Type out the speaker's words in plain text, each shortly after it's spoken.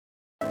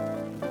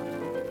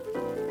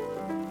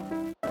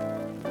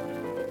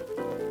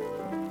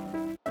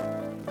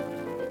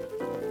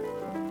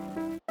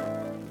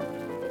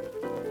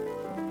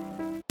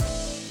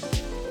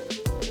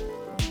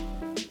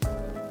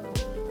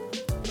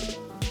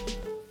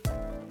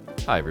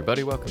Hi,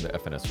 everybody. Welcome to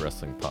FNS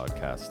Wrestling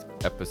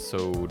Podcast,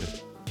 episode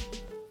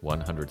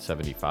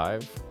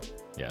 175.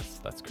 Yes,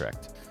 that's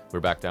correct.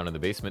 We're back down in the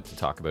basement to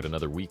talk about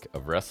another week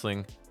of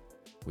wrestling.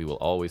 We will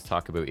always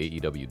talk about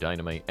AEW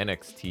Dynamite,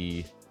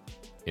 NXT,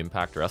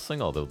 Impact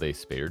Wrestling, although they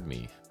spared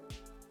me.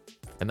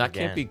 And that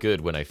can't be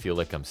good when I feel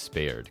like I'm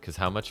spared, because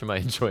how much am I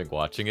enjoying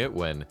watching it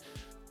when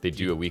they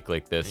do a week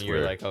like this you're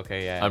where like,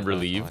 okay, yeah, I'm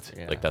relieved?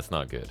 Yeah. Like, that's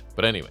not good.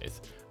 But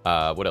anyways,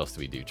 what else do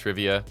we do?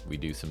 Trivia. We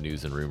do some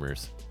news and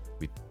rumors.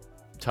 We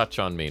touch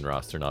on main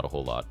roster, not a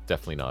whole lot.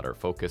 Definitely not our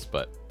focus,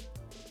 but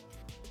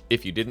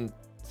if you didn't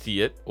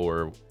see it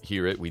or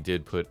hear it, we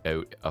did put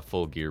out a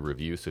full gear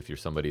review. So if you're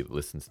somebody that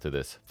listens to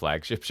this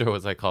flagship show,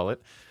 as I call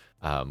it,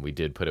 we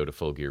did put out a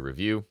full gear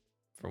review.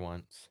 For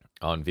once.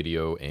 On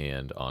video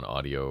and on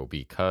audio,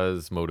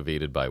 because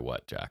motivated by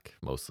what, Jack?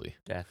 Mostly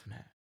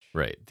Deathmatch.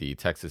 Right. The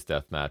Texas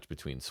death match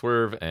between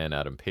Swerve and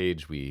Adam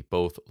Page. We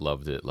both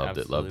loved it.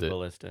 Absolutely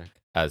ballistic.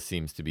 As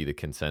seems to be the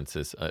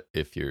consensus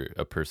if you're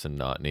a person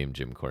not named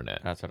Jim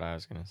Cornette. That's what I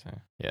was going to say.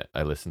 Yeah.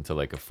 I listened to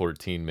like a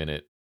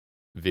 14-minute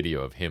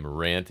video of him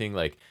ranting,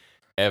 like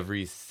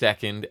every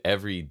second,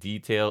 every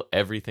detail,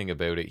 everything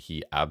about it.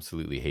 He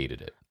absolutely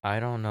hated it. I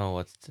don't know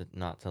what's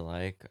not to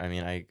like. I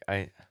mean, I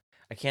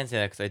can't say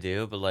that because I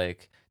do, but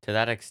like to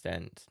that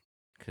extent,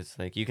 because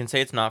like you can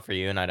say it's not for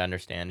you and I'd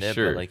understand it,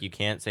 Sure. but like you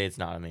can't say it's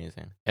not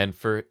amazing. And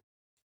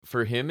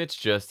for him, it's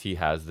just he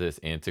has this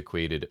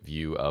antiquated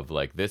view of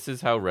like, this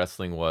is how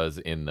wrestling was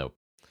in the,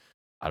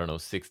 I don't know,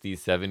 60s,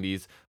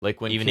 70s,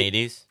 like when even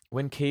 80s,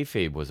 when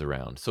kayfabe was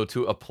around. So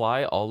to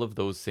apply all of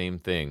those same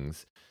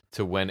things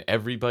to when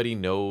everybody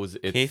knows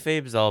it's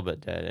kayfabe's all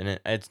but dead, and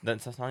that's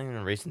not even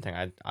a recent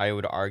thing. I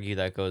would argue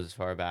that goes as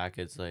far back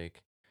as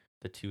like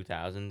the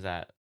 2000s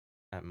at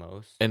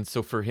most. And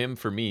so for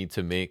me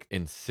to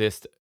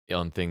insist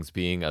on things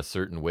being a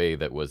certain way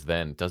that was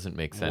then doesn't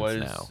make sense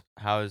now.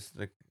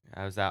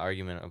 How's that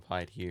argument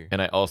applied here?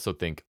 And I also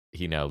think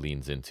he now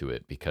leans into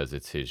it because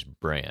it's his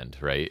brand,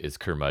 right? Is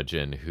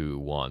curmudgeon who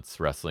wants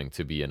wrestling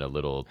to be in a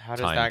little time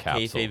capsule. How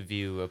does that kayfabe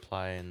view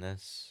apply in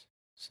this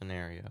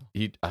scenario?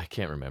 I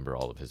can't remember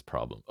all of his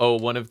problem. Oh,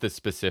 one of the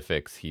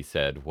specifics he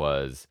said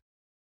was,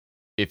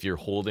 if you're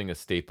holding a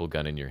staple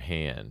gun in your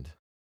hand,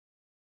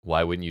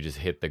 why wouldn't you just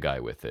hit the guy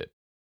with it?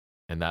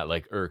 And that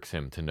like irks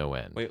him to no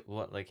end. Wait,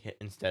 what? Like hit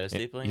instead of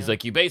stapling? He's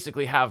like, you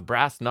basically have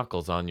brass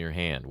knuckles on your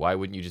hand. Why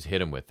wouldn't you just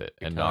hit him with it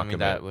and knock him out?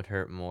 That would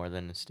hurt more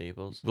than the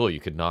staples. Well, you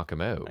could knock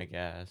him out, I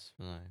guess.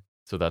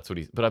 So that's what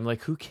he's. But I'm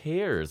like, who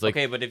cares? Like,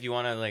 okay, but if you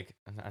want to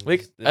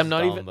I'm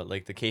not even. But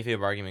like the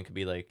kayfabe argument could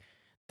be like,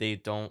 they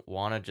don't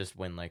want to just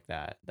win like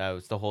that. That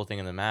was the whole thing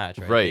in the match,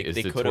 right? Right, is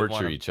to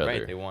torture each other.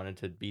 Right, they wanted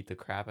to beat the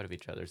crap out of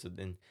each other. So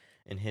then,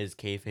 in his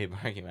kayfabe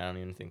argument, I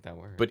don't even think that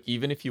works. But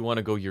even if you want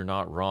to go, you're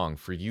not wrong.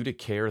 For you to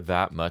care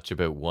that much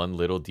about one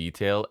little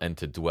detail and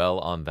to dwell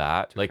on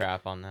that, like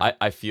crap on that,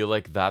 I feel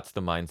like that's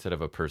the mindset of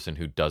a person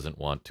who doesn't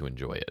want to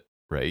enjoy it.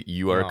 Right?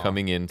 You are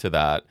coming into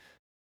that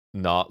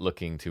not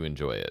looking to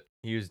enjoy it.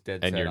 He was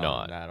dead and set you're on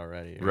not that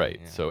already, right?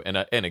 Yeah. So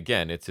and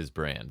again, it's his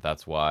brand.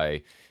 That's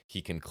why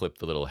he can clip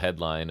the little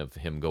headline of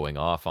him going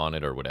off on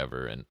it or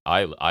whatever. And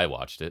I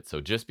watched it,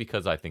 so just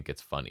because I think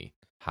it's funny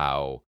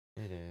how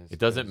it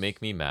doesn't make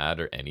me mad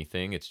or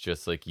anything. It's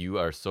just like you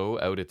are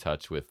so out of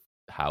touch with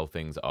how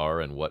things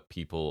are and what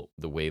people,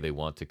 the way they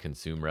want to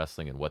consume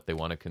wrestling and what they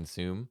want to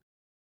consume.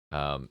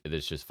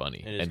 It's just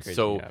funny. And crazy,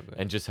 so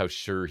and just how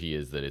sure he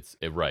is that it's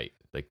right,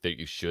 like that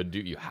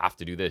you have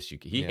to do this.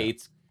 He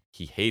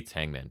hates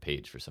Hangman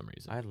Page for some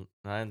reason.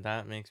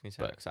 That makes me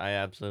sad because I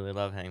absolutely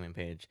love Hangman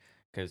Page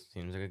because he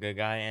seems like a good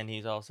guy and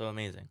he's also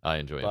amazing. I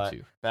enjoy him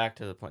too. Back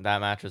to the point,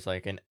 that match was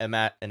like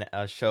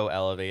a show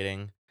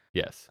elevating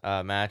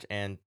match,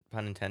 and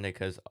pun intended,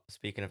 because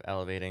speaking of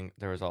elevating,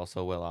 there was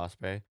also Will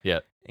Ospreay. Yeah.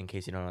 In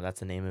case you don't know, that's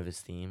the name of his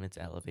theme. It's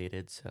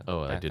Elevated. So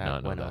I did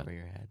not know went that. Over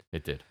your head.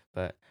 It did.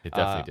 But it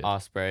definitely did.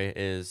 Ospreay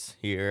is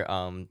here,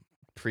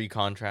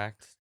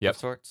 pre-contract of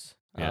sorts.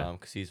 Yeah.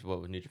 Because he's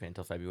with New Japan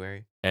until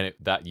February. And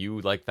that you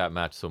liked that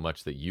match so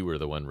much that you were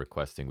the one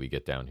requesting we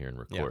get down here and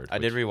record. Yeah, I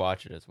did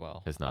rewatch it as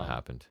well. Has not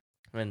happened.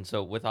 And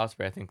so with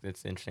Ospreay, I think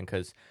it's interesting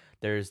because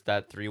there's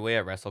that 3-way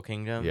at Wrestle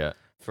Kingdom. Yeah.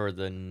 For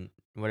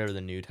whatever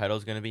the new title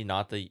is going to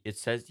be, it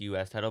says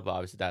U.S. title, but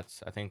obviously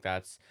I think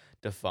that's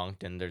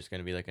defunct, and there's going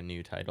to be like a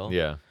new title.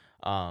 Yeah.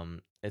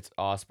 It's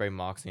Ospreay,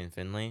 Moxley, and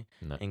Finlay.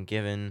 No. And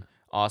given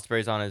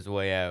Ospreay's on his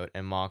way out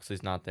and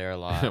Moxley's not there a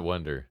lot, I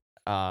wonder.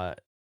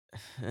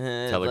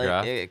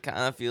 Telegraph. Like, it kind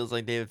of feels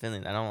like David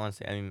Finlay. I don't want to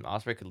say. I mean,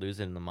 Ospreay could lose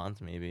it in the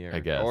month, maybe, I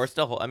guess, or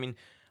still. I mean,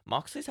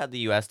 Moxley's had the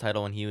U.S.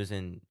 title when he was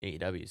in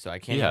AEW, so I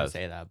can't even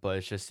say that. But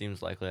it just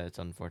seems likely that it's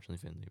unfortunately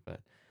Finlay. But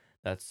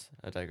that's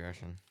a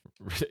digression.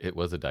 It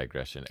was a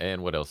digression.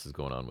 And what else is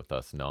going on with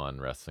us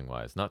non-wrestling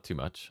wise? Not too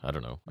much. I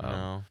don't know.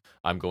 No.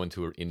 I'm going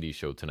to an indie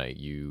show tonight.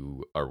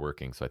 You are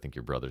working, so I think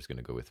your brother's going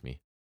to go with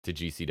me to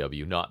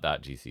GCW. Not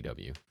that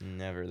GCW.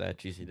 Never that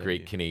GCW.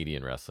 Great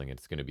Canadian Wrestling.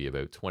 It's going to be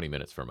about 20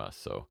 minutes from us,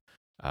 so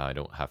I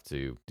don't have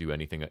to do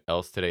anything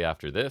else today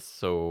after this.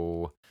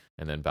 So,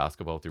 and then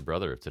basketball with your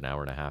brother. It's an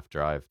hour and a half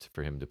drive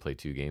for him to play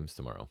 2 games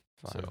tomorrow.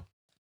 Fine. So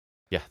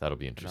Yeah, that'll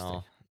be and interesting.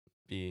 I'll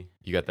be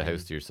You got the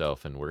house in. to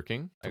yourself and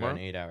working I got an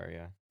tomorrow? 8 hour,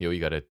 yeah. Yo, you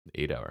got an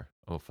 8 hour.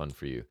 Oh, fun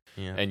for you.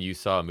 Yeah. And you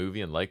saw a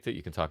movie and liked it.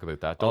 You can talk about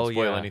that. Don't Oh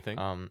spoil yeah. anything.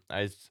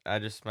 I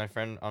just my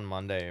friend on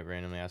Monday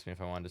randomly asked me if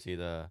I wanted to see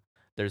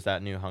there's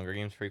that new Hunger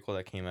Games prequel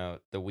that came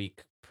out the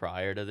week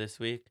prior to this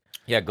week.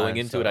 Yeah, going And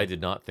into it, I so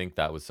did not think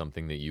that was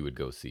something that you would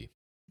go see.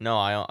 no,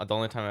 the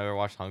only time I ever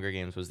watched Hunger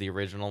Games was the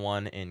original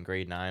one in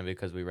grade 9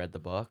 because we read the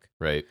book.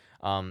 Right.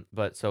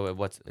 But so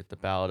what's it, the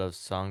Ballad of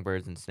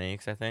Songbirds and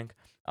Snakes, I think.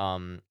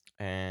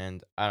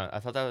 And I don't know, I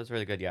thought that was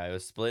really good. Yeah, it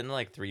was split into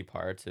like 3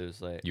 parts. It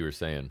was like, You were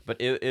saying. but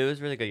it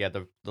was really good. Yeah,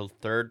 the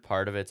third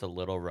part of it's a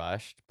little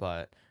rushed,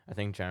 but I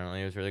think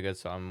generally it was really good.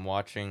 So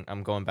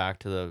I'm going back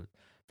to the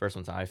first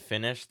one. So I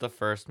finished the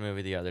first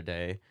movie the other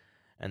day,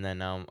 and then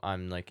now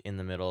I'm like in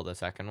the middle of the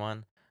second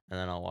one, and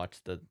then I'll watch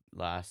the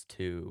last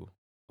two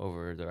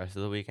over the rest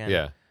of the weekend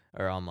Yeah.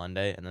 or on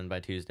Monday, and then by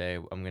Tuesday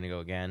I'm gonna go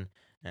again,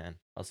 and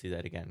I'll see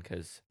that again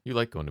because You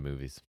like going to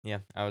movies. yeah,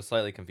 I was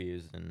slightly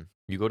confused and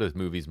You go to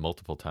movies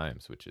multiple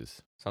times, which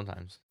is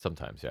sometimes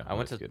sometimes, yeah. I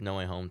went That's to good. No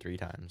Way Home 3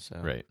 times. So,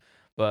 Right.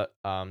 but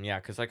yeah,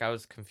 cause like I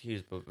was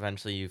confused, but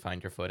eventually you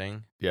find your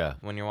footing Yeah.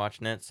 when you're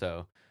watching it.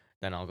 So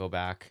then I'll go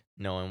back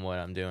knowing what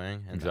I'm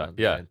doing, and that'll Exactly.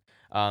 be Yeah.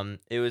 good.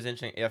 It was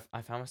interesting. If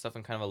I found myself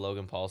in kind of a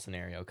Logan Paul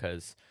scenario,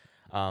 because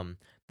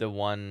the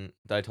one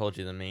that I told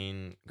you, the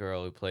main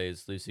girl who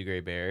plays Lucy Gray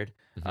Baird,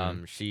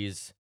 Hmm.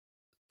 she's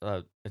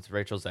it's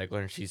Rachel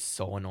Zegler, and she's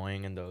so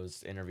annoying in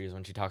those interviews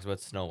when she talks about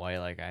Snow White.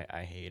 Like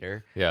I hate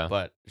her, Yeah.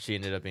 but she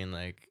ended up being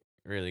like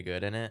really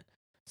good in it.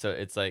 So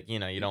it's like you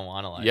Y- don't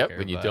want to like Yep.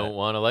 her, And you don't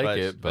want to like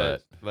it,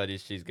 but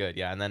she's good.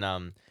 Yeah, and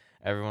then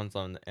everyone's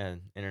on the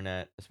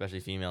internet, especially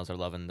females, are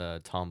loving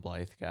the Tom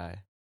Blythe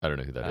guy. I don't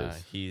know who that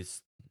is.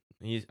 He's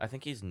I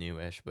think he's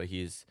newish, but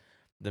he's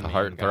the A main guy.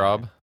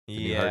 heartthrob. The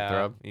new Yeah,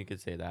 heartthrob. you could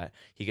say that.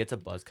 He gets a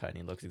buzz cut and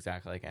he looks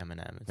exactly like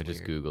Eminem. I It's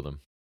just weird. googled him.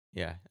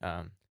 Yeah.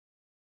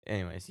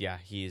 Anyways, yeah,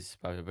 he's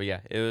probably, but yeah,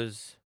 it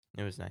was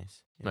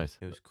nice. Nice.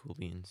 It was cool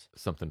beans.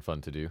 Something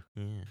fun to do.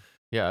 Yeah.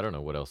 Yeah, I don't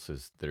know what else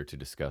is there to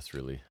discuss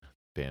really,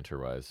 banter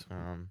wise.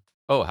 Um,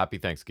 Oh, happy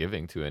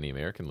Thanksgiving to any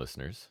American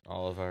listeners.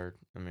 all of our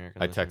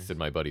American I listeners. texted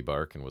my buddy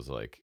Bark and was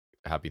like,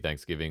 "Happy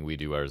Thanksgiving. We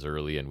do ours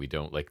early, and we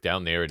don't like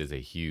down there. It is a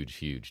huge,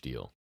 huge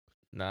deal.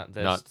 Not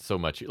this Not so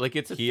much like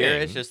it's a here.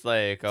 thing. It's just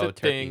like, It's a oh,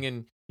 thing, turkey.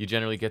 and you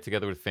generally get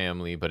together with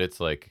family, but it's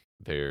like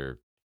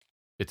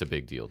it's a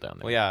big deal down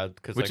Well, there, yeah,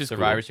 because which like is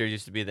Survivor cool. Series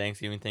used to be a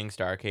Thanksgiving thing.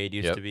 Starcade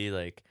used to Yep. be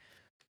like,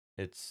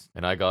 it's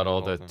And I got a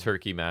all whole the thing.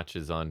 turkey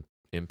matches on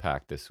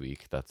Impact this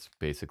week. That's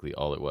basically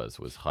all it was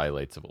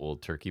highlights of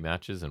old turkey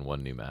matches and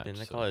one new match. Didn't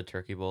they So call it a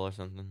turkey bowl or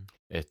something?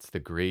 it's the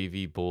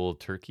Gravy Bowl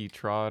Turkey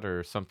Trot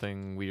or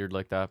something weird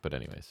like that. But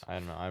anyways, I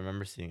don't know. I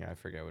remember seeing it. I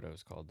forget what it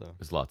was called though. it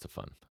was lots of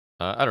fun.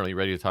 I don't know. You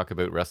ready to talk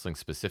about wrestling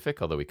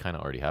specific? Although we kind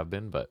of already have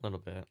been, but A little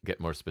bit. get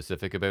more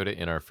specific about it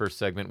in our first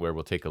segment where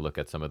we'll take a look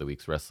at some of the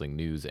week's wrestling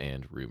news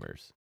and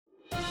rumors.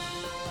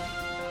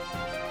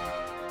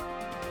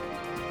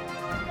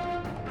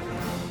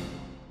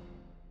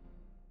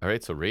 All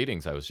right, so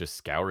ratings. I was just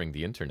scouring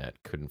the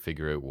internet, couldn't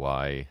figure out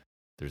why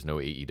there's no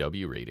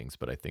AEW ratings,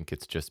 but I think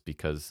it's just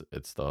because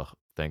it's the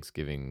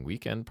Thanksgiving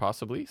weekend,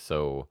 possibly.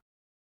 So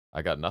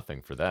I got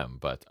nothing for them,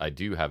 but I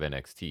do have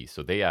NXT.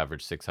 So they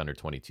averaged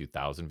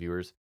 622,000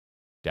 viewers,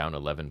 down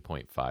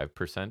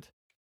 11.5%,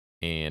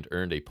 and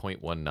earned a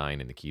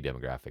 0.19 in the key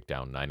demographic,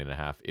 down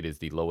 9.5. It is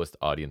the lowest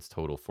audience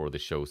total for the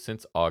show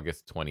since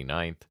August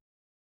 29th.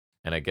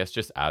 And I guess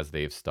just as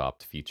they've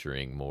stopped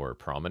featuring more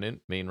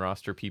prominent main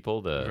roster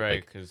people, Right,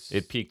 because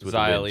it peaked with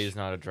Xia Lynch. is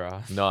not a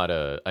draw. Not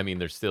a. I mean,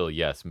 they're still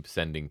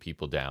sending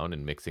people down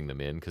and mixing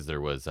them in because there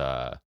was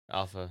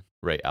Alpha.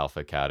 right Alpha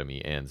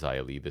Academy and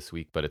Xia Li this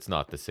week, but it's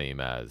not the same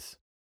as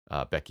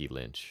Becky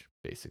Lynch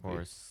basically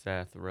Or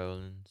Seth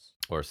Rollins.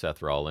 or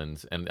Seth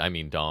Rollins. And I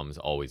mean, Dom's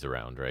always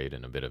around, right?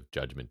 And a bit of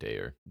Judgment Day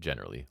or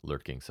generally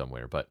lurking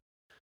somewhere, but.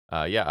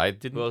 Yeah, I Who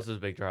didn't. else is a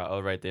big draw? Oh,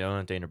 right, they don't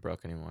have Dana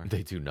Brooke anymore.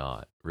 They do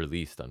not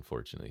released,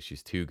 unfortunately.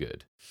 She's too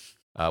good.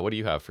 What do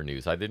you have for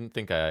news? I didn't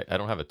think I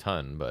don't have a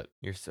ton, but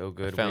You're so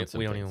good. found some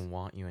We don't things. even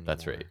want you anymore.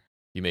 that's right.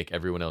 You make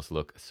everyone else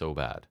look so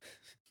bad.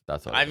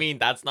 That's all. I mean,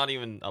 that's not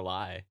even a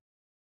lie.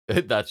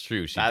 That's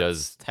true. She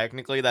does.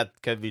 Technically, that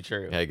could be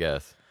true. I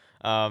guess.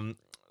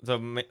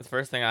 The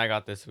first thing I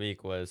got this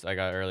week was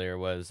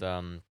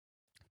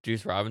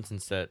Juice Robinson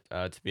set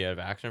to be out of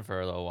action for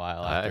a little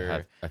while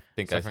after I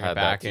think I've suffering a had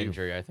that back too.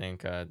 injury. I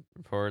think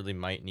reportedly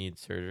might need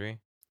surgery.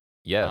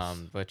 Yes.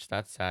 Which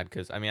that's sad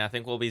because I mean I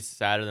think we'll be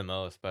sadder than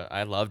most, but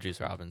I love Juice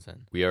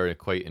Robinson. We are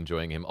quite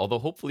enjoying him. Although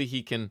hopefully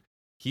he can.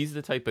 He's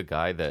the type of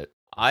guy that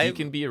he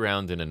can be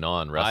around in a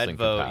non-wrestling I'd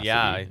vote, capacity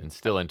yeah. and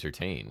still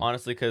entertain.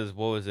 Honestly, because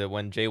what was it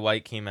when Jay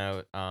White came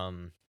out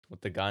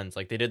with the guns?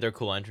 Like they did their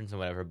cool entrance and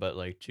whatever, but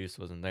like Juice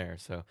wasn't there.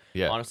 So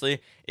Yeah.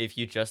 honestly, if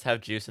you just have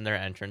Juice in their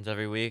entrance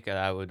every week,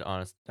 that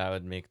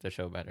would make the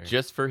show better.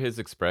 Just for his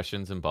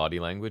expressions and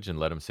body language and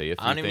let him say a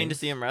few I don't even need to things,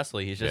 see him wrestle.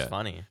 He's just Yeah.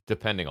 funny.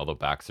 depending, although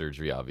back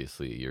surgery,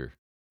 obviously,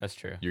 That's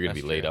true. you're going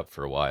to That's be laid true. up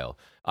for a while.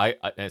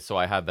 So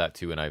I had that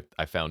too, and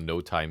I found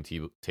no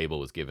table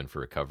was given for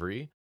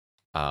recovery.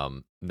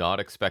 Not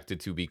expected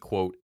to be,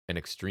 quote, an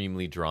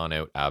extremely drawn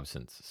out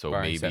absence. So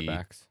Barring maybe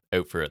setbacks.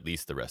 out for at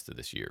least the rest of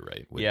this year,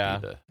 right? Yeah,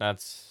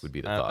 Would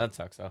be the thought. that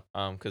sucks though.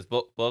 Because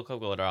Bullet Club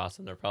Gold are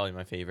awesome. They're probably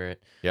my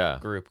favorite Yeah.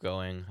 group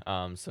going.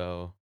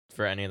 So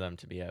for any of them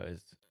to be out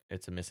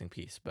it's a missing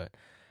piece. But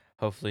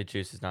hopefully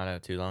Juice is not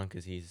out too long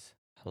because he's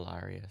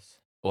hilarious.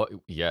 Well,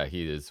 yeah,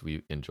 he is.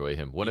 We enjoy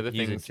him. One of the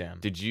He's a things,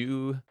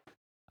 gem.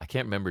 I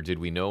can't remember, did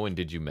we know and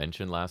did you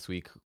mention last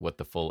week what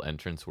the full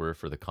entrants were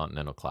for the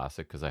Continental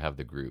Classic? Because I have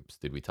the groups.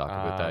 Did we talk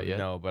about that yet?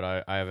 No, but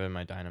I have it in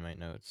my Dynamite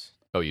notes.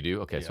 Oh, you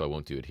do? Okay, so Yeah. I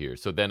won't do it here.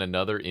 So then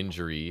another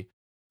injury,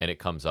 and it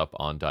comes up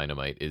on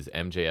Dynamite, is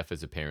MJF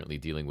is apparently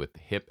dealing with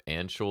hip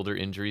and shoulder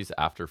injuries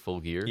after Full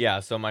Gear. Yeah,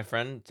 so my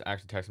friend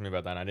actually texted me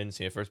about that. And I didn't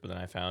see it first, but then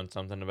I found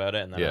something about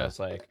it, and then I Yeah. was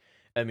like,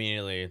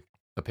 immediately,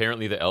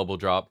 Apparently the elbow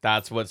drop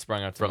that's what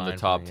sprung up to from the mind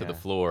for top me, to the yeah.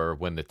 floor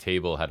when the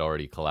table had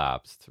already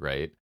collapsed,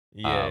 right?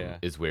 Yeah.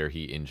 Is where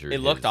he injured It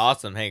looked his-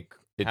 awesome. Hey,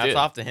 It hats did.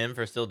 off to him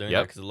for still doing that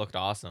Yep. because it looked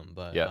awesome.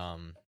 But Yep.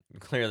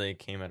 clearly it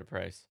came at a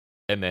price.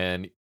 And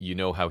then you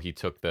know how he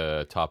took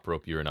the top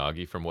rope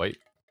Uranagi from White?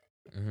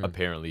 Mhm.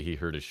 Apparently he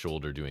hurt his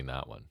shoulder doing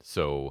that one.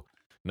 So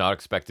not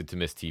expected to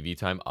miss TV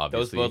time, Those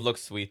obviously. both look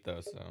sweet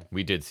though. So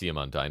We did see him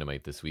on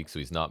Dynamite this week, so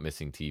he's not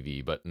missing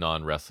TV, but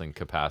non-wrestling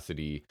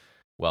capacity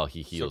while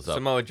he heals up.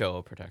 Samoa Joe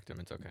will protect him.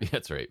 It's okay.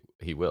 That's right.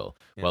 He will.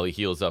 Yeah. While he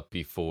heals up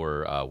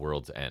before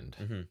World's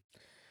End.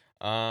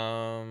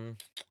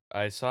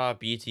 I saw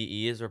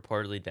BTE is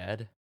reportedly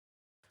dead.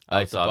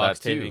 I The saw Bucks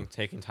that too.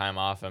 taking time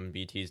off, and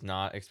BT's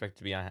not expected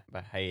to be on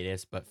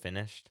hiatus, but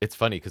finished. It's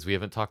funny because we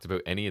haven't talked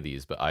about any of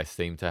these, but I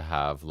seem to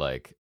have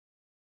like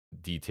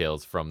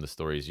details from the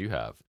stories you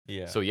have.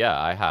 Yeah. So yeah,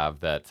 I have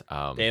that.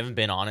 They haven't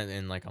been on it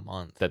in like a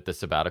month. That the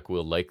sabbatical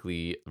will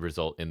likely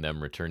result in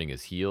them returning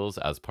as heels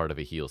as part of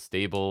a heel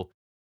stable.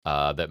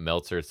 That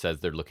Meltzer says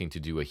they're looking to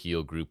do a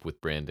heel group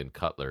with Brandon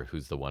Cutler,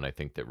 who's the one I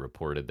think that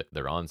reported that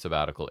they're on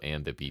sabbatical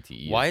and that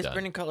BTE Why is is done.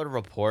 Brandon Cutler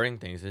reporting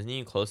things? Isn't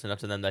he close enough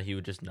to them that he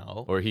would just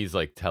know? Or he's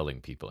like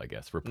telling people, I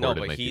guess. Reported No,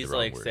 but might be he's the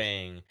wrong like word.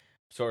 saying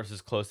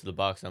sources close to the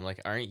Bucks. I'm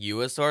like, aren't you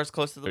a source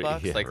close to the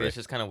Bucks? Yeah, like right. it's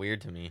just kind of weird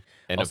to me.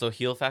 And Also,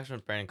 heel faction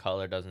with Brandon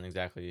Cutler doesn't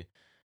exactly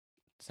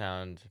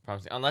sound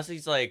promising. Unless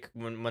he's like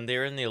when they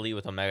were in the Elite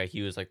with Omega,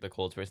 he was like the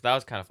cold face. That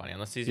was kind of funny.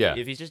 Unless he's Yeah.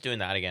 if he's just doing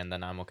that again,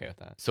 then I'm okay with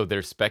that. So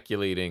they're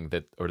speculating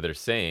that, or they're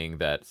saying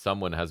that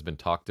someone has been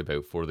talked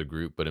about for the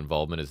group, but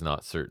involvement is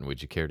not certain.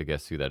 Would you care to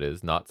guess who that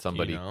is? Not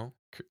somebody. Do you know?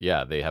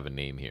 Yeah, they have a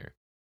name here.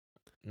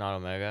 Not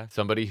Omega.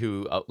 Somebody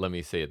who, let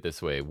me say it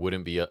this way,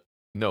 wouldn't be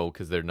no,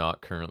 because they're not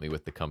currently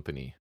with the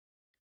company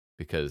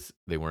because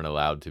they weren't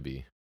allowed to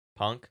be.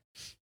 Punk.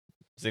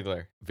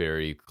 Ziggler.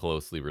 Very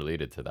closely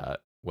related to that.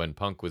 When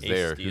Punk was Ace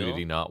there, who Steel? did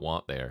he not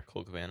want there?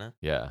 Colt Cabana.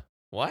 Yeah.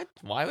 What?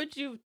 Why would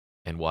you?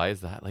 And why is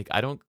that? Like, I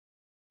don't.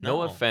 No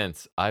No.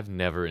 offense, I've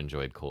never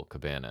enjoyed Colt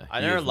Cabana. I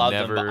He never has loved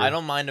him, but I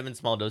don't mind him in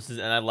small doses.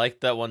 And I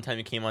liked that one time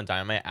he came on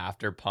Dynamite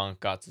after Punk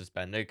got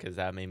suspended because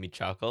that made me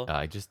chuckle.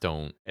 I just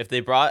don't. If they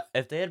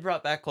had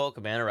brought back Colt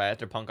Cabana right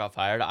after Punk got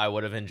fired, I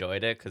would have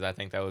enjoyed it because I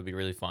think that would be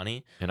really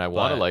funny. And I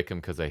want to But- like him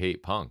because I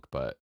hate Punk,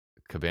 but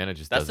Cabana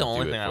just That's the doesn't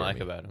only do it thing I for like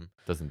me. about him.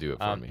 Doesn't do it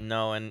for me.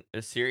 No, and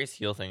a serious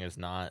heel thing is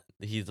not.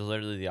 He's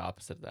literally the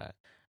opposite of that.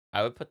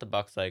 I would put the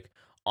Bucks like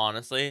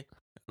honestly,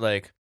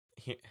 like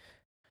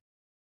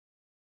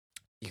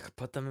you could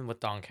put them in with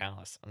Don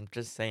Callis. I'm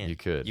just saying. You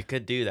could. You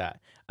could do that.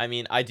 I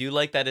mean, I do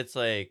like that it's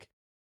like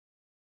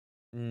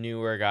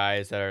newer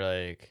guys that are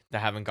like that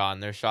haven't gotten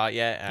their shot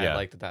yet, and Yeah. I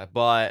like that.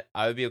 But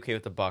I would be okay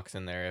with the Bucks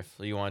in there if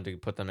you wanted to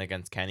put them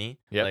against Kenny.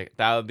 Yep. Like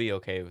that would be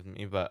okay with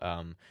me. But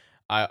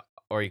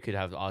or you could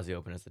have Aussie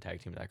open as the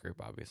tag team of that group,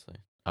 obviously.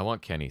 I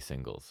want Kenny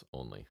singles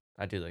only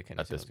I do like Kenny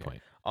at this Singles,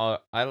 yeah.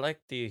 point. I like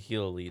the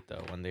heel elite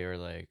though when they were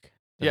like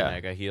the Yeah.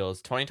 mega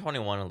heels.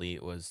 2021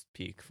 elite was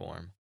peak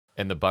form.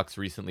 And the Bucks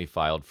recently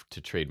filed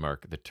to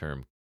trademark the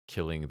term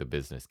 "killing the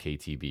business"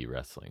 KTB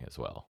wrestling as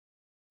well.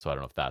 So I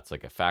don't know if that's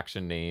like a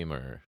faction name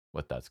or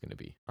what that's going to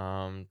be.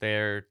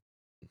 They're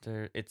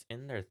it's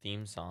in their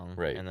theme song,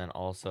 Right. And then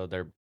also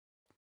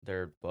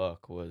their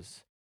book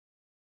was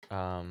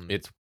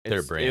It's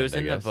their brand. It was I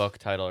in the guess. book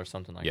title or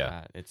something like Yeah.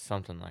 that. It's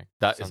something like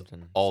That is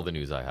something. all the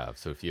news I have.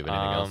 So if you have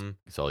anything else,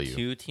 it's all you.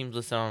 2 teams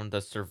listed on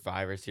the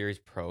Survivor Series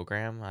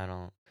program. I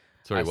don't.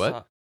 Sorry, I what?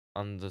 saw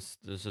on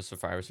there's a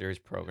Survivor Series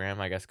program,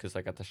 I guess, because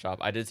like at the shop,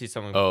 I did see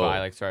someone Oh, buy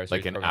like Survivor like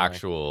Series an program,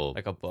 actual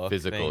like a book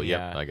physical. thing, Yep,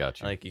 yeah. I got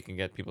you. Like you can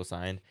get people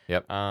signed.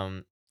 Yep.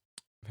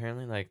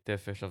 Apparently, like the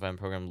official event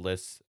program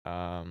lists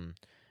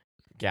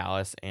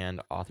Gallus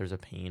and Authors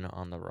of Pain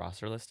on the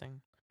roster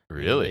listing.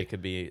 Meaning Really? they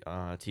could be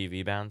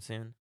TV bound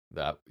soon.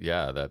 That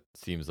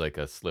seems like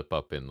a slip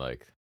up in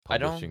like I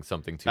don't- publishing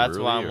something too That's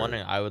early. why I'm or-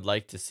 wondering. I would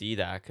like to see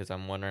that because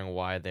I'm wondering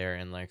why they're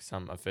in like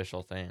some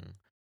official thing.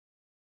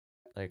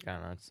 Like I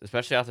don't know,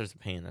 especially Authors of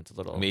Pain. That's a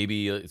little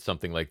Maybe it's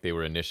something like they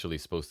were initially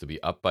supposed to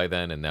be up by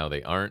then, and now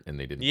they aren't, and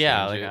they didn't. Yeah,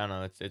 change like it. I don't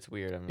know. It's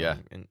weird. Yeah.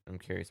 I'm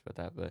curious about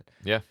that, but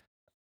Yeah.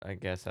 I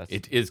guess that's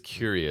It is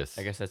curious.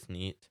 I guess that's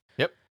neat.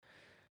 Yep.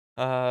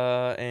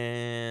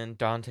 And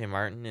Dante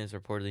Martin is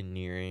reportedly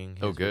nearing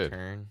Oh, his good.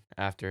 return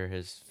after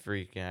his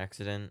freak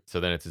accident So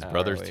then it's his at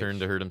brother's turn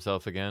to ROH. hurt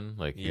himself again?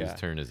 Like, whose Yeah.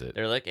 turn is it?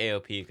 They're like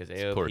AOP because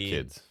It's poor AOP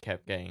kids.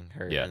 kept getting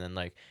hurt, Yeah. and then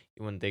like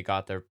when they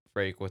got their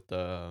break with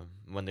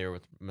when they were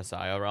with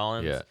Messiah Yeah.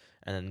 Rollins,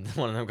 and then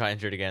one of them got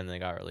injured again, and they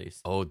got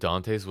released. Oh,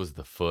 Dante's was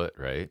the foot,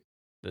 right?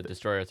 The Th-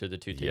 Destroyer through the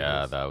two Yeah,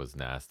 tables, that was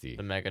nasty.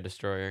 the Mega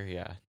Destroyer.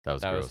 Yeah, That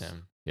was that was gross.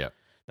 him. Yeah.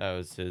 That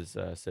was his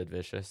Sid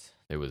Vicious.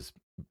 It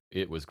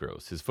was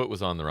gross. His foot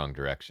was on the wrong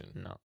direction.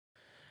 No.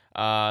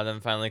 Then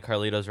finally,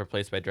 Carlito's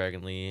replaced by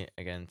Dragon Lee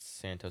against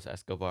Santos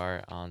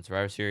Escobar on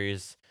Survivor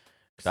Series.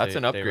 'Cause That's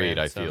an they upgrade, ran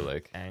I feel some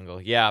like.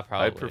 angle. Yeah, I'd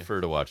probably.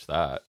 prefer to watch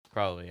that.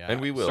 Probably, yeah. And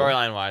we will.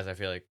 Storyline wise, I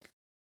feel like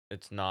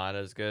it's not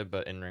as good,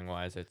 but in ring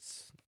wise,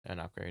 it's an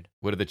upgrade.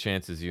 What are the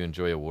chances you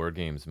enjoy a War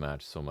Games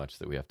match so much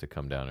that we have to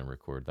come down and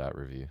record that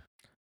review?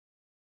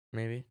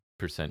 Maybe.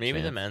 Percent Maybe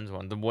the chance? men's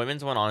one. The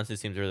women's one honestly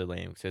seems really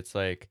lame because it's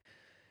like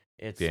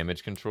it's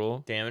Damage control?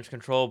 damage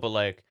control, but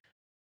like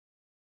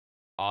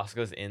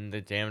Asuka's in the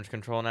damage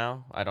control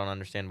now. I don't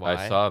understand why.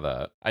 I saw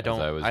that I as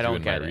don't. I was I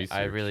don't doing my get it. I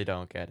research. really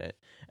don't get it.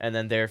 And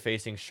then they're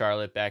facing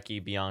Charlotte, Becky,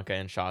 Bianca,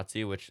 and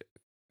Shotzi, which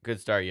good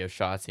start. You have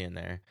Shotzi in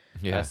there.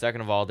 Yeah.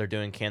 Second of all, they're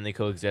doing Can They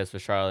Coexist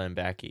with Charlotte and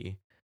Becky.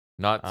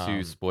 Not to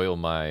Um, spoil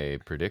my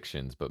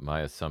predictions, but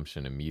my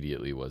assumption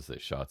immediately was that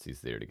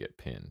Shotzi's there to get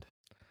pinned.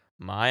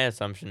 my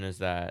assumption is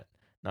that,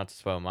 not to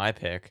spoil my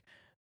pick,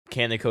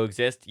 can they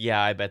coexist?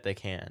 Yeah, I bet they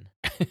can.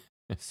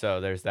 So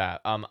there's that.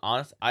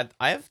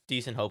 I have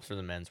decent hopes for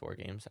the men's war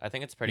games. I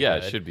think it's pretty Yeah,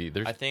 good. it should be.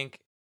 There's I think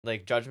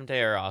like Judgment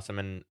Day are awesome,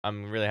 and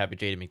I'm really happy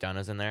JD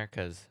McDonough's in there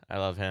because I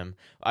love him.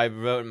 I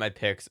wrote in my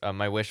picks.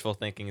 My wishful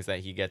thinking is that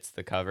he gets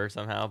the cover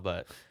somehow,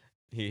 but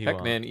he heck,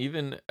 won't. man.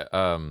 Even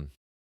the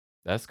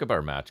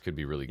Escobar match could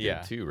be really good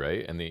Yeah. too,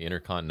 right? And the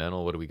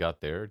Intercontinental, what do we got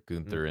there?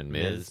 Gunther and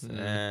Miz.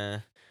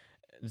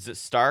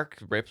 Stark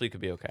Ripley could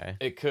be okay.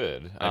 It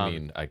could. I Um,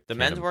 mean, I The can't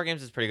men's war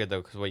games is pretty good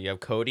though, because you have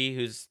Cody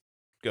who's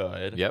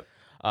good. Yep.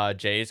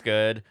 Jay's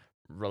good.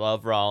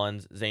 Love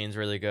Rollins. Zayn's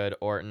really good.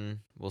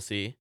 Orton, we'll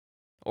see.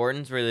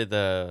 Orton's really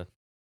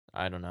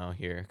I don't know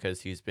here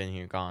because he's been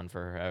here gone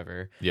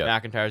forever. Yeah.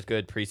 McIntyre's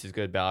good. Priest is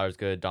good. Balor's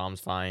good. Dom's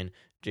fine.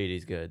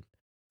 JD's good.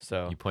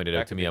 So You pointed that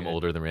out to could me be I'm good.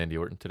 older than Randy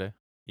Orton today.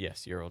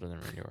 Yes, you're older than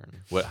Randy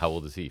Orton. What? How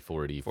old is he?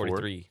 44?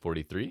 43.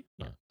 43?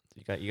 Yeah.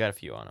 You got a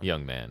few on him.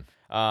 Young man.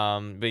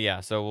 But yeah,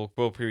 so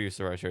we'll preview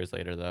Survivor Series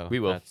later though. We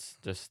will. That's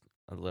just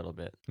a little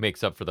bit.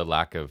 Makes up for the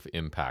lack of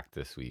impact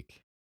this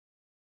week.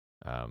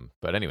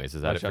 But anyways,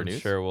 is that Which it for I'm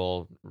news? sure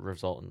will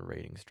result in a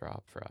ratings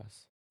drop for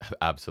us.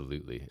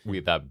 Absolutely. We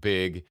have that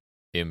big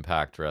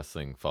Impact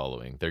Wrestling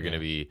following. They're going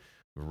to Yeah. be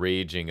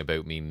raging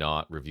about me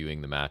not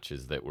reviewing the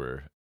matches that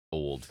were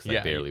old because I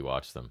Yeah, barely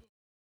watched them.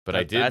 But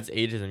I did. That's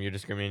ageism. You're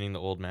discriminating the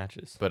old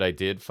matches. But I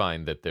did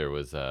find that there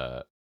was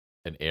an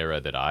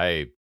era that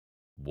I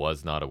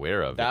was not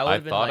aware of. That would I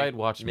have been thought like I'd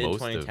watched mid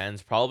most of.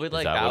 2010s. Probably Is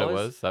like that that what it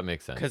was? That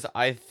makes sense. because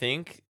I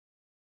think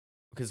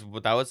because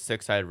that was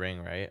Six Side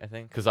Ring, right? I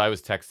think. Because I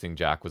was texting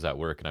Jack was at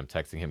work and I'm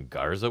texting him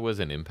Garza was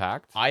an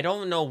Impact. I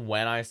don't know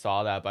when I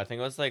saw that, but I think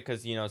it was like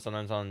because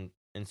sometimes on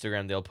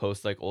Instagram they'll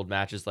post like old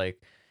matches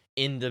like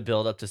in the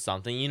build up to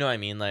something. You know what I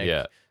mean? Like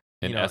Yeah.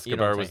 And you know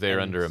Escobar what I'm was saying? there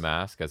And under a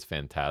mask as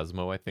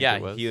Phantasmo, I think yeah,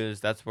 it was. he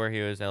was. That's where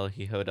he was. El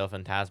Hijo del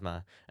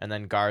Fantasma, and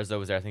then Garza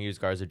was there. I think he was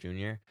Garza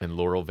Jr. And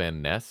Laurel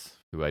Van Ness,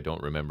 who I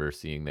don't remember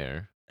seeing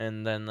there.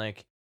 And then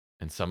like,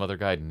 And some other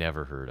guy I'd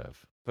never heard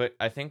of. but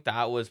I think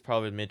that was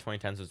probably mid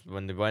 2010s was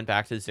when they went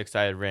back to the Six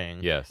Sided Ring.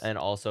 Yes. And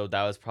also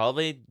that was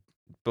probably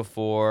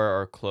before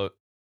or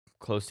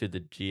close to the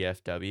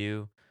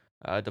GFW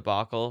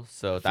debacle.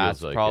 So Feels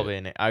that's like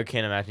probably I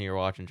can't imagine you were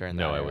watching during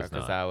that. No, I era, was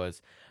because not. that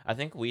was. I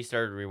think we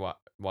started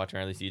watching,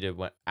 or at least you did,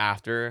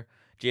 after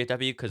GFW,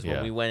 because when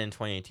Yeah. we went in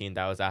 2018,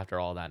 that was after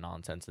all that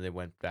nonsense, and they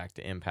went back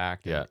to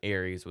Impact. Yeah. And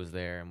Aries was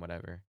there and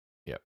whatever.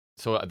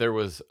 So there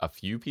was a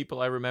few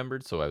people I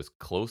remembered, so I was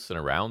close and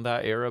around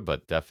that era,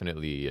 but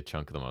definitely a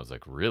chunk of them I was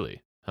like,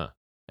 really? Huh.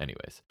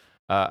 Anyways,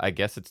 I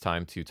guess it's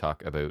time to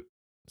talk about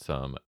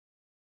some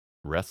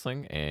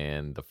wrestling,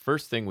 and the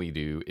first thing we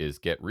do is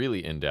get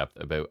really in-depth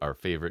about our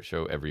favorite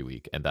show every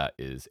week, and that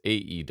is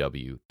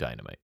AEW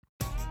Dynamite.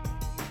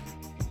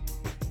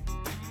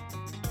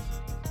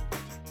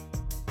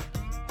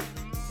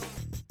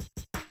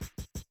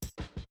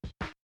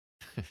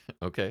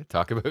 Okay,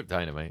 talk about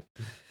Dynamite.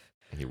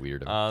 You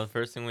weirdo. The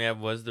first thing we have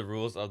was the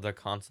rules of the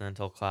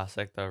Continental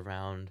Classic, the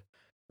round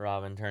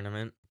robin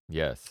tournament.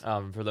 Yes.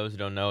 For those who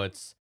don't know,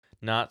 it's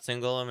not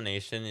single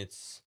elimination.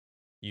 It's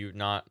you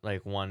not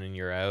like one and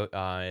you're out.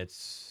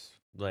 It's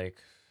like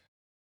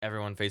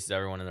everyone faces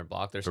everyone in their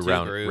block. There's two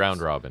groups.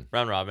 Round robin.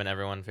 Round robin.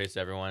 Everyone faces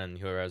everyone, and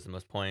whoever has the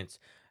most points.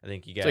 I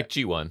think you It's get like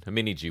G1, a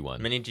mini G1.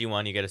 mini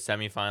G1. You get a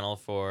semifinal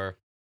for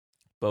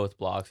both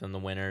blocks, and the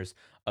winners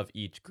of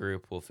each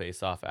group will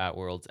face off at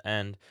World's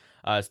End.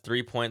 It's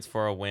 3 points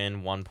for a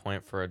win, 1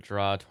 point for a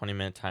draw,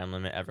 20-minute time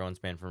limit. Everyone's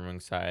banned from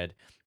ringside.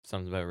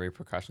 Something about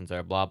repercussions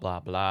there, blah, blah,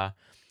 blah.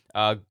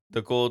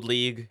 The Gold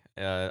League,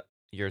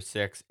 year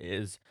 6,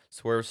 is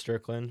Swerve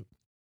Strickland.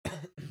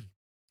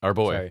 Our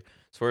boy. Sorry.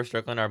 Swerve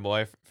Strickland, our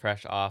boy,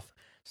 fresh off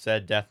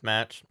said death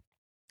match.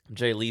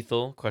 Jay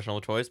Lethal,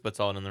 questionable choice, but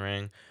solid in the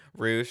ring.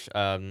 Roosh,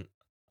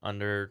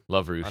 under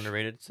Love Roosh.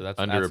 underrated, so that's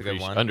a good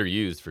one.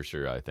 Underused for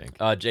sure, I think.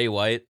 Jay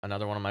White,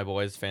 another one of my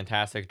boys,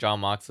 fantastic. John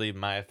Moxley,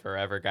 my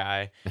forever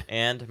guy,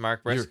 and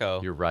Mark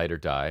Briscoe, Your ride or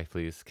die,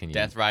 please. Can you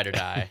death ride or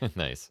die.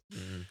 Nice.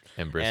 Mm.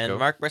 And And Briscoe?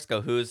 Mark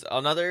Briscoe, who's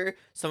another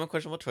somewhat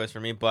questionable choice for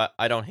me, but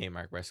I don't hate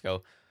Mark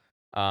Briscoe.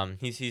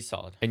 He's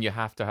solid. And you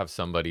have to have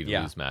somebody to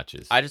Yeah. lose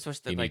matches I just wish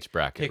that in like each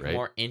bracket, pick right?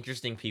 more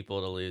interesting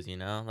people to lose. You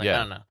know, like I Yeah.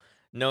 don't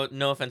know.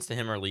 No offense to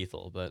him or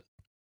Lethal, but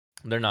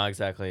they're not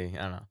exactly.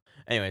 I don't know.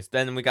 Anyways,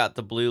 then we got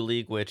the Blue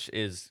League, which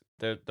is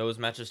those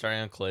matches starting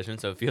on Collision,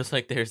 so it feels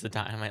like there's the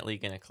Dynamite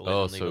League and a Collision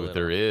Oh, League a so little.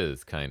 there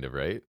is kind of,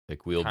 right?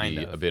 Like we'll Kind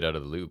be of. a bit out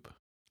of the loop.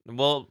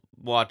 We'll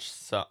watch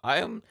some.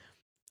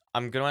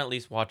 I'm gonna at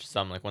least watch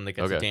some, like when they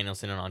get to Okay.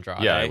 Danielson and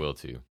Andrade. Yeah, I will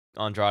too.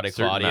 Andrade,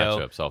 Certain Claudio,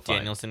 matchups, I'll find.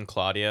 Danielson,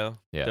 Claudio.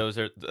 Yeah. Those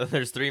are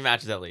there's 3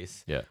 matches at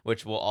least. Yeah.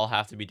 Which will all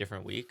have to be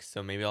different weeks,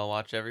 so maybe I'll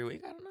watch every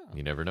week. I don't know.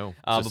 You never know.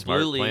 But It's a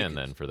smart plan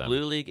then for them.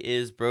 Blue League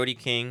is Brody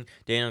King,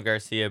 Daniel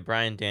Garcia,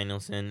 Brian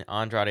Danielson,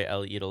 Andrade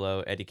El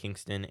Idolo, Eddie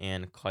Kingston,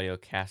 and Claudio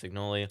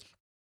Castagnoli.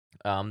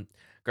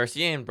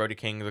 Garcia and Brody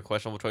King, the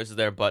questionable choices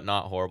there, but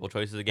not horrible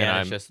choices again.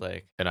 It's just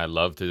like, and I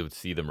love to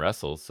see them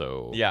wrestle.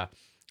 So yeah.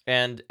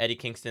 And Eddie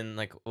Kingston,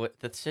 like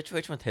the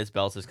situation with his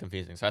belts is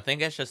confusing. So I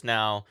think it's just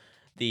now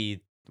the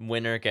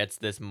winner gets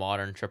this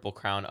modern triple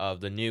crown of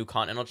the new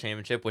Continental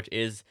Championship, which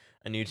is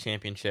a new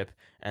championship,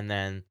 and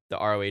then the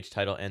ROH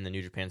title and the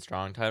New Japan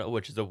Strong title,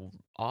 which is a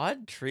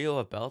odd trio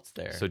of belts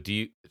there. So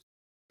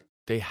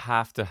they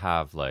have to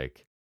have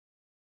like,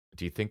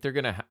 do you think they're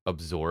gonna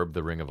absorb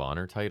the Ring of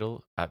Honor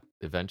title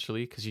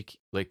eventually? Because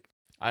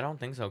I don't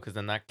think so, because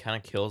then that kind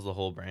of kills the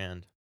whole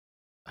brand.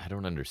 I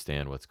don't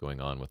understand what's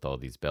going on with all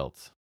these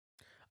belts.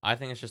 I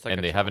think it's just like,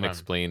 and they haven't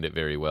explained it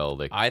very well.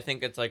 Like I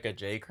think it's like a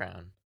J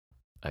crown,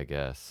 I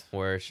guess,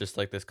 where it's just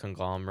like this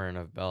conglomerate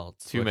of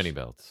belts. too many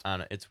belts. I don't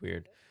know. It's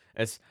weird.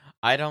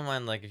 I don't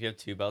mind like if you have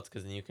 2 belts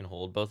because then you can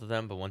hold both of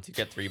them. But once you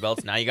get 3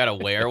 belts, now you got to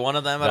wear one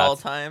of them at all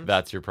times.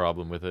 That's your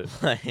problem with it.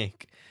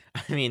 Like,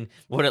 I mean,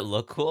 would it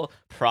look cool?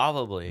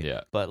 Probably.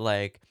 Yeah. But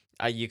like,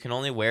 you can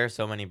only wear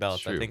so many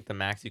belts. True. I think the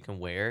max you can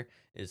wear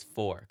is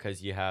 4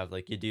 because you have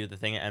like you do the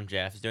thing that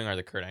MJF is doing or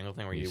the Kurt Angle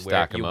thing where you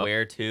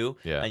wear 2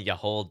 and you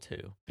hold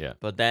 2. Yeah.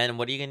 But then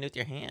what are you gonna do with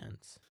your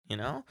hands? You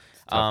know.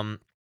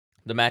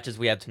 The matches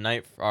we have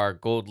tonight for our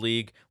Gold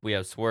League, we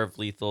have Swerve,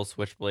 Lethal,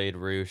 Switchblade,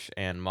 Roosh,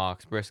 and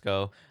Mox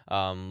Briscoe.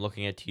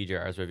 Looking at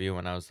TJR's review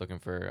when I was looking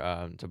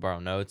for to borrow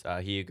notes,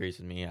 he agrees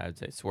with me. I would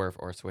say Swerve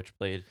or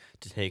Switchblade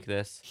to take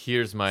this.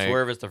 Here's my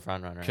Swerve is the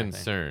front runner.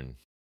 concern.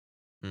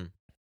 Hmm.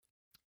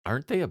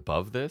 Aren't they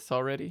above this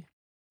already?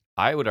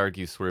 I would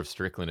argue Swerve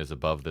Strickland is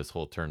above this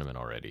whole tournament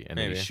already, and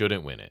he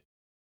shouldn't win it.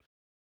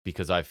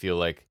 Because I feel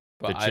like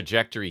the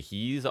trajectory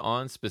he's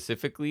on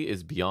specifically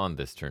is beyond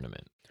this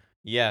tournament.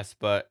 Yes,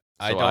 but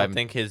I don't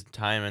think his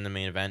time in the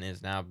main event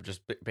is now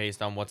just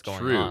based on what's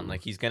going on.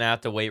 Like he's gonna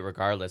have to wait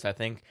regardless. I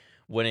think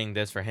winning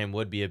this for him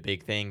would be a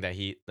big thing that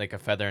he like a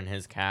feather in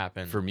his cap.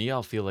 And for me,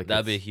 I'll feel like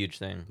that'd be a huge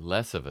thing.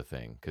 Less of a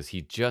thing because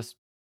he just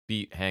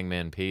beat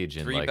Hangman Page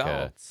in 3 like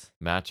belts.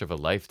 A match of a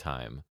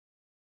lifetime.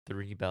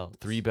 3 belts.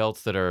 3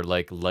 belts that are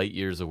like light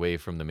years away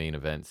from the main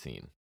event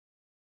scene.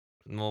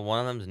 Well, one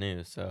of them's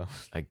new, so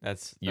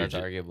that's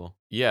arguable.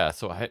 Yeah,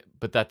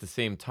 but at the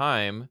same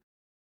time,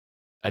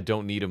 I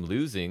don't need him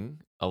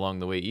losing along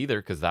the way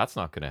either because that's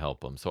not going to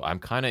help him. So I'm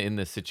kind of in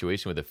this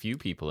situation with a few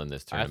people in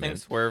this tournament. I think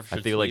Swerve should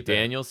I feel like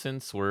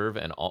Danielson, Swerve,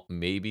 and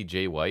maybe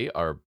Jay White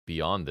are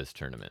beyond this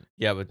tournament.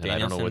 Yeah, but I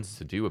don't know what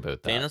to do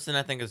about that. Danielson,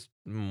 I think, is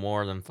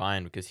more than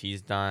fine because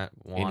he's not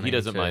wanting and he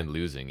doesn't mind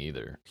losing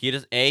either. He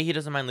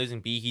doesn't mind losing.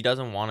 B, he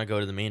doesn't want to go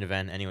to the main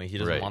event anyway. He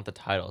doesn't want the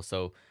title.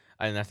 So,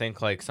 and I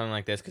think like something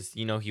like this because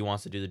he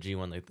wants to do the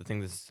G1. Like the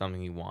thing this is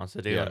something he wants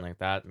to do, and like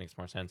that makes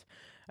more sense.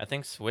 I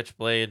think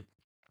Switchblade.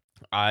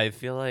 I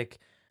feel like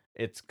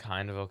it's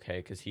kind of okay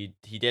because he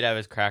did have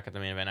his crack at the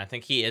main event. I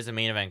think he is a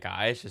main event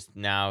guy. It's just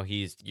now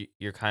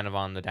you're kind of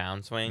on the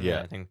downswing.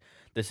 Yeah, I think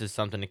this is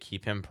something to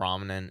keep him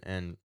prominent,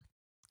 and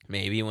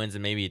maybe he wins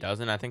and maybe he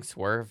doesn't. I think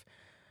Swerve.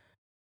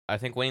 I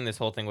think winning this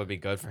whole thing would be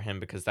good for him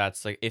because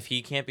that's like if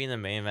he can't be in the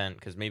main event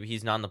because maybe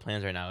he's not in the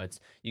plans right now.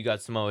 It's you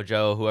got Samoa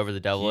Joe, whoever the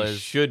devil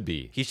is. Should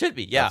be. He should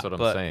be. Yeah, that's what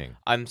I'm saying.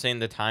 I'm saying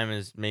the time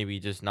is maybe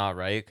just not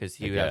right because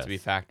he would have to be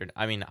factored.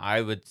 I mean,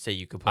 I would say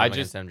you could put him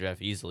against MJF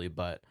easily,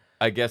 but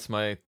I guess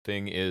my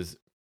thing is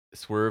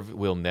Swerve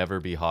will never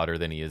be hotter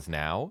than he is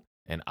now.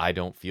 And I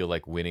don't feel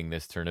like winning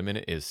this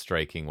tournament is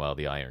striking while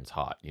the iron's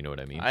hot. You know what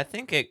I mean? I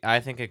think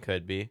it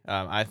could be.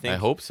 I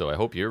hope so. I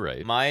hope you're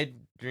right. My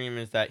dream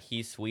is that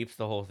he sweeps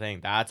the whole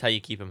thing. That's how you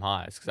keep him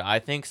hot. Because I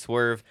think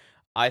Swerve.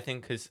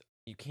 Because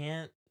you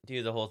can't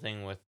do the whole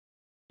thing with.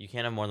 You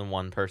can't have more than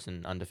one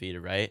person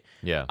undefeated, right?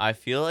 Yeah. I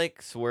feel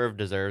like Swerve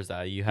deserves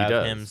that. You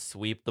have him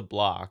sweep the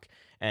block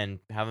and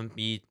have him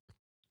beat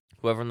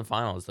whoever in the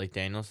finals, like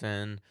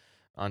Danielson,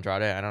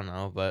 Andrade. I don't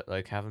know, but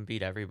like have him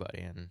beat everybody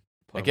and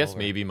put I him guess over.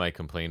 maybe my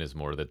complaint is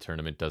more the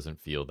tournament doesn't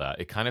feel that.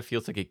 It kind of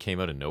feels like it came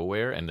out of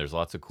nowhere, and there's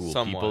lots of cool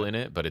people Somewhat. in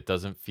it, but it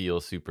doesn't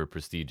feel super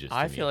prestigious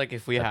I to feel me like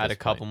if we at had this a point.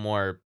 couple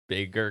more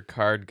bigger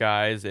card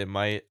guys, it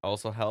might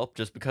also help.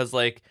 Just because,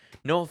 like,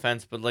 no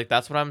offense, but like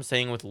that's what I'm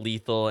saying with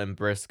Lethal and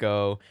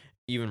Briscoe,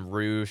 even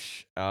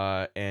Roosh,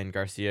 and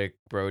Garcia,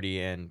 Brody,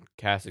 and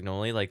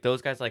Castagnoli. Like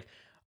those guys, like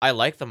I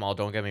like them all.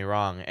 Don't get me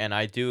wrong, and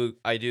I do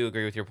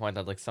agree with your point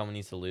that like someone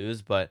needs to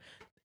lose, but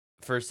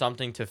for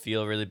something to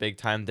feel really big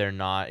time, they're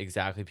not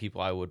exactly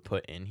people I would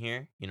put in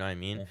here. You know what I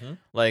mean? Hmm.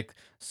 Like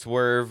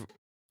Swerve,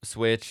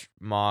 Switch,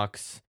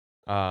 Mox,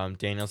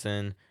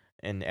 Danielson,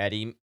 and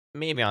Eddie,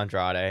 maybe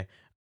Andrade.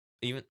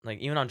 Even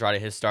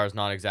Andrade, his star is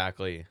not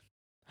exactly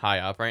high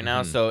up right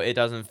now, Hmm. so it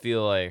doesn't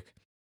feel like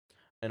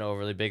an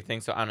overly big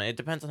thing. So I don't know. It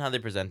depends on how they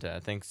present it. I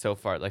think so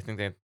far, I think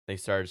they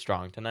started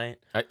strong tonight.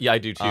 Yeah, I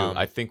do too.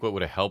 I Um, think what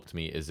would have helped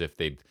me is if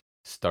they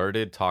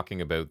started talking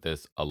about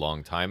this a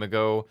long time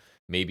ago,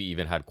 maybe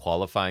even had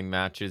qualifying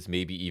matches,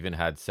 maybe even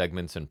had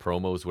segments and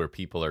promos where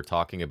people are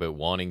talking about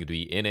wanting to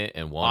be in it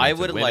and I wanting to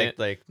would have win it. liked,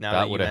 like, now that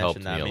That you would have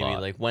mentioned helped me that, a maybe,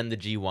 lot. like, when the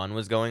G1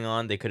 was going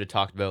on, they could have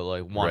talked about,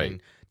 like, Right.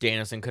 wanting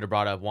Danielson could have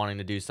brought up wanting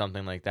to do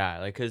something like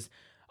that. Like, because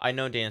I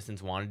know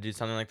Danielson's wanted to do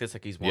something like this,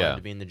 like, he's wanted Yeah,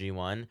 to be in the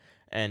G1,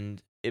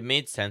 and it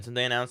made sense when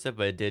they announced it,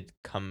 but it did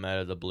come out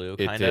of the blue,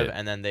 it kind of, did.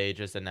 and then they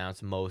just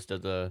announced most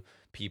of the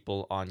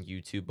people on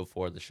YouTube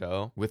before the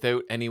show.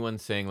 Without anyone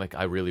saying like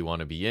I really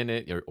want to be in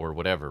it or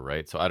whatever,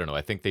 right? So I don't know.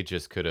 I think they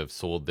just could have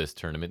sold this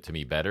tournament to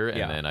me better, and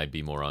Yeah. then I'd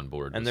be more on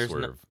board And with there's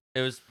no, Swerve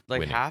it was, like,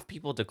 winning. half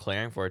people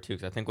declaring for it, too,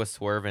 because I think with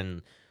Swerve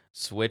and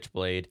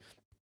Switchblade,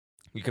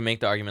 you can make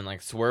the argument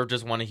like Swerve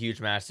just won a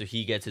huge match, so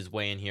he gets his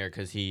way in here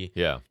because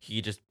Yeah,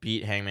 he just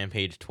beat Hangman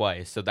Page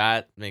twice, so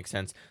that makes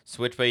sense.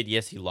 Switchblade,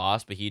 yes, he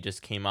lost, but he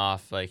just came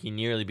off like he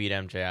nearly beat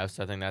MJF,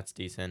 so I think that's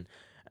decent.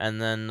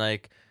 And then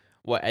like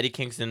what Eddie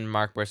Kingston,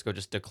 Mark Briscoe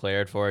just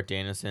declared for it.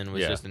 Danielson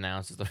was yeah, just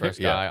announced as the first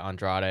yeah. guy.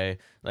 Andrade,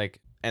 like,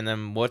 and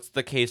then what's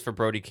the case for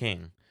Brody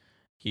King?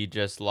 He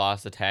just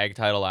lost a tag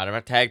title ladder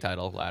match,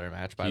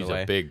 by the He's a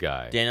way. big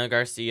guy. Daniel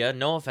Garcia,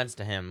 no offense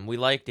to him. We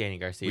like Danny We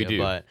Garcia, do.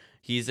 but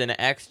he's an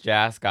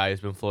ex-Jazz guy who's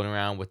been floating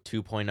around with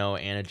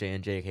 2.0 Anna Jay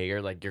and Jake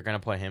Hager. Like, you're going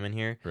to put him in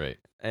here. Right.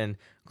 And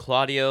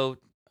Claudio,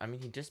 I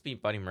mean, he just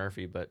beat Buddy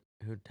Murphy, but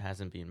who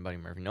hasn't beaten Buddy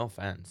Murphy? No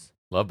offense.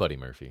 Love Buddy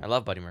Murphy. I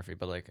love Buddy Murphy,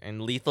 but like,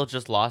 and Lethal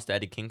just lost to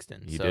Eddie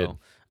Kingston. He So did.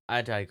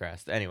 I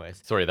digressed.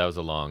 Anyways, Sorry, that was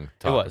a long it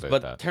talk was, about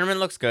but that. tournament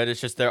looks good.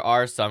 It's just there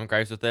are some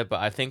gripes with it,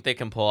 but I think they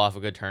can pull off a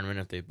good tournament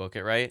if they book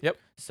it right. Yep.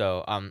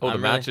 So Oh, the I'm really,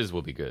 matches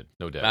will be good,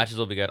 no doubt. matches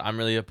will be good. I'm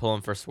really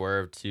pulling for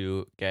Swerve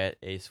to get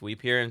a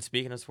sweep here. And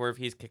speaking of Swerve,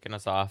 he's kicking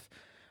us off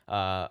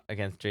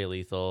against Jay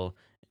Lethal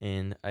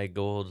in a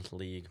Gold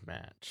League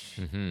match.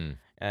 Hmm.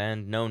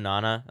 And no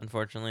Nana,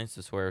 unfortunately,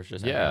 so Swerve's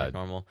just entering Yeah, like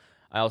normal.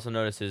 I also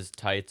noticed his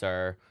tights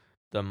are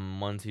the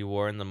ones he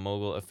wore in the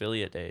Mogul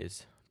affiliate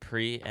days,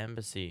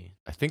 pre-embassy.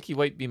 I think he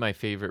might be my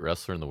favorite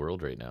wrestler in the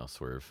world right now,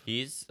 Swerve.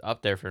 He's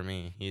up there for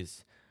me.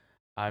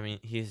 I mean,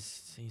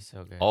 he's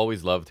so good.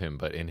 Always loved him,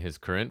 but in his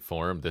current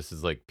form, this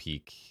is like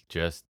peak,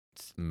 just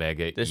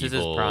mega This is his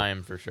evil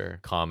prime for sure.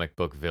 comic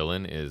book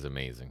villain is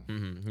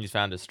amazing. He's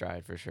found his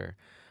stride for sure.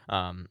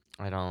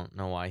 I don't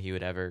know why he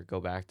would ever go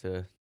back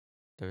to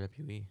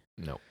WWE.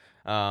 No.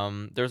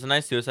 There was a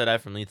nice suicide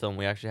dive from Lethal, and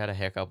we actually had a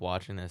hiccup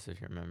watching this,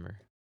 if you remember.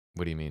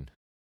 What do you mean?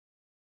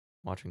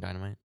 Watching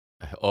Dynamite.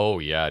 Oh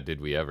yeah, did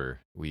we ever?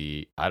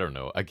 I don't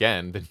know.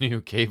 Again, the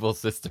new cable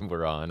system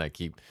we're on, I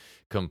keep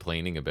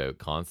complaining about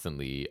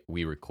constantly.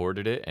 We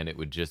recorded it and it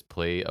would just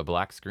play a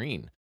black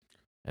screen.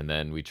 And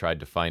then we tried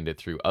to find it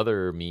through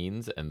other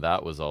means and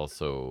that was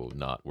also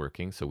not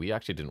working. So we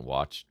actually didn't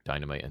watch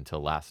Dynamite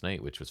until last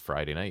night, which was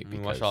Friday night We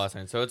watched all last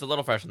night, so it's a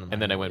little fresh in the mind.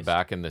 and then I at went least.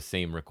 back and the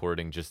same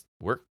recording just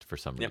worked for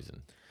some Yep.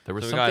 reason. There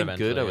was So we got something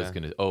good I eventually, was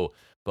yeah. going to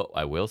but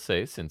I will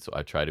say, since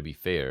I try to be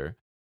fair,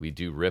 we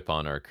do rip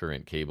on our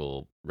current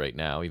cable right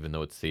now, even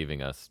though it's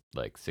saving us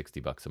like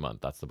 $60 a month.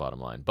 That's the bottom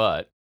line.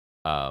 But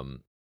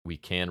we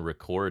can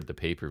record the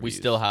pay-per-views. We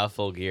still have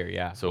full gear,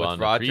 yeah. So With on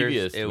Rogers, the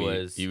previous, it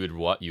was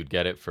you'd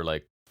get it for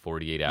like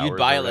 48 hours. you'd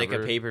buy or it like a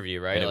whatever,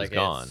 pay-per-view, right? and it like was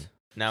gone.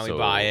 Now we So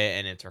buy it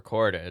and it's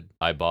recorded.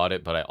 I bought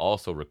it, but I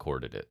also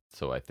recorded it.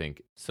 So I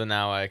think. So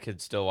now I could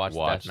still watch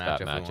Watch the death match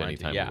that if match we wanted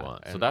anytime to. we Yeah,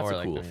 want. So that's or, a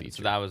like, cool I mean, feature.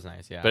 So that was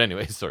nice, yeah. But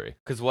anyway, sorry.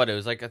 Because what it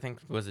was like, I think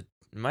it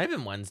might have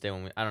been Wednesday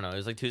when I don't know. It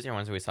was like Tuesday or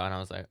Wednesday we saw it, and I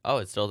was like, oh,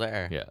 it's still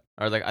there. Yeah.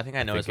 Or like I think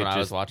I noticed think when it I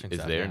was just watching. is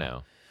stuff, there yeah.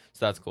 now.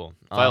 So that's cool.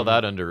 File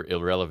that under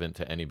irrelevant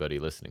to anybody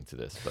listening to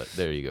this, but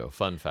there you go.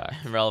 Fun fact.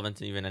 relevant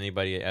to even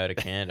anybody out of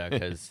Canada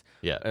because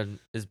Yeah.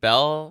 is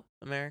Bell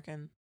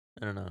American?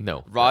 I don't know.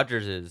 No.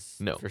 Rogers is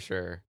No. for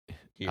sure.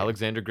 Here.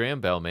 Alexander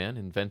Graham Bell, man,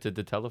 invented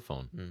the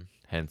telephone. Mm.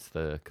 Hence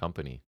the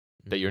company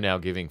that Mm. you're now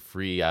giving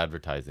free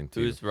advertising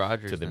to Who's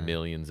Rogers to the then?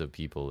 millions of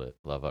people that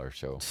love our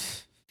show.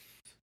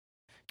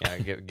 Yeah,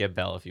 get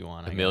Bell if you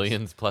want. I guess.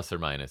 Millions plus or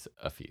minus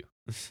a few.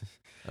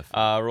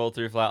 Roll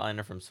through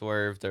flatliner from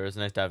Swerve. There was a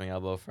nice diving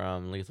elbow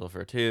from Lethal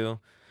for 2.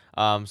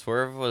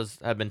 Swerve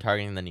had been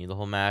targeting the knee the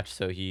whole match,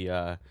 so he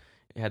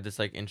had this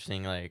like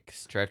interesting like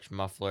stretch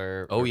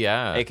muffler. Oh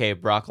yeah. aka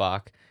Brock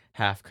Lock,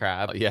 half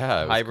crab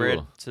Yeah, it was hybrid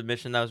cool.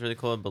 submission that was really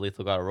cool. But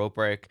Lethal got a rope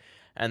break,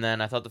 and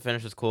then I thought the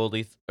finish was cool.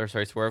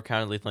 Swerve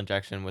counted Lethal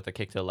injection with a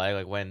kick to the leg,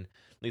 like when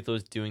Lethal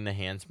was doing the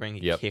handspring,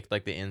 he Yep. kicked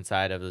like the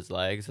inside of his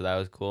leg, so that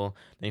was cool.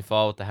 Then he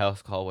followed with the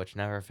house call, which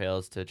never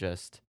fails to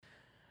just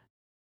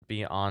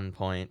be on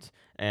point.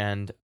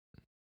 And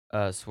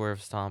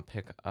Swerve Stomp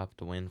pick up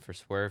the win for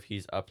Swerve.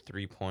 He's up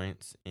 3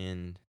 points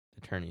in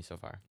the tourney so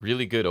far.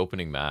 Really good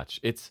opening match.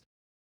 It's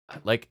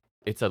like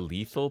it's a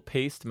lethal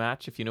paced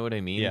match, if you know what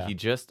I mean. Yeah. He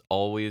just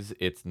always,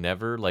 it's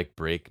never like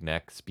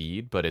breakneck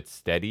speed, but it's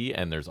steady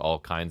and there's all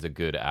kinds of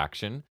good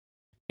action.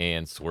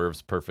 And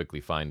Swerve's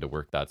perfectly fine to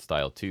work that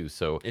style too.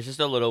 So It's just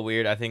a little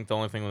weird. I think the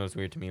only thing that was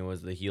weird to me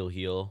was the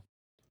heel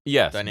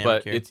yes, dynamic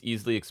but here. it's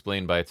easily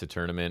explained by it's a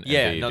tournament. And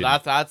Yeah, they no,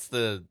 didn't, that's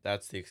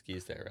the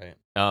excuse there,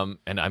 right?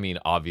 and I mean,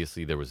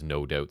 obviously there was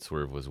no doubt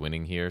Swerve was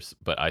winning here,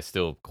 but I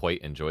still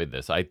quite enjoyed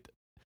this.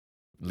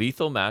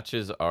 Lethal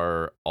matches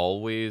are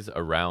always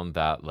around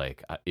that,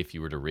 like, if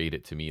you were to rate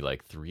it to me,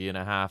 like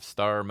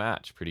 3.5-star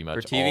match, pretty much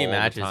For TV all the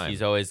matches, time.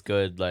 he's always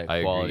good, like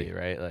I quality, agree.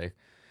 right? Like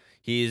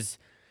he's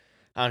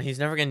he's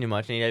never gonna do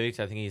much in AEW because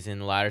I think he's in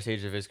the latter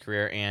stage of his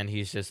career, and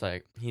he's just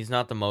like he's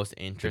not the most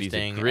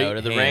interesting great out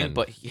of the ring, hand,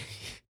 but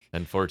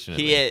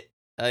Unfortunately,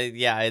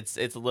 yeah, it's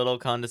a little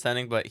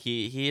condescending, but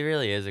he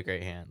really is a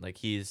great hand. Like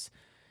he's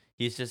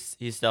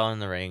still in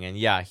the ring, and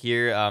yeah,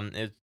 here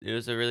it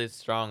was a really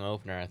strong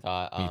opener. I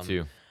thought me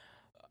too.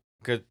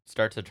 good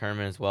start to the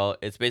tournament as well.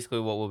 It's basically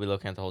what we'll be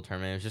looking at the whole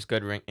tournament. It's just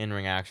good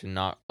in-ring action,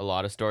 not a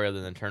lot of story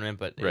other than the tournament,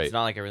 but Right. it's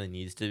not like it really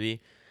needs to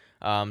be.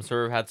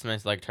 Swerve had some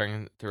nice leg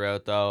turning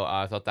throughout, though.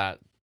 I thought that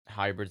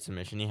hybrid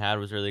submission he had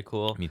was really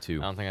cool. Me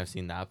too. I don't think I've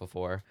seen that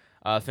before.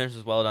 Finish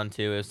was well done,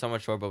 too. It was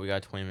somewhat short, but we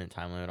got a 20-minute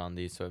time limit on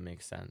these, so it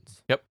makes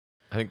sense. Yep.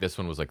 I think this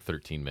one was like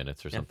 13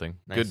 minutes or something.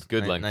 Nice,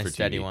 Good length nice for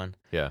steady TV. one.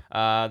 Yeah.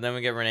 Then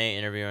we get Renee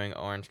interviewing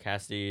Orange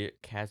Cassidy,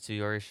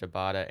 Katsuyori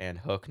Shibata, and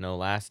Hook, no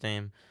last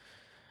name.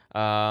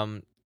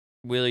 Wheeler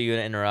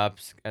Yuta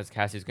interrupts as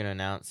Cassidy's going to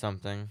announce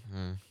something.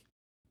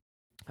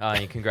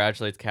 He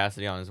congratulates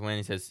Cassidy on his win.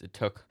 He says it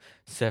took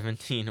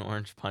 17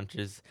 orange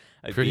punches,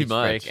 a Pretty beach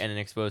break, much. and an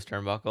exposed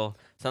turnbuckle.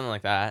 Something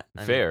like that.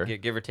 Fair.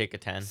 Give or take a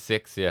 10.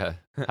 6, yeah.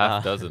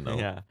 Half dozen, though.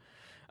 Yeah.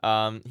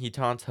 He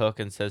taunts Hook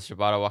and says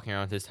Shibata walking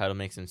around with his title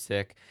makes him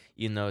sick,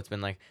 even though it's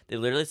been like, they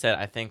literally said,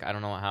 I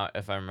don't know how,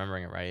 if I'm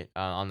remembering it right,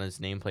 on his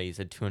nameplate, he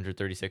said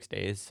 236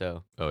 days,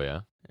 so. Oh,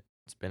 yeah?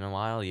 It's been a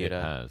while, Yuta. It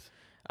has.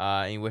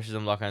 And he wishes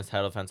him luck on his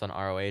title defense on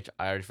ROH.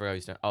 I already forgot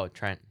he's doing. Oh,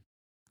 Trent,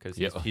 because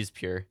he's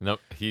pure. Nope,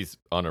 he's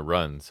on a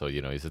run, so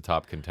he's a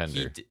top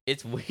contender.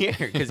 It's weird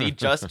because he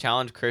just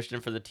challenged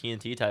Christian for the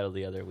TNT title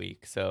the other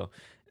week. So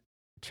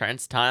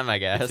Trent's time, I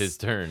guess. It's his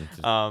turn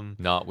to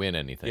not win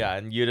anything. Yeah,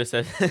 and Yuta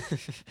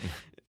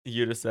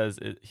says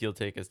he'll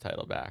take his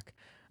title back.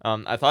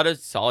 I thought it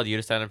was solid.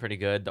 Yuta sounded pretty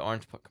good. The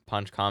orange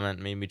punch comment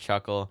made me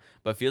chuckle,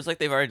 but it feels like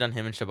they've already done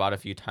him and Shibata a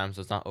few times,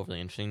 so it's not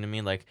overly interesting to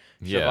me. Like,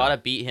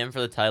 Shibata beat him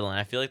for the title, and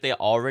I feel like they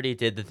already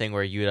did the thing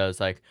where Yuta was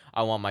like,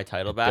 I want my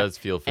title back. It does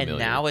feel familiar. And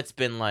now it's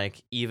been,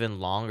 like,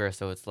 even longer,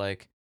 so it's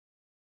like,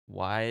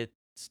 why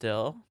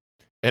still?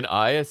 And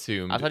I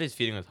assumed... I thought he was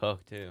feuding with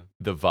Hook, too.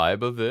 The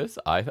vibe of this,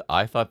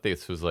 I thought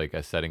this was like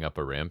a setting up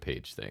a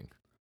Rampage thing.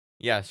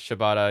 Yes,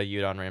 Shibata,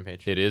 Yuta on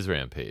Rampage. It is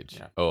Rampage.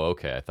 Yeah. Oh,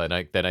 okay. I thought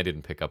then I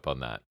didn't pick up on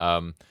that.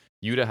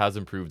 Yuta has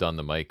improved on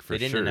the mic for sure.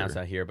 They didn't announce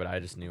that here, but I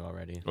just knew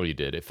already. Oh, you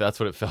did. If that's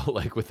what it felt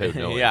like without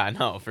knowing. Yeah,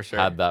 no, for sure.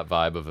 Had that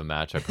vibe of a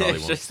match I probably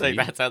it's won't just see. like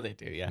that's how they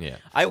do. Yeah.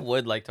 I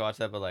would like to watch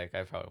that, but like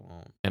I probably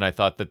won't. And I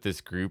thought that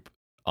this group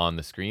on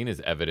the screen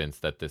is evidence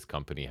that this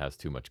company has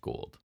too much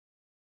gold.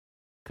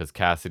 Because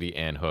Cassidy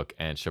and Hook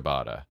and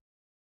Shibata.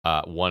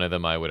 One of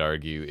them, I would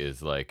argue,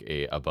 is like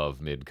a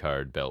above mid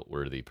card belt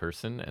worthy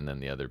person, and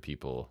then the other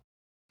people,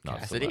 not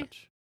Cassidy? so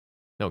much.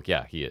 No,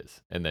 yeah, he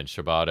is, and then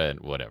Shibata and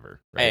whatever.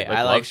 Hey, Right?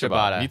 I like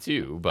Shibata. Me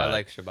too, but I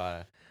like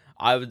Shibata.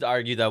 I would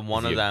argue that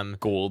one of them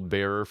gold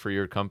bearer for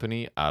your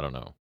company. I don't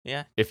know.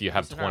 Yeah, if you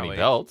have 20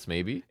 belts,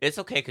 maybe it's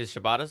okay because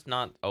Shibata's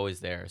not always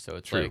there, so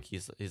it's true. Like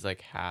he's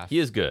like half. He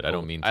is good. I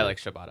don't mean to. I like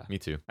Shibata. Me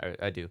too.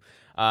 I do.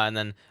 And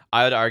then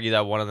I would argue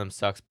that one of them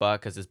sucks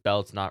butt because his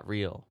belt's not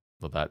real.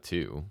 Well, that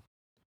too.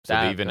 So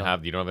they even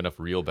have, you don't have enough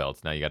real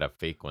belts. Now you got to have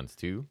fake ones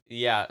too.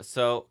 Yeah.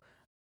 So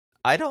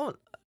I don't,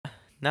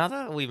 now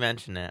that we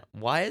mention it,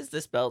 why is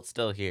this belt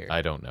still here?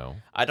 I don't know.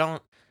 I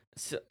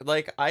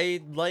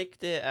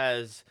liked it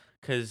as,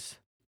 because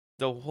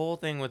the whole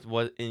thing with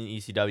what in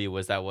ECW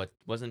was that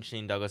wasn't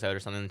Shane Douglas out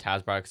or something,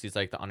 Taz brought because he's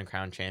like the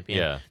uncrowned champion.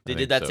 Yeah. They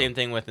did that same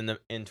thing with in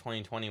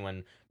 2020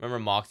 when, remember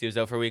Moxley was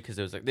out for a week because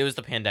it was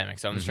the pandemic,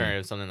 so I'm sure it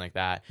was something like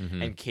that.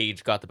 And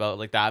Cage got the belt,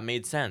 like that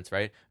made sense,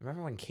 right?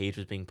 Remember when Cage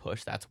was being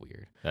pushed? That's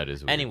weird. That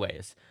is weird.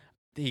 Anyways,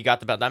 he got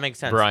the belt. That makes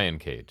sense. Brian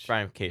Cage,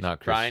 not Christian.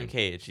 Brian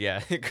Cage,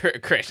 yeah.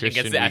 Christian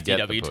gets the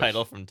FTW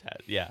title from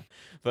Taz, yeah.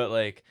 But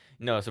like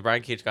no, so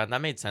Brian Cage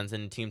that made sense.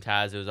 And Team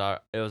Taz,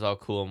 it was all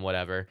cool and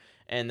whatever.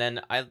 And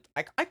then I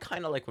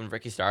kind of like when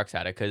Ricky Starks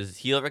had it because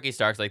heel Ricky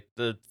Starks, like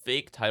the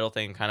fake title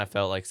thing kind of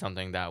felt like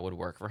something that would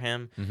work for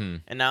him.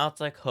 And now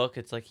it's like Hook.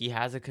 It's like he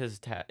has it because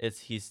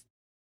he's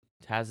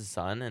has his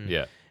son, and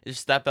Yeah. it's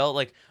just that belt,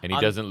 like, And he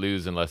on doesn't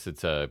lose unless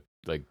it's a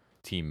like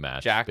team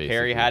match, Jack Perry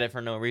basically. had it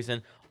for no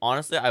reason.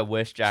 Honestly, I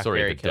wish Jack Sorry,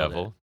 Perry the killed it.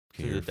 devil.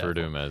 Can you The refer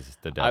to devil. him as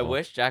the I devil?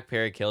 wish Jack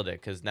Perry killed it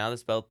because now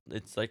this belt,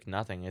 it's like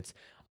nothing.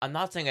 I'm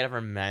not saying it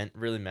ever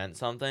really meant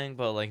something,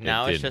 but like It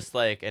now it's didn't. just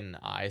like an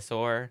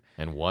eyesore.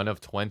 And one of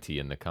 20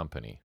 in the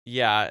company.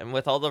 Yeah, and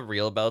with all the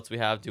real belts we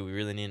have, do we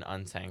really need an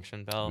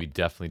unsanctioned We belt?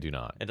 definitely do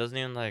not. It doesn't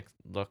even like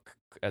look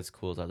as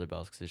cool as other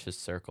belts because it's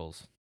just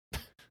circles.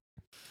 True.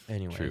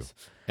 Anyways,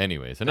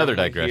 Anyways, another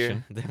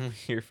digression. then we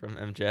hear from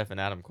MJF and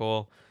Adam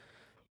Cole.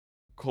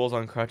 Cole's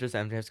on crutches.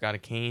 MJF's got a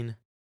cane.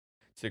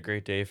 It's a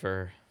great day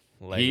for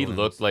leg He looked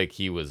wounds. like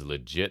he was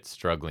legit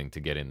struggling to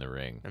get in the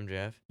ring.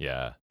 MJF.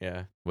 Yeah.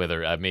 Yeah.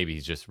 Whether maybe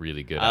he's just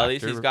really good At actor,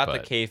 least he's got the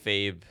but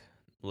kayfabe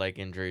leg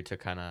injury to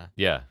kind of,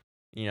 yeah.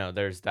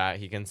 there's that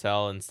he can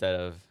sell instead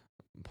of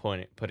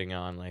putting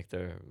on like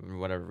the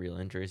whatever real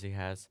injuries he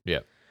has. Yeah.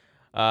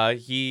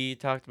 He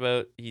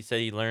said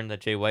he learned that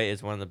Jay White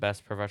is one of the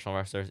best professional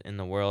wrestlers in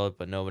the world,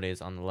 but nobody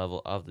is on the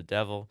level of the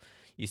devil.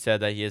 He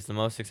said that he is the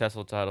most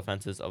successful title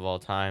defenses of all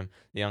time,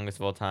 the youngest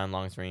of all time,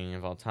 longest reigning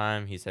of all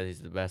time. He said he's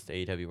the best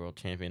AEW World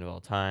Champion of all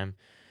time.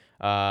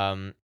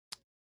 Um,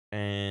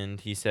 and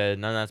he said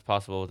none of that's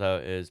possible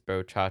without his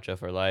bro Chacha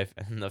for life.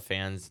 And the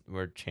fans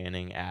were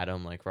chanting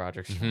Adam like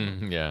Roderick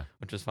Strong, Yeah.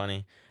 which was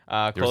funny.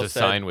 There was Cole a said,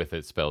 sign with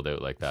it spelled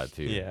out like that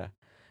too. yeah.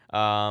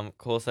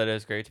 Cole said it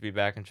was great to be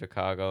back in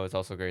Chicago. It's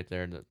also great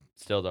they're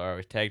still the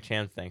ROH Tag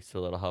Champs, thanks to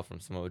a little help from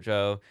Samoa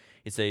Joe.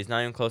 He said he's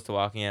not even close to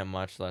walking yet,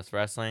 much less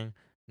wrestling.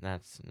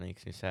 That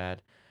makes me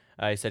sad.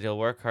 He said he'll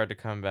work hard to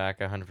come back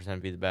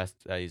 100%, be the best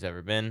that he's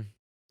ever been.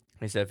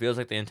 He said it feels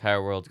like the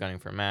entire world's gunning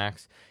for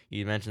Max.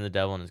 He mentioned the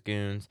devil and his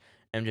goons.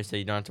 MJ said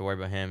you don't have to worry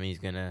about him. He's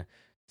going to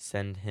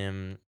send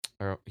him,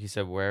 or he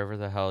said wherever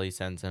the hell he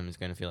sends him is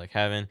going to feel like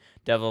heaven.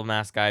 Devil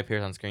mask guy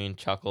appears on screen,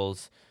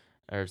 chuckles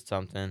or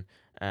something.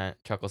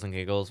 Chuckles and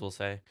giggles, we'll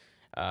say.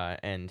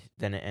 And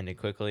then it ended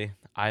quickly.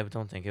 I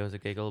don't think it was a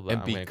giggle, but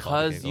And I'm going to call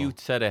it a because giggle. you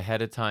said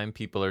ahead of time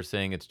people are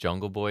saying it's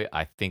Jungle Boy,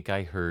 I think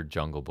I heard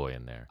Jungle Boy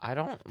in there. I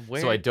don't.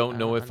 So I don't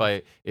know if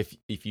understand.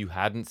 if you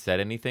hadn't said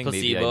anything,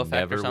 maybe Placebo I effect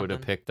or never would have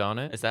something? picked on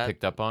it, Is that-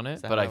 picked up on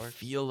it. that But how I it works?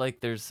 feel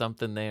like there's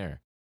something there.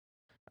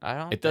 I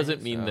don't. It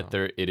doesn't think mean that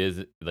so. it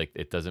is like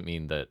it doesn't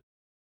mean that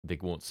they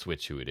won't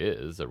switch who it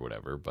is or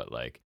whatever. But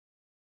like,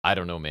 I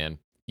don't know, man.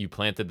 You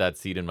planted that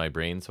seed in my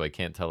brain, so I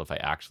can't tell if I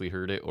actually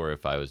heard it or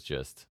if I was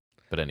just.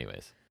 But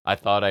anyways, I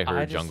thought I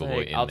heard Jungle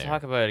Boy in I'll there.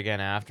 talk about it again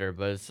after,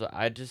 but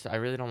I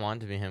really don't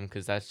want it to be him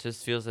because that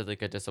just feels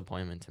like a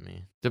disappointment to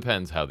me.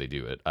 Depends how they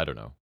do it. I don't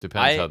know.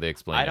 Depends how they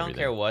explain I don't everything.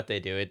 care what they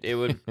do. It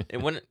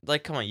wouldn't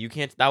like come on, you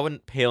can't that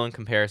wouldn't pale in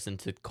comparison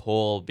to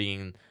Cole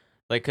being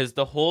like because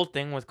the whole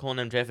thing with Cole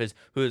and MJF is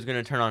who's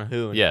gonna turn on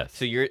who. Yes.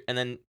 So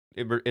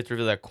it's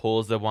revealed that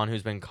Cole's the one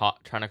who's been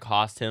trying to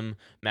cost him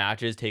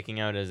matches, taking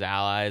out his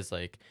allies.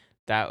 Like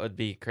that would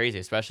be crazy,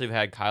 especially if we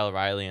had Kyle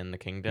O'Reilly in the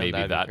Kingdom. Maybe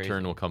That'd be that crazy.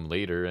 turn will come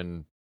later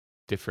and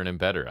different and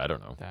better. I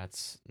don't know.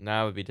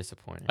 That would be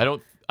disappointing. I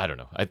don't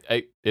know.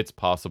 It's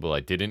possible I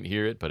didn't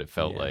hear it, but it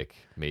felt Yeah. like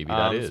maybe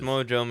that is.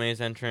 Samoa Joe made his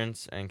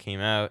entrance and came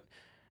out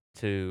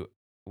to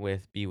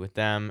be with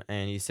them,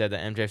 and he said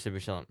that MJF should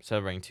be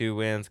celebrating 2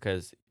 wins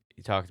because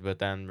he talked about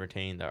them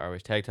retaining the ROH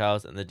tag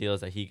titles, and the deal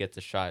is that he gets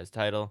a shot at his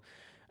title.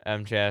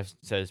 MJF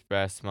said his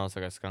breath smells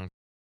like a skunk,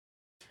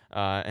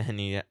 and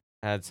he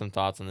had some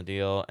thoughts on the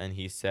deal, and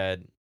he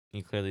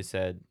clearly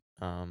said,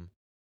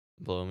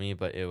 "blow me,"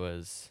 but it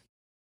was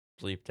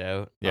bleeped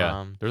out.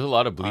 Yeah. There's a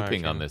lot of on our bleeping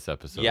on channel. this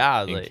episode.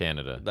 Yeah, in like,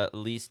 Canada. at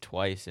least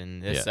twice in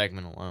this Yeah.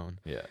 segment alone.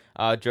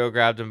 Yeah. Joe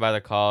grabbed him by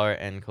the collar,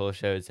 and Cole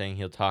showed saying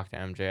he'll talk to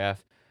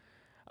MJF.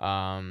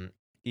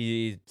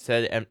 He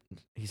said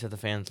the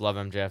fans love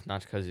MJF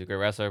not because he's a great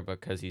wrestler,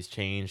 but because he's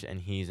changed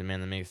and he's a man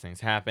that makes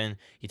things happen.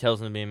 He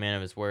tells him to be a man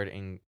of his word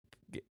and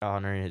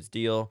honoring his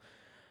deal.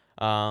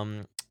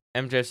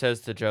 MJF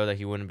says to Joe that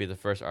he wouldn't be the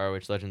first ROH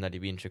legend that he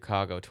beat in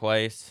Chicago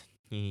twice.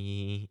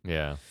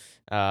 Yeah.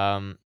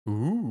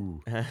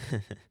 Ooh.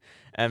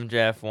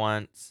 MJF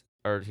won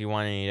an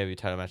AEW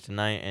title match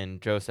tonight,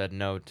 and Joe said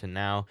no to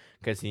now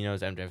because he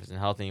knows MJF isn't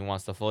healthy. He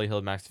wants the fully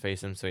healed Max to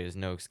face him, so he has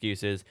no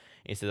excuses.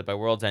 He said that by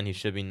World's End, he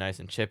should be nice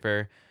and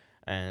chipper.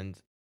 And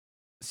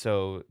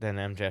so then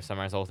MJF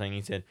summarized the whole thing.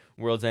 He said,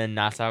 World's End,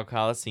 Nassau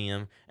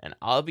Coliseum, and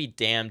I'll be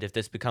damned if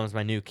this becomes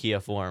my new Kia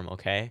Forum,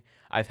 okay?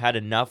 I've had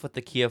enough with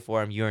the Kia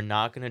Forum. You're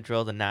not going to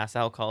drill the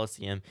Nassau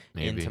Coliseum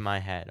into my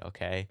head,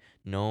 okay?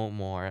 No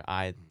more.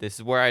 This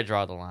is where I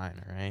draw the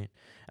line, all right?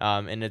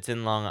 And it's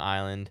in Long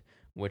Island,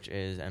 which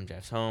is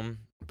MJF's home.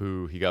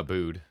 Boo. He got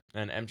booed.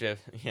 And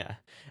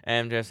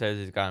MJF says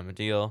he's got him a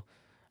deal.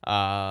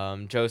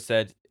 Joe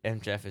said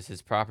MJF is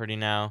his property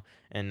now,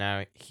 and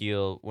now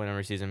whenever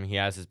he sees him, he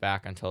has his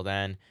back until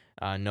then.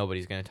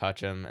 Nobody's gonna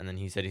touch him, and then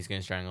he said he's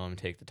gonna strangle him and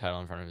take the title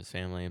in front of his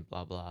family.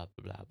 Blah blah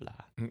blah blah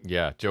blah.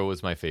 Yeah, Joe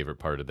was my favorite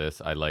part of this.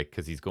 I like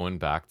because he's going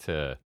back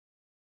to.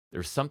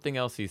 There's something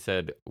else he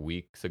said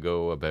weeks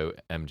ago about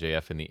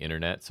MJF and the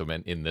internet. So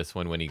in this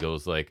one, when he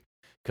goes like,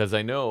 Because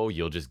I know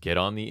you'll just get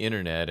on the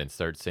internet and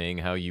start saying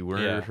how you were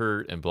Yeah.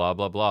 hurt and blah,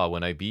 blah, blah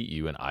when I beat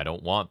you, and I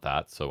don't want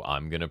that, so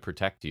I'm going to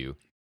protect you.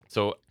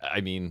 So,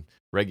 I mean,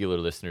 regular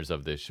listeners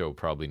of this show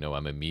probably know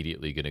I'm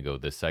immediately going to go,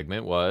 this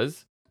segment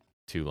was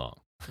too long.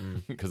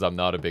 Mm. Because I'm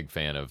not a big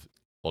fan of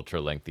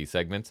ultra lengthy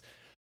segments.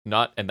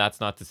 And that's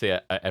not to say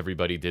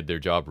everybody did their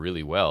job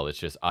really well. It's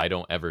just I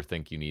don't ever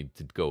think you need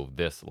to go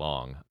this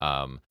long.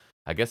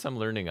 I guess I'm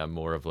learning. I'm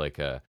more of like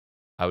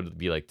I would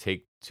be like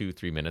take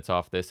 2-3 minutes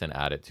off this and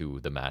add it to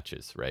the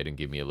matches, right, and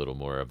give me a little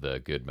more of the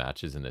good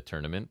matches in the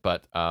tournament.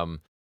 But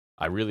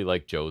I really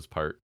like Joe's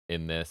part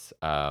in this.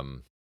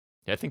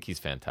 I think he's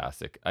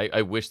fantastic.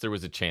 I wish there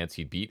was a chance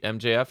he'd beat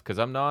MJF because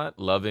I'm not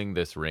loving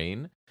this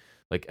reign.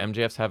 Like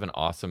MJF's having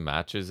awesome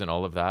matches and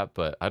all of that,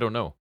 but I don't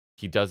know.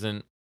 He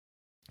doesn't.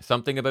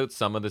 Something about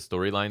some of the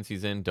storylines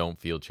he's in don't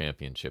feel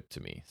championship to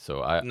me.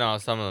 So No,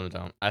 some of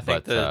them don't. I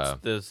think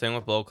but the thing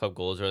with Blow Club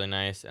Gold is really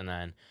nice, and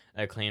then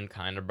Acclaim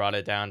kind of brought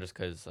it down just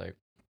because like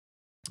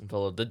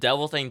the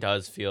devil thing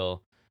does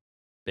feel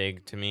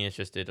big to me. It's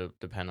just it'll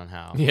depend on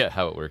how. yeah,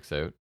 how it works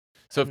out.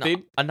 So if No, they,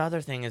 another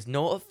thing is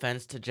no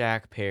offense to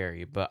Jack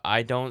Perry, but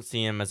I don't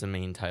see him as a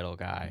main title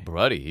guy.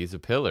 buddy, he's a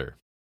pillar.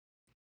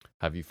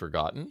 Have you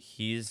forgotten?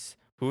 He's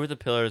who are the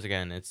pillars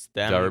again? It's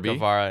them, Darby.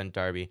 Guevara, and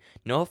Darby.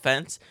 No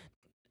offense,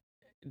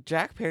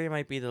 Jack Perry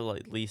might be the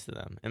least of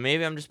them, and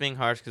maybe I'm just being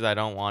harsh because I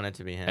don't want it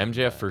to be him.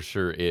 MJF but for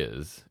sure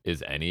is.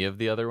 Is any of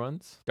the other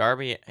ones?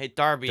 Darby. Hey,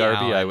 Darby.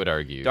 Darby, I Allin, would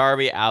argue.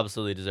 Darby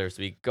absolutely deserves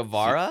to be.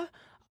 Guevara.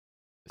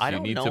 So I you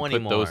don't need know to put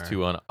anymore. those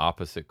two on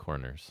opposite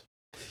corners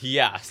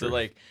Yeah, so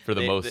like for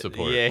the most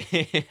support. Yeah,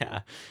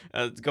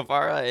 yeah.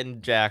 Guevara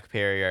and Jack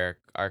Perry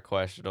are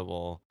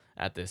questionable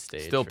at this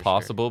stage. Still for sure.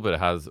 possible, but it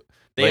has.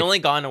 They like, only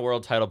got in a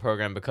world title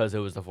program because it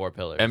was the four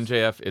pillars.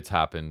 MJF, it's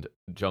happened.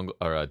 Jungle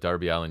or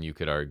Darby Allin, you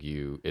could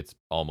argue it's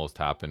almost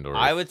happened. Or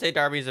I would say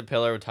Darby's a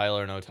pillar with title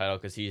or no title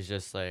because he's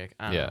just like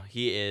I don't Yeah. know.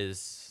 He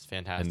is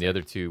fantastic. and the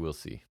other two, we'll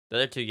see. The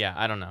other two, yeah,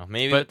 I don't know.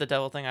 Maybe But- with the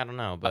devil thing, I don't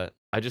know. But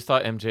I just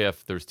thought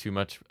MJF, there's too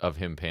much of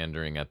him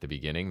pandering at the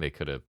beginning. They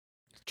could have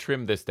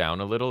trimmed this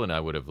down a little, and I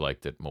would have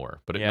liked it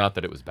more. But Yeah. not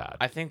that it was bad.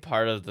 I think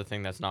part of the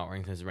thing that's not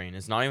working his reign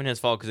is not even his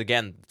fault because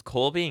again,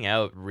 Cole being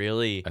out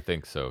really, I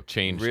think so.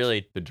 Changed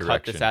really the cut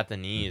direction. this at the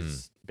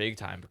knees big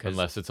time because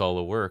Unless it's all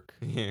a work.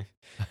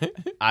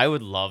 I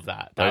would love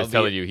that. I was would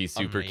telling be you, he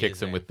super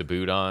kicks him amazing. with the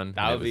boot on.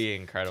 That and would be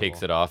incredible.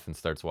 Takes it off and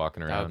starts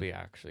walking That around. would be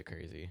actually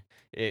crazy.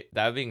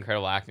 That would be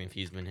incredible acting if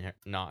he's been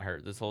not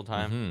hurt this whole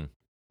time. Mhm.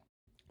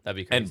 That'd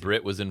be crazy. And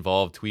Britt was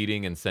involved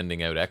tweeting and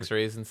sending out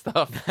x-rays and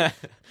stuff.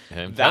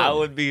 I'm that telling you.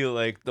 would be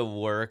like the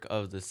work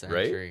of the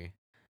century.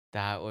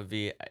 That would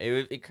be it.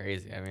 Would be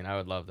crazy. I mean, I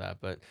would love that,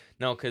 but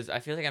no, because I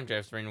feel like I'm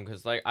just random.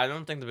 Because like I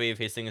don't think the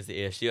babyface thing is the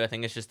issue. I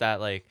think it's just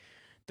that like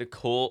the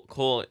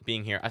Cole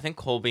being here. I think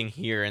Cole being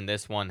here in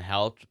this one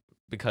helped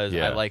because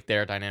Yeah. I like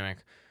their dynamic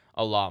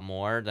a lot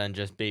more than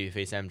just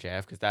babyface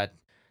MJF. Because that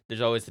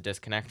there's always the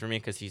disconnect for me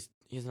because he's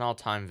an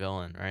all-time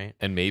villain, right?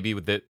 And maybe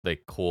with it,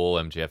 like Cole,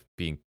 MJF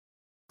being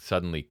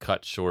suddenly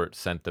cut short,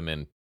 sent them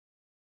in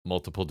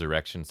multiple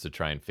directions to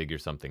try and figure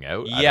something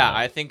out. Yeah,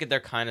 I I think they're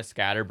kind of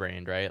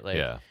scatterbrained, right? Like,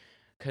 yeah.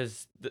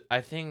 because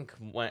I think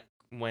when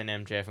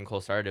MJF and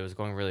Cole started, it was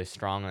going really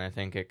strong, and I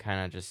think it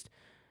kind of just,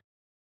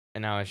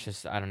 and now it's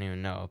just I don't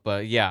even know.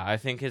 But yeah, I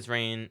think his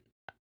reign,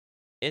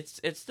 it's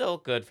still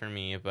good for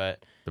me,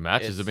 but The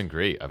matches it's- have been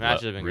great. I've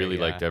matches have been really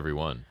great, liked yeah. every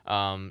one.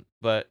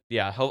 but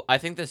yeah, I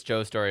think this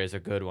Joe story is a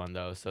good one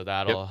though, so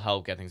that'll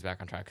help get things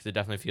back on track because it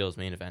definitely feels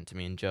main event to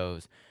me, and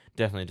Joe's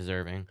definitely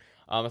deserving.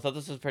 I thought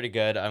this was pretty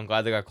good. I'm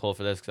glad they got Cole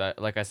for this because,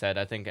 like I said,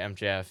 I think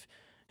MJF,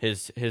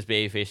 his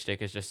babyface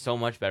shtick is just so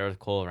much better with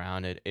Cole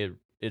around. It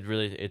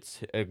really it's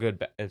a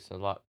good it's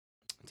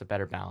a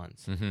better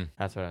balance. Mm-hmm.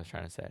 That's what I was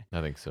trying to say.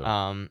 I think so.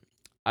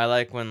 I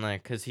like when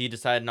because he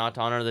decided not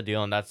to honor the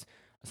deal, and that's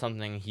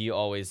something he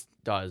always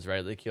does,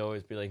 right? Like he'll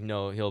always be like,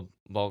 no, he'll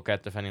bulk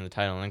at defending the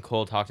title, and then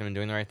Cole talked him into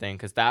doing the right thing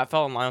because that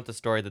fell in line with the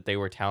story that they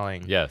were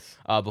telling. Yes.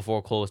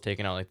 Before Cole was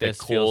taken out, like That this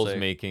feels Cole's like,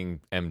 making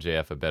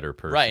MJF a better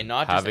person. Right,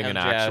 not just having an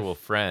MJF actual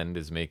friend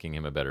is making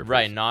him a better person.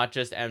 right, not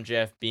just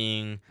MJF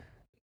being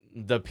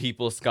the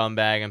people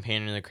scumbag and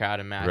painting the crowd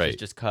in matches Right.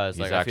 just cause.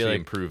 He's Like I actually feel like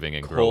improving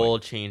and Cole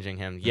growing. changing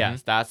him.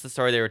 Yes, that's the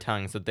story they were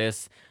telling. So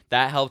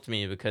that helped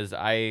me because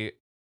I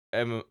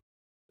am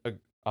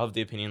of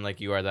the opinion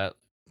like you are that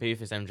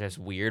babyface MJF's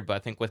weird, but I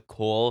think with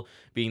Cole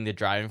being the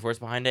driving force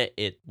behind it,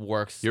 it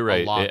works You're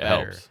right. a lot It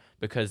better. helps.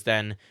 Because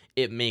then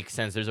it makes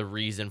sense. There's a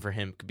reason for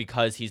him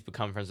because he's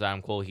become friends with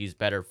Adam Cole. He's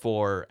better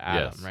for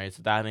Adam, Yes. right?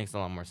 So that makes a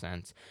lot more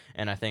sense.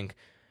 And I think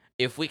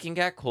if we can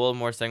get Cole in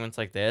more segments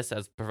like this,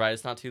 as provided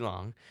it's not too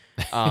long,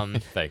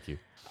 Thank you.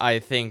 I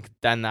think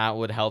then that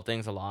would help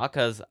things a lot.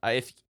 Because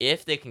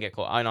if they can get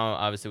Cole, I know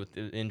obviously with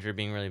the injury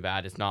being really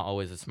bad, it's not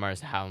always the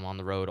smartest to have him on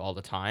the road all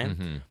the time.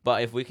 Mm-hmm.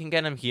 But if we can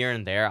get him here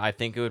and there, I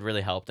think it would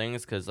really help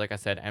things. Because like I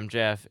said,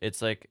 MJF,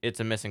 it's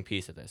a missing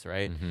piece of this,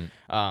 right?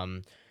 Mm-hmm.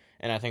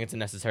 and I think it's a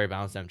necessary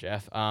balance to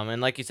MJF.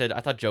 And like you said, I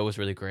thought Joe was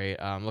really great.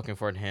 Looking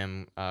forward to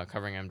him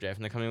covering MJF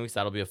in the coming weeks.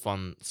 That'll be a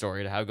fun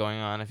story to have going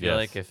on. I feel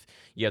like Yes. if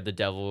you have the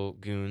Devil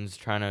Goons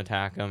trying to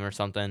attack him or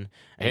something, and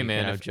Hey you can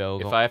man, have Joe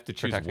if I have to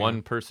choose protecting one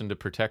him. person to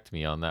protect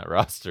me on that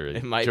roster,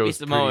 It might be Joe's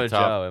Samoa pretty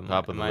Joe.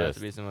 top It of the might have to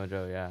list. be Samoa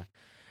Joe. Yeah.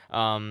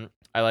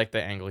 I like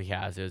the angle he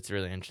has. It's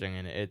really interesting,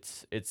 and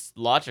it's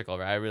logical,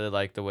 right? I really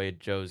like the way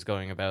Joe's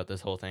going about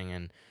this whole thing,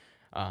 and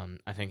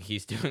I think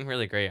he's doing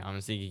really great.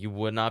 Honestly, you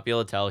would not be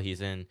able to tell he's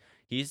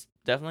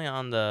definitely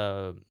on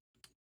the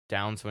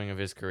downswing of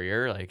his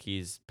career. Like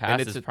he's And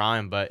past it's his a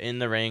prime, but in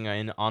the ring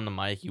and on the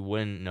mic, you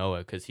wouldn't know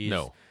it because he's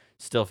no.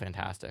 still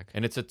fantastic.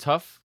 And it's a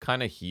tough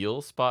kind of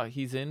heel spot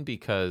he's in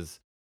because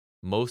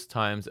most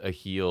times a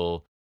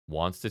heel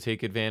wants to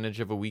take advantage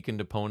of a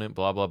weakened opponent,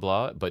 blah blah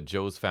blah. But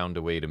Joe's found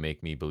a way to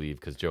make me believe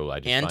because Joe, I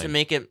just And to find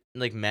make it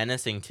like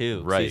menacing too,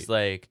 because right. he's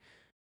like,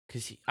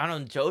 I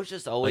don't know, Joe's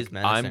just always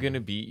Like I'm menacing. gonna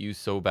beat you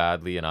so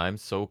badly, and I'm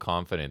so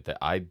confident that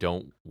I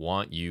don't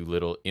want you,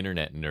 little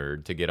internet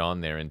nerd, to get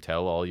on there and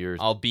tell all your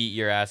I'll beat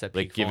your ass at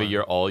like peak give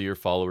form. all your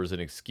followers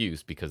an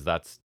excuse because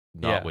that's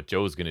not Yeah. what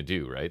Joe's gonna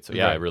do, right? So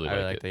yeah, I Right. really I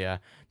really like like it. that. Yeah.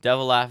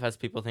 Devil Laugh has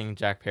people thinking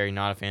Jack Perry,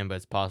 not a fan, but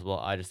it's possible.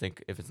 I just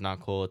think if it's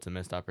not cool, it's a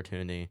missed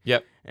opportunity.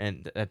 Yep.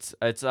 And it's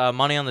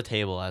money on the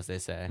table, as they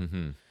say.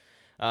 Hmm.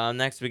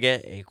 Next, we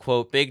get a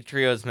quote big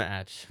trios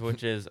match,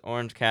 which is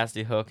Orange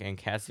Cassidy Hook and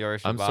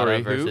Katsuyori I'm Shibata sorry,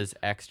 who? versus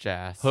X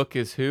Jazz. Hook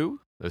is who?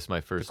 That's my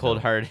the first Cold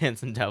note. Hearted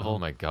Handsome Devil. Oh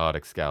my god,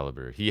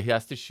 Excalibur. He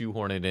has to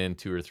shoehorn it in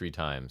 2 or 3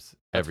 times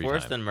That's every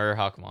worse time. than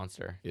Murhawk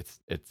Monster. It's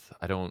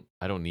I don't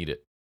need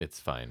it. It's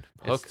fine.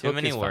 It's too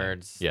many is fine.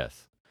 words.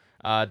 Yes.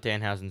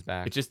 Danhausen's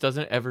back. It just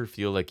doesn't ever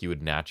feel like you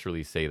would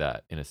naturally say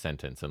that in a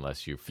sentence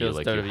unless you feel Feels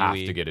like you have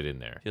to WWE. get it in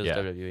there. Feels Yeah.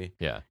 WWE.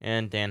 Yeah.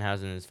 And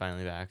Danhausen is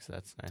finally back, so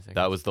that's nice.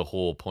 That was the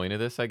whole point of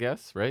this, I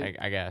guess, right?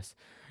 I guess.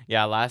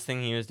 Yeah, last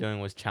thing he was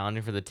doing was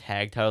challenging for the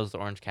tag titles to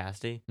Orange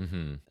Cassidy.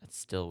 Mm-hmm. That's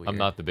still weird. I'm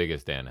not the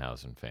biggest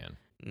Danhausen fan.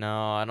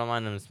 No, I don't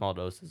mind them in small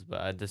doses, but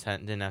I just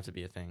didn't have to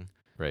be a thing.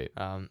 Right.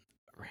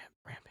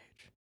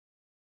 Rampage.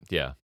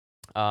 Yeah.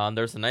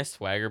 There's a nice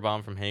swagger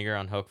bomb from Hager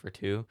on Hook for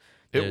 2.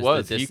 It There's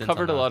was. the He distance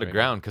covered on a that lot was of great.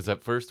 ground because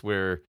at first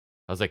where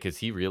I was like, has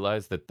he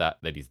realized that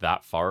he's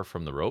that far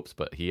from the ropes?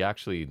 But he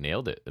actually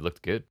nailed it. It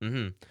looked good.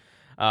 Mm-hmm.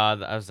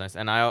 That was nice,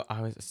 and I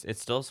was.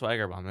 It's still a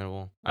swagger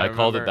bomb. I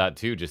called it that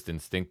too, just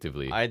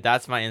instinctively.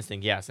 That's my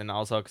instinct, yes, and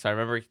also because I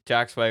remember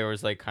Jack Swagger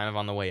was like kind of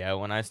on the way out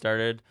when I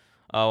started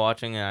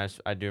watching, and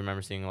I do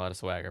remember seeing a lot of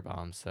swagger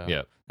bombs. So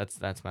Yeah.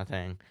 that's my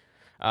thing.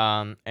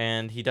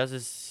 And he does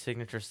his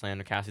signature slam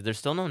to Cassidy. There's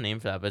still no name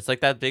for that, but it's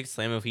like that big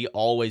slam move he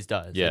always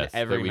does. Yes, in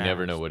every but we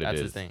never know match. what it That's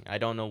is. his thing. I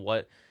don't know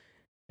what.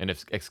 And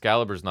if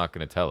Excalibur's not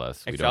going to tell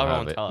us, we Excalibur don't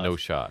won't have it. tell No us.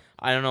 shot.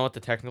 I don't know what the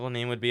technical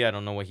name would be. I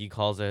don't know what he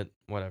calls it.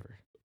 Whatever.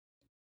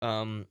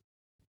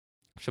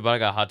 Shibata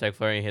got a hot tag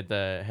flurry, hit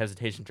the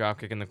hesitation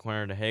dropkick in the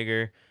corner to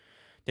Hager.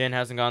 Dan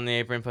hasn't gone on the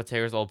apron, puts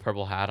Hager's old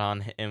purple hat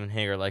on, and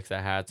Hager likes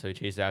that hat, so he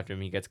chases after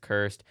him. He gets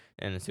cursed,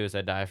 and a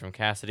suicide dive from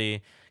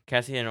Cassidy.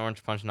 Cassidy had an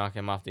orange punch, knocked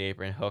him off the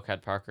apron. Hook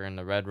had Parker in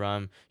the red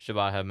rum.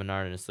 Shibata had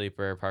Menard in a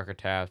sleeper. Parker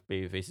taps.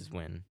 Babyfaces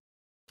win.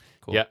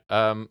 Cool.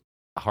 Yeah.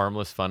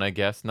 Harmless fun, I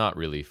guess. Not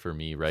really for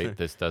me, right?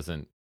 This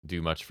doesn't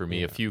do much for me.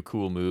 Yeah. A few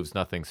cool moves,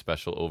 nothing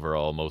special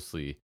overall.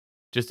 Mostly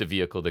just a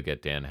vehicle to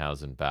get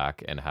Danhausen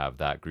back and have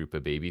that group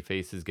of baby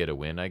faces get a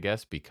win, I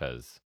guess,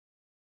 because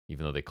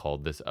even though they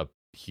called this a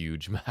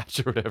huge match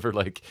or whatever,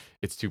 like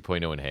it's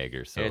 2.0 in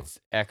Hager. So It's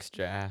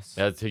X-Jazz.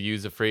 to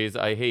use a phrase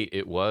I hate,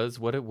 it was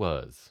what it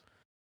was.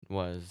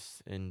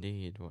 Was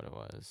indeed what it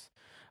was.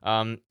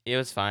 It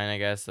was fine, I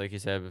guess. Like you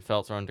said, it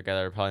felt thrown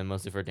together probably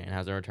mostly for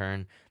Danhausen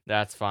return.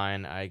 That's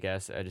fine, I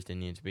guess. I just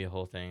didn't need it to be a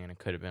whole thing, and it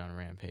could have been on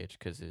Rampage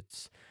because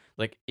it's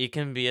like it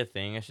can be a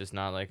thing. It's just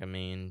not like a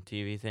main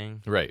TV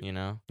thing, Right. You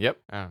know? Yep.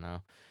 I don't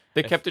know.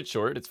 They kept it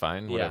short. It's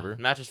fine. Whatever.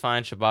 Yeah, match is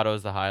fine. Shibata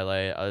was the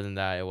highlight. Other than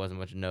that, it wasn't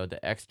much to know.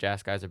 The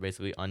ex-Jazz guys are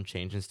basically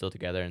unchanged and still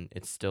together, and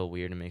it's still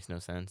weird and makes no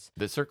sense.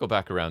 They circle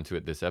back around to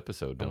it this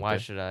episode, And don't why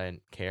they? should I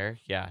care?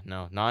 Yeah,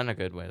 no, not in a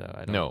good way though.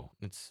 I don't. No.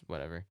 It's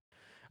whatever.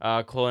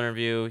 Cole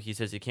interview. He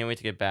says he can't wait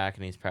to get back,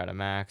 and he's proud of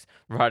Max.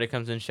 Roddy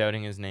comes in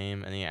shouting his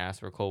name, and he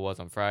asks where Cole was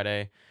on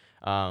Friday.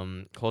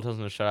 Cole tells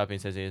him to shut up, and he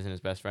says he isn't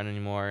his best friend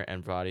anymore.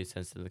 And Roddy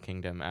sends to the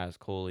kingdom as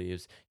Cole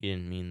leaves. He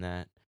didn't mean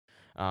that.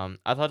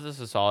 I thought this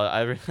was solid.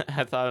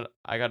 I thought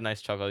I got a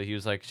nice chuckle. He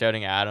was like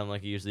shouting at him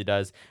like he usually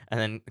does, and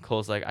then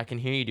Cole's like, "I can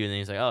hear you," and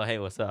he's like, "Oh, hey,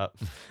 what's up?"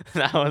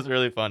 That was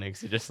really funny because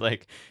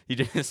he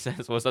just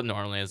says what's up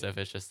normally as if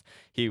it's just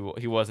he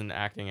wasn't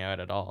acting out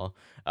at all.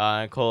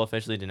 Cole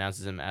officially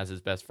denounces him as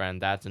his best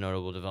friend. That's a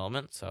notable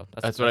development. So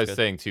That's what I was good.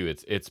 saying too.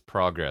 It's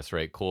progress,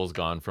 right? Cole's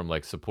gone from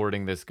like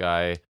supporting this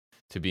guy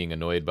to being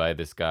annoyed by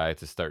this guy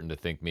to starting to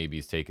think maybe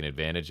he's taking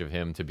advantage of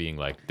him to being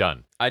like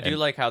done. I do And-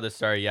 like how this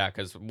started, yeah,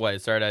 because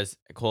it started as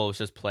Cole was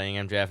just playing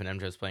MJF and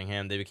MJF was playing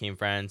him. They became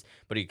friends,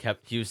 but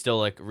he was still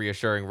like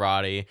reassuring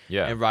Roddy.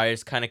 Yeah. And Roddy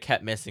just kind of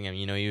kept missing him.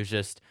 You know, he was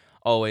just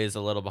always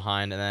a little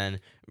behind, and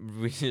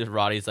then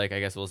Roddy's like, I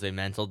guess we'll say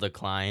mental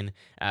decline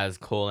as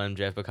Cole and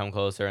MJF become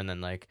closer, and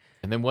then like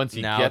And then once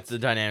he now gets the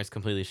dynamics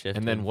completely And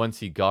then shifted. once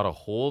he got a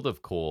hold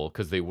of Cole,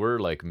 because they were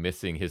like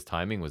missing, his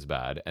timing was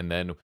bad. And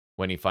then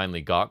when he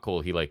finally got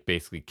Cole, he like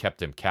basically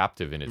kept him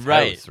captive in his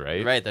Right, house,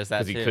 right? right. There's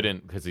Because that he too.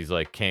 couldn't, because he's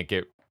like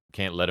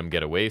can't let him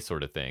get away,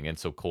 sort of thing. And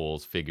so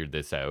Cole's figured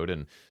this out,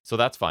 and so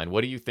that's fine.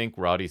 What do you think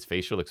Roddy's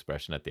facial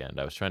expression at the end?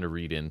 I was trying to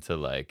read into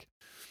like,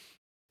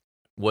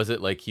 was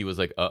it like he was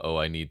like, "Uh oh,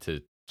 I need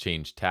to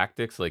change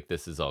tactics, like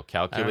this is all I don't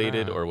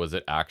calculated," know. or was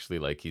it actually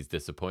like he's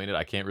disappointed?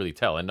 I can't really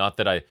tell, and not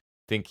that I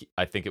think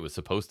it was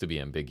supposed to be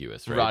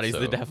ambiguous, right? Roddy's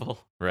the So, devil.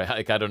 right,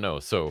 like I don't know.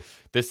 So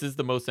this is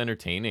the most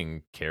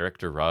entertaining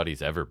character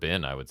Roddy's ever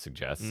been, I would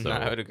suggest. I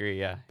So, would agree.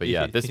 Yeah, but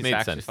yeah, this he's made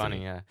actually sense to funny.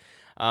 me.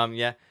 Yeah,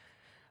 yeah.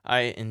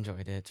 I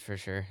enjoyed it for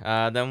sure.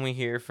 Then we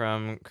hear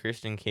from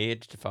Christian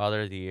Cage, the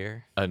Father of the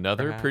Year,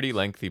 Another pretty perhaps.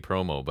 lengthy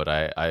promo, but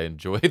I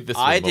enjoyed this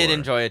I one did more.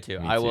 enjoy it too.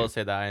 Me I will too.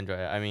 say that I enjoy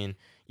it. I mean,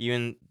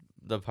 even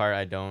the part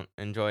I don't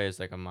enjoy is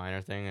like a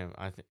minor thing, and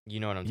I think you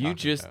know what I'm You talking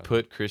just about.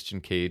 put Christian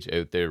Cage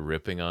out there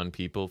ripping on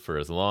people for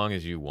as long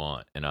as you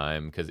want, and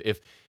because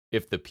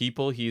if the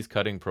people he's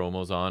cutting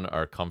promos on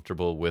are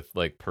comfortable with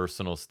like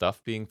personal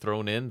stuff being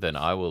thrown in, then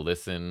I will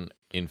listen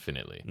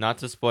infinitely. Not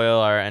to spoil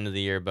our end of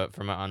the year, but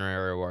for my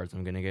honorary awards,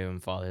 I'm gonna give him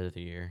Father of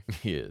the Year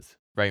He is.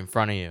 right in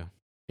front of you.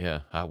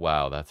 Yeah.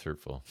 Wow, that's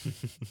hurtful.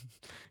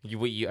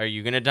 Are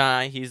you gonna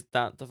die? He's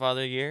not the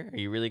Father of the Year. Are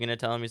you really gonna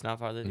tell him he's not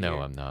Father of the No,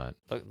 Year? I'm not.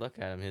 Look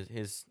at him.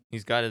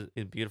 He's got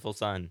his beautiful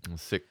son.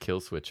 Sick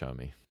kill switch on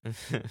me.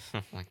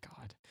 Oh my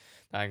god,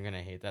 I'm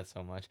gonna hate that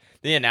so much.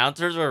 The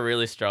announcers were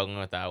really struggling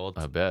with that. Well,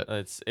 I bet.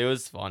 it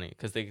was funny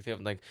because they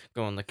kept like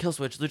going like kill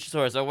switch,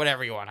 Luchasaurus, or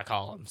whatever you want to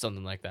call him,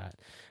 something like that.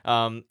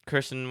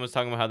 Christian was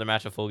talking about how the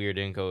match of Full Gear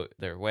didn't go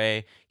their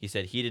way. He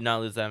said he did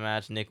not lose that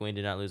match. Nick Wayne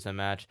did not lose that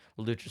match.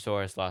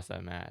 Luchasaurus lost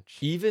that match.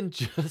 Even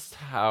just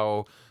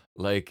how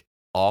like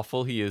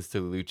awful he is to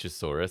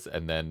Luchasaurus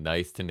and then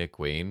nice to Nick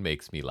Wayne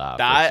makes me laugh. Like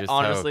That just how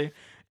honestly,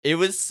 it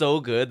was so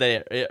good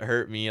that it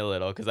hurt me a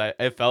little because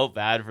I felt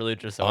bad for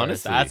Luchasaurus.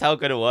 That's honestly, how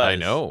good it I was.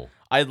 know,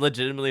 I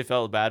legitimately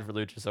felt bad for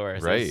Luchasaurus. It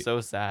was right? so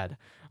sad.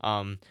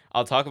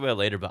 I'll talk about it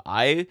later, but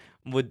I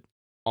would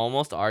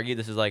almost argue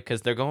this is like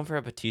because they're going for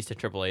a Batista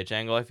Triple H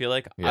angle. I feel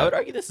like I Yeah. would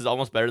argue this is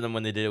almost better than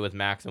when they did it with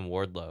Max and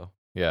Wardlow.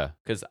 Yeah.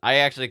 Because I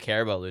actually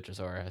care about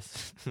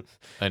Luchasaurus.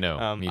 I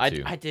know. Me I,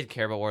 too. I did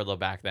care about Wardlow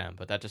back then,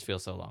 but that just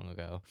feels so long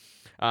ago.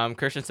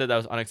 Christian said that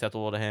was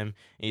unacceptable to him.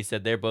 And he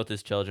said they're both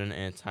his children,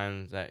 and it's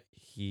time that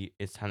he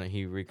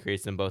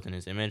recreates them both in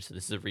his image. So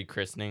this is a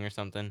rechristening or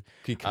something.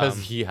 Because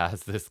he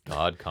has this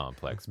god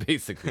complex,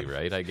 basically,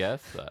 right? I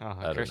guess. I don't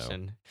know.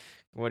 Christian,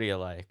 what do you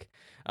like?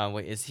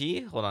 Wait, is he?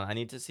 Hold on, I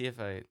need to see if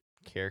I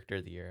character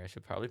of the year. I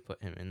should probably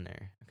put him in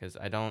there because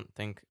I don't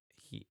think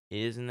he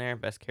is in there.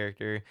 Best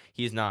character,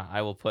 he's not.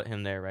 I will put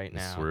him there right Is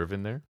now. Swerve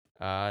in there?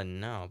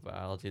 No, but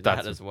I'll do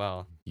that as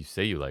well. You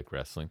say you like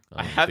wrestling.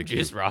 I don't have think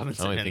Juice you,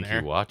 Robinson I don't in think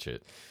there you watch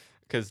it.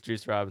 because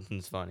Juice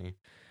Robinson's funny.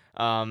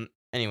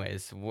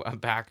 Anyways,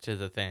 back to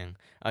the thing.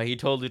 He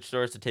told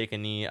Luchasaurus to take a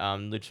knee.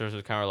 Luchasaurus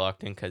was kind of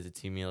reluctant because it's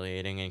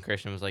humiliating, and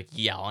Christian was like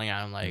yelling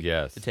at him like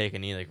Yes. to take a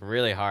knee, like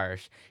really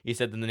harsh. He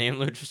said that the name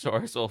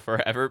Luchasaurus will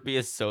forever be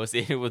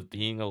associated with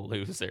being a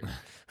loser,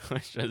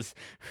 which was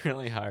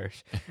really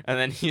harsh. And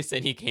then he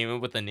said he came up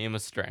with the name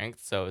of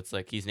Strength, so it's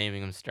like he's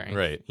naming him Strength.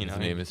 Right. You know, His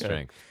name is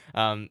Strength.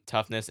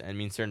 Toughness and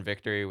means certain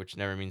victory, which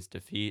never means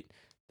defeat.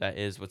 That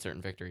is what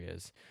certain victory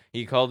is.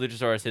 He called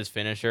Luchasaurus his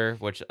finisher,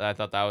 which I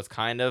thought that was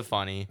kind of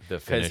funny The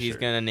because he's finisher.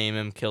 gonna name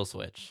him Kill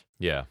Switch,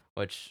 Yeah.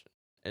 which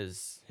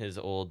is his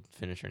old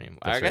finisher name.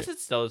 That's I guess right.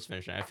 it's still his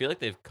finisher. I feel like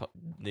they've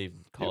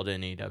called it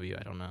in AEW.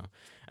 I don't know.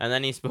 And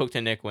then he spoke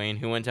to Nick Wayne,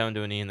 who went down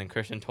to a knee, and then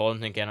Christian told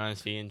him to get on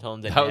his feet and told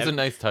him to That was a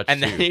nice touch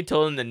and too. then he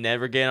told him to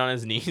never get on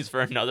his knees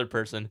for another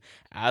person,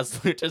 as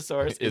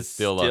Luchasaurus is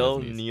still on still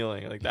his knees.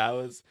 kneeling. Like that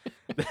was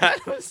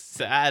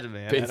sad,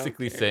 man. I don't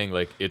Basically care. saying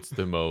like it's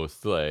the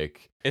most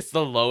like It's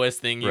the lowest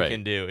thing you Right.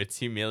 can do. It's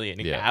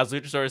humiliating. Yeah. As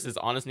Luchasaurus is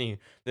on his knee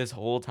this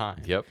whole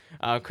time. Yep.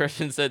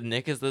 Christian said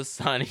Nick is the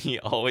son he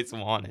always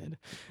wanted.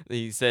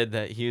 He said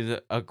that he's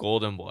a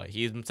golden boy.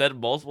 He's said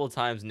multiple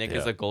times Nick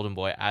is Yeah. a golden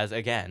boy, as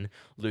again,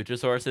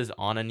 Luchasaurus is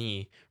on a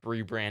knee,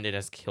 rebranded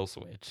as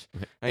Killswitch.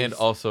 And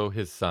also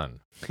his son.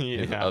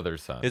 His Yeah. other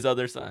son. His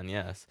other son,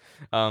 yes.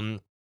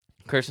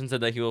 Christian said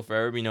that he will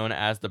forever be known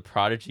as the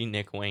prodigy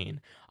Nick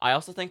Wayne. I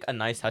also think a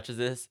nice touch of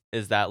this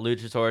is that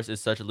Luchasaurus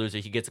is such a loser.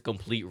 He gets a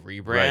complete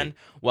rebrand, Right.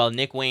 while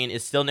Nick Wayne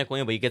is still Nick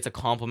Wayne, but he gets a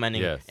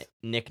complimenting Yes.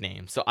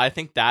 nickname. So I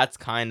think that's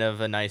kind of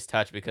a nice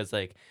touch because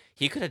like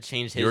he could have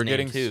changed his You're name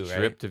getting too, right?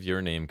 stripped of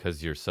your name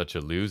because you're such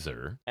a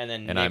loser. And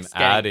then And Nick's I'm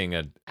getting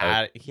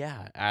adding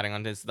adding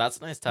on this. That's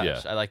a nice touch.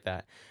 Yeah. I like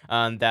that.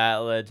 That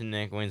led to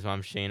Nick Wayne's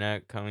mom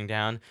Shayna coming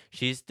down.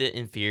 She's the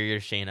inferior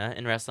Shayna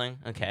in wrestling.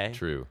 Okay.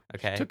 True.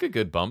 Okay. Took a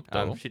good bump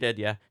though. She did,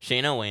 yeah.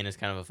 Shayna Wayne is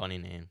kind of a funny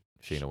name.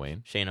 Shayna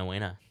Wayne. Shayna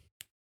Wayne.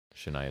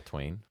 Shania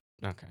Twain.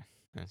 Okay.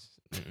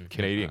 Good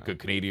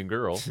Canadian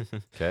girl.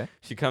 Okay.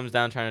 She comes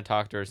down trying to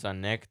talk to her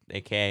son Nick,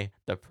 aka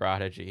the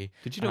Prodigy.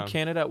 Did you know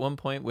Canada at one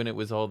point when it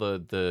was all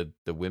the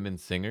women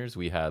singers,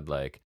 we had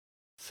like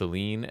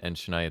Celine and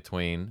Shania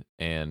Twain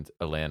and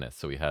Alanis.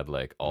 So we had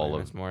like all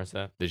Miss of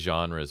Morissette. the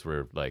genres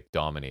were like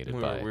dominated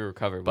We by were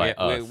covered. by We,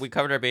 us. we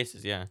covered our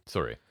bases, yeah.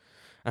 Sorry.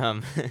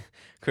 Um,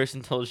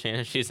 Kristen told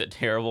Shannon she's a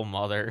terrible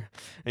mother.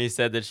 And he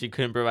said that she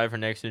couldn't provide for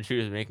Nick and she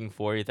was making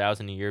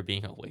 $40,000 a year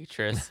being a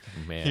waitress.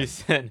 He Man.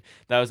 said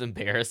that was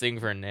embarrassing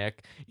for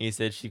Nick. He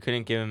said she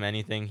couldn't give him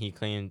anything. He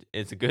claimed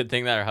it's a good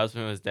thing that her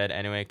husband was dead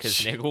anyway,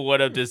 because Nick would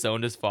have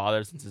disowned his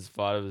father since his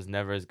father was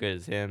never as good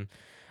as him.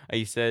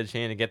 He said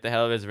she had to get the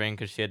hell of his ring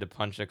because she had to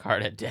punch a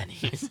card at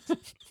Denny's.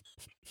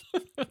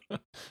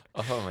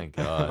 Oh my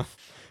god.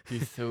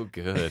 He's so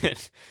good.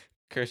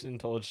 Christian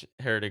told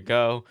her to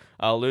go.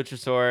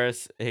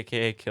 Luchasaurus,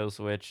 aka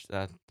Killswitch.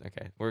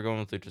 Okay, we're going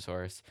with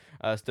Luchasaurus.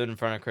 Stood in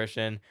front of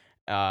Christian,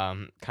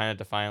 kind of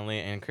defiantly,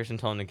 and Christian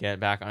told him to get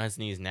back on his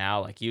knees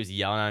now. Like he was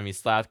yelling at him. He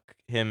slapped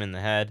him in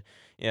the head.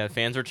 Yeah,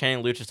 fans were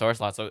chanting Luchasaurus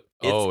a lot, so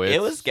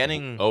it was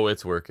getting. Oh,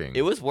 it's working.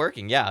 It was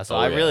working, yeah. So Oh,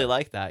 I yeah. really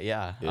liked that.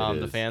 Yeah, It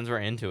the is. fans were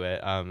into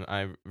it.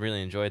 I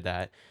really enjoyed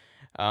that.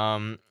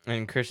 And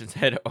Christian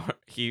said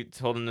he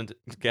told him to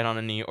get on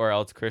a knee, or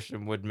else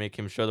Christian would make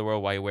him show the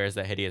world why he wears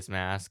that hideous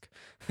mask.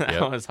 That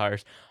Yep. was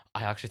harsh.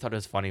 I actually thought it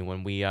was funny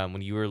when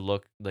when you were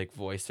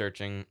voice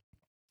searching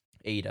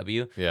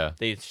AEW, Yeah.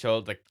 they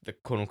showed like the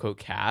quote unquote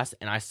cast,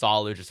 and I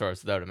saw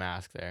Luchasaurus without a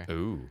mask there.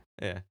 Ooh.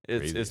 Yeah,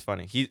 Crazy. it's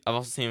funny. I've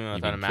also seen him You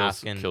without a mean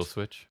mask and Kill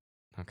Switch?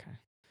 okay.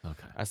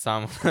 Okay. I saw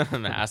him with a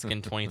mask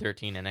in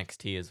 2013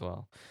 NXT as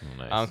well.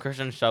 Oh, nice.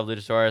 Christian shoved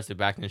Luchasaurus, who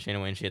backed into Shayna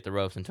away, and she hit the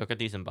ropes and took a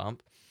decent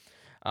bump.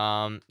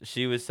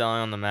 She was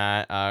selling on the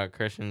mat.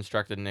 Christian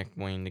instructed Nick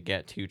Wayne to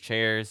get 2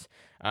 chairs.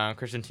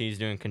 Christian T's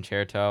doing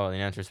concerto. The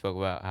announcer spoke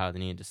about how they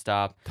needed to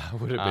stop. That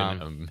would have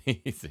been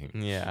amazing.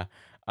 Yeah.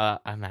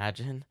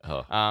 Imagine.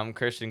 Oh.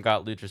 Christian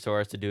got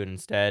Luchasaurus to do it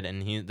instead,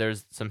 and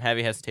there's some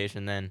heavy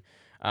hesitation. Then,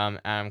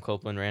 Adam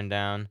Copeland ran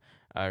down,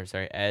 Edge,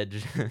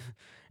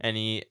 and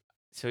he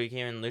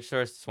came in.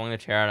 Luchasaurus swung the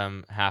chair at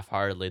him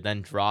half-heartedly,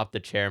 then dropped the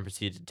chair and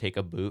proceeded to take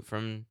a boot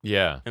from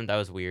Yeah. him. That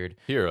was weird.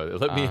 Here,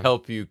 let me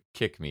help you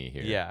kick me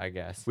here. Yeah, I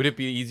guess. Would it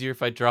be easier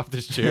if I dropped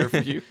this chair for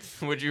you?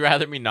 Would you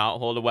rather me not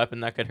hold a weapon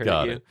that could hurt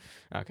Got you? it.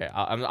 Okay,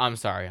 I'm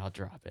sorry. I'll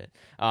drop it.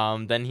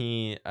 Then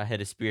he hit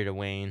a spear to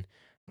Wayne.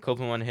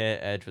 Copeland one hit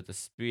Edge with a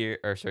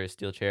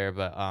steel chair,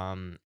 but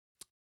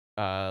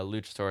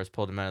Luchasaurus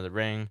pulled him out of the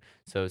ring,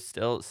 so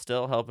still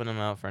helping him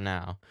out for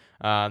now.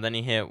 Then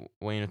he hit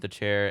Wayne with the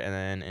chair, and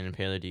then an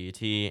Impaler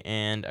DDT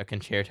and a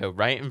concerto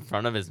right in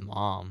front of his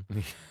mom,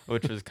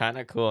 which was kind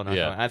of cool.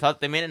 Yeah. I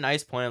thought they made a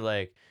nice point of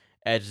like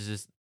Edge is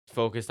just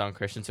focused on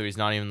Christian, so he's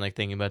not even like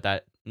thinking about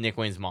that Nick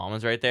Wayne's mom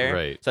was right there.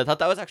 Right. So I thought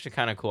that was actually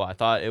kind of cool. I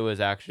thought it was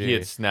actually He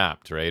had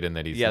snapped, right? And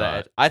that he's not.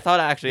 Edge. I thought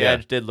actually Yeah.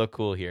 Edge did look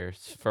cool here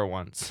for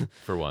once.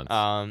 For once.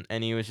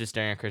 And he was just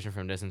staring at Christian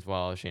from distance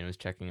while Shane was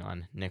checking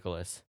on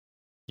Nicholas.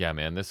 Yeah,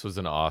 man, this was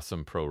an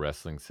awesome pro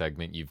wrestling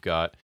segment.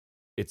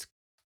 It's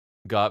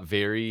got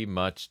very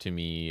much to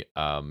me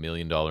 $1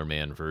 Million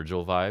Man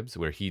Virgil vibes,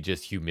 where he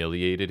just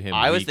humiliated him.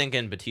 I was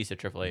thinking Batista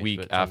Triple H, week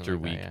but after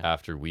something like week that, yeah.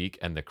 after week,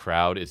 and the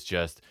crowd is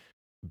just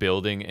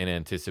building in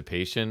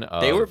anticipation.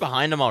 They were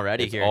behind him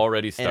already it's here.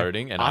 already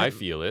starting, and I I'm-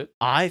 feel it.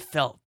 I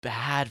felt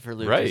bad for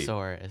Right.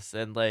 Luchasaurus,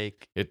 and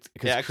like It's It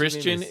because actually made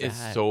me Christian is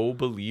sad. so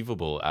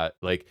believable at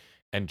like,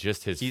 and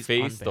just his He's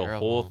face, the whole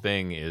unbearable.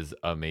 thing is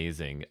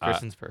amazing.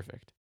 Christian's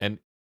perfect. And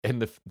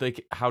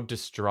like how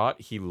distraught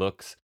he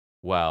looks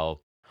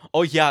while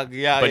Oh yeah,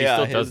 but he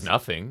still does his-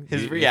 nothing.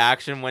 His He's-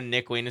 reaction when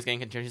Nick Wayne is getting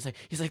controlled,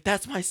 he's like,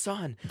 "That's my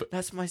son. But-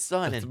 That's my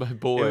son." That's And my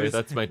boy. was-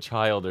 That's my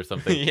child, or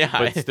something. Yeah,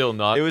 but still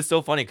not, it was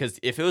so funny because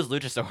if it was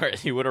Luchasaurus,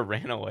 he would have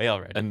ran away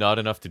already. and not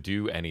enough to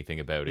do anything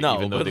about it. No,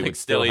 even though but they like would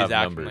still he's have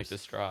acting numbers. like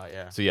distraught.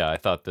 Yeah. So yeah, I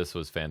thought this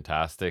was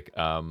fantastic.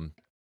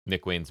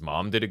 Nick Wayne's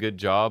mom did a good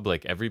job.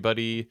 Like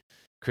everybody,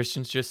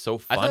 Christian's just so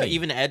I funny. thought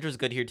even Edge was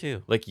good here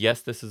too. Like,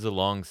 yes, this is a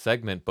long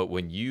segment, but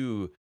when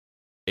you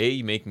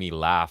A, make me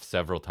laugh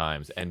several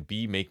times, and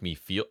B, make me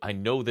feel, I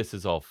know this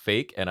is all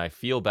fake, and I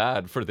feel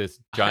bad for this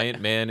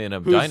giant man in a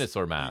Who's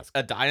dinosaur mask,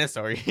 A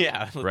dinosaur, yeah.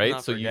 let's right?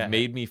 not So you've forget.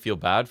 made me feel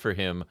bad for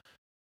him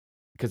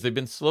because they've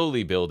been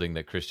slowly building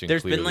that Christian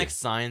There's clearly been like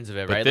signs of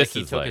it, But right? this Like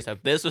he is, took like, his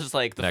up. This was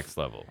like the next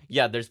level.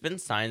 Yeah, there's been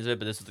signs of it,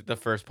 but this was like the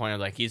first point of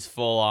like he's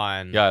full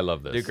on Yeah, I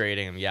love this.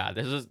 degrading him. Yeah,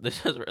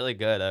 this was really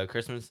good.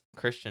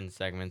 Christian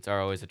segments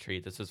are always a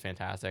treat. This was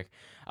fantastic.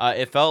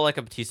 It felt like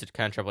a Batista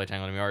kind of Triple H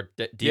angle to me, or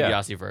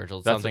DiBiase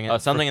Virgil,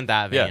 That's something in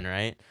that yeah. vein,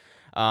 right?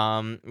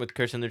 With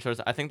Christian Luchasaurus,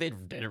 I think they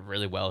did it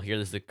really well here.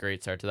 This is a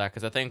great start to that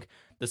because I think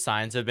the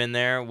signs have been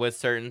there with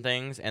certain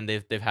things, and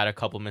they've had a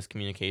couple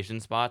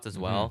miscommunication spots as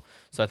well.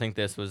 So I think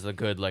this was a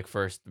good like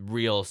first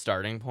real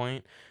starting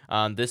point.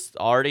 This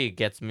already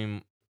gets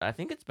me. I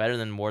think it's better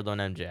than Wardlow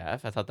and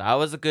MJF. I thought that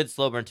was a good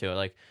slow burn too.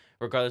 Like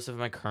regardless of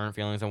my current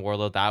feelings on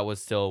Wardlow, that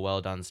was still a well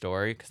done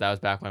story because that was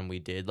back when we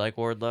did like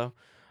Wardlow.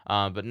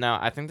 But now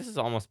I think this is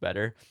almost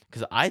better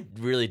because I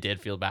really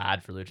did feel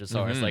bad for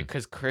Luchasaurus, Mm-hmm. like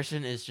because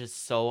Christian is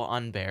just so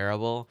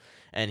unbearable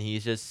and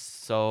he's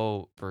just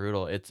so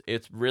brutal. It's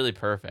really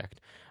perfect,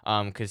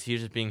 because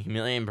he's just being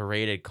humiliated and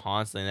berated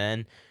constantly.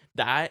 And then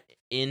that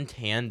in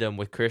tandem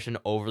with Christian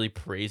overly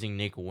praising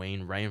Nick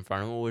Wayne right in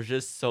front of him was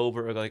just so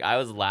brutal. Like I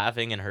was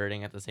laughing and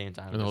hurting at the same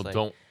time. No, Just like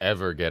don't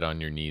ever get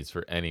on your knees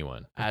for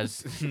anyone.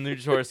 as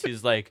Luchasaurus,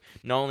 he's like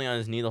not only on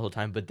his knee the whole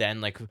time, but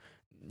then like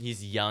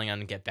he's yelling on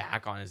him to get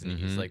back on his knees.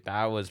 Mm-hmm. Like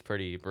that was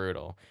pretty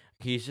brutal.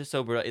 He's just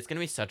so brutal. It's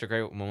gonna be such a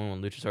great moment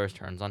when Luchasaurus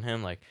turns on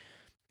him. Like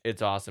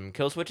it's awesome.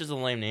 Kill Switch is a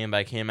lame name, but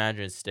I can't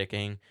imagine it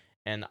sticking.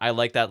 And I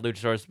like that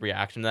Luchasaurus'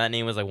 reaction to that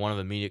name was like one of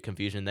immediate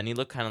confusion. Then he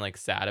looked kind of like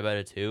sad about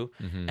it too.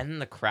 Mm-hmm. And then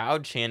the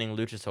crowd chanting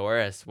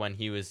Luchasaurus when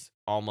he was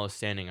almost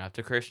standing up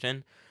to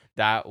Christian,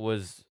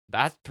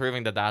 that's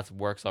proving that that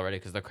works already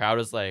because the crowd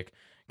was like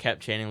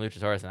kept chanting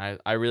Luchasaurus, and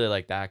I really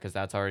like that because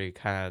that's already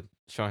kind of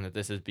showing that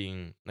this is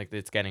being like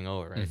it's getting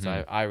over, right? So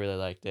Mm-hmm. I really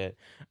liked it.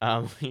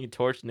 He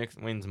torched Nick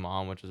Wayne's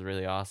mom, which was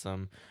really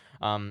awesome.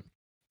 Um,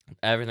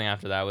 Everything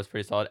after that was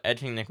pretty solid.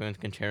 Edging Nick Wayne's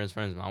chairs in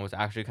front of his mom was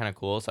actually kind of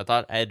cool. So I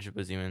thought Edge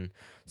was even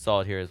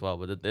solid here as well.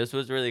 But this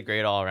was really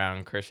great all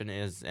around. Christian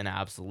is an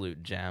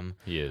absolute gem.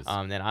 He is.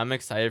 And I'm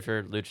excited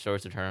for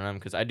Luchasaurus to turn on him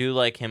because I do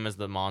like him as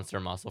the monster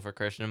muscle for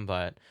Christian,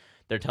 but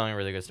they're telling a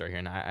really good story here,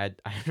 and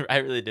I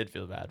really did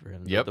feel bad for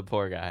him, Yep. the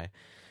poor guy.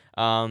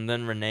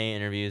 Then Renee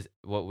interviews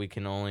what we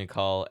can only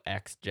call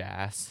ex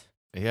Jazz.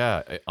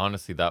 Yeah,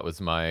 honestly, that was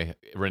my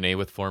Renee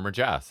with former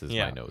Jazz is my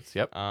Yeah. notes.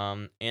 Yep.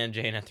 And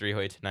Jane a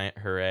 3-way tonight.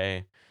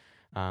 Hooray.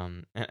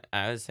 And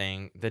I was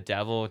saying the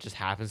devil just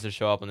happens to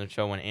show up on the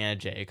show when Anna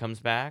Jay comes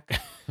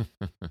back.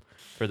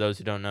 For those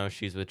who don't know,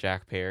 she's with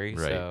Jack Perry,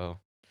 Right. so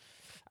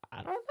I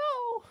don't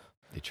know.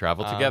 They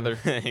travel together.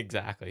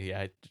 Exactly.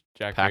 Yeah,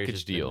 Jack Perry's Package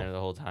just been deal. there the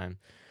whole time.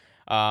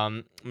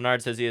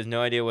 Menard says he has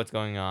no idea what's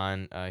going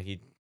on. He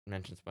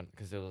mentions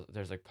because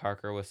there's like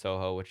Parker with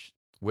Soho, which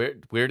Where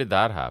did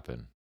that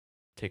happen?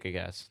 take a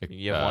guess.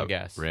 You have one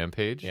guess.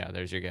 Rampage? Yeah,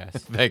 there's your guess.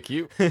 Thank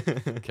you.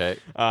 Okay.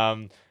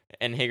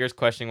 And Hager's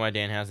questioning why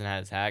Dan hasn't had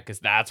his hat because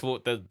that's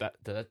what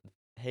the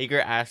Hager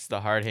asks the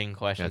hard hitting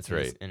questions That's in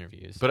his right.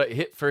 interviews.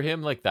 But for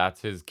him, like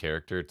that's his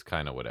character. It's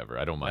kind of whatever.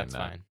 I don't mind That's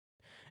that.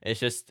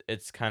 fine.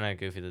 It's kind of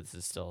goofy that this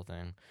is still a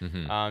thing.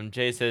 Mm-hmm.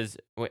 Jay says,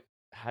 "Wait,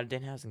 how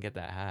did Danhausen get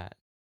that hat?"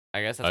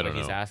 I guess that's I what don't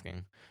he's know.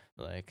 asking.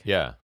 Like,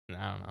 Yeah.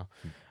 I don't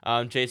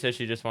know. Jay says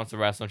she just wants to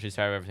wrestle and she's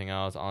tired of everything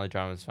else. All the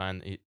drama is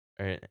fine.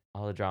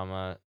 All the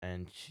drama,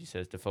 and she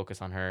says to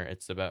focus on her.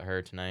 It's about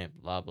her tonight.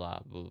 Blah blah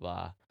blah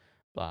blah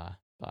blah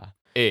blah.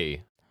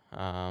 A.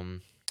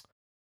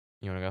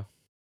 You wanna go?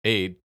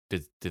 A.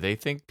 Do they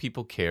think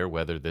people care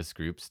whether this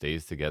group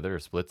stays together or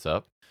splits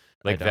up?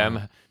 I Like don't.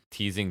 them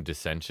teasing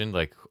dissension.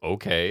 Like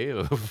okay,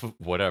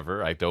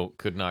 whatever.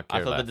 Could not I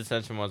care thought the less.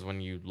 dissension was when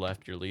you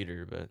left your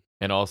leader, but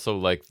And also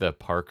like the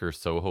Parker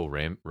Soho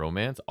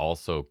romance.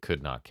 Also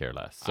could not care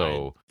less.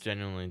 So. I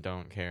genuinely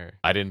don't care.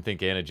 I didn't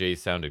think Anna Jay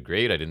sounded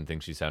great. I didn't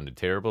think she sounded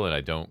terrible, and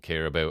I don't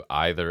care about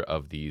either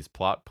of these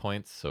plot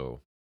points.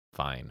 So,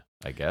 fine,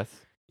 I guess.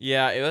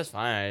 Yeah, it was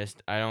fine.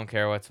 I don't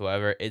care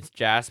whatsoever. It's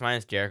Jazz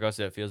minus Jericho,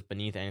 so it feels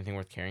beneath anything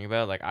worth caring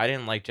about. Like I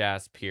didn't like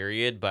Jazz,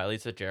 period, but at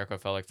least with Jericho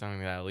felt like something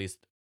that at least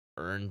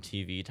earned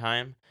TV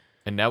time.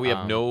 And now we have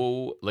Um,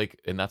 no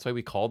and that's why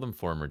we call them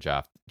former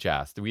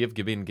Jazz. We have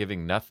been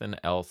giving nothing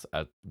else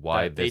at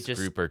why That they this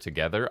just- group are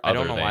together. I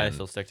don't other know why they than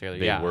still stick together.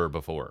 they Yeah, were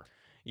before.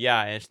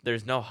 yeah.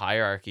 There's no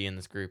hierarchy in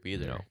this group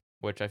either, No.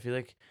 which I feel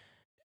like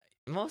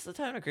most of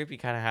the time in a group you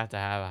kind of have to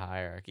have a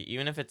hierarchy,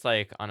 even if it's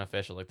like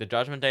unofficial. Like the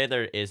Judgment Day,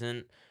 there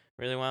isn't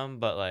really one,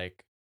 but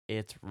like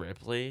it's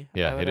Ripley.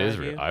 Yeah, it is.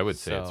 argue. I would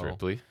say it's So,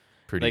 Ripley.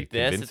 Pretty Like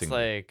this, convincing. it's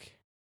like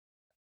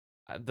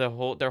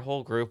their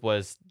whole group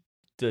was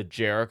the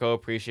Jericho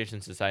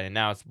Appreciation Society.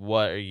 Now it's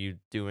what are you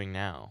doing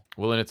now?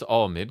 Well, and it's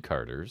all mid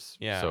carders.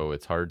 Yeah. So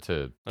it's hard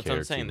to. That's care what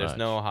I'm saying. Too There's much.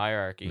 no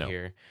hierarchy No.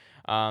 here.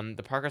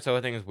 The Parker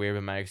Soho thing is weird,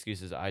 but my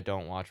excuse is I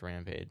don't watch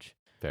Rampage.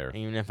 Fair.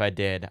 Even if I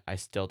did, I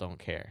still don't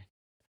care.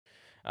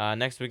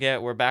 Next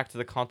we're back to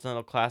the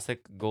Continental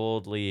Classic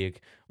Gold League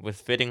with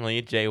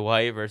fittingly Jay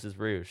White versus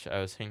Roosh. I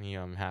was thinking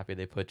I'm happy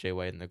they put Jay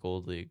White in the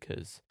Gold League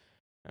because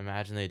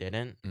imagine they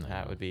didn't.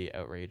 That No. would be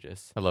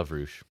outrageous. I love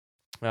Roosh.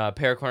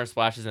 Pair of corner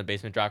splashes in the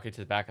basement dropkick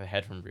to the back of the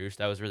head from Roosh.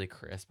 That was really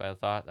crisp, I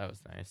thought. That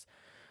was nice.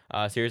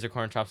 Series of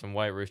corner chops from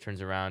White. Roosh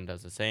turns around,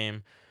 does the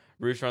same.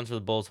 Roosh runs for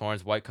the Bull's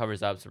horns. White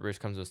covers up, so Roosh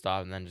comes to a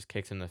stop and then just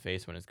kicks him in the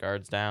face when his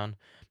guard's down.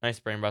 Nice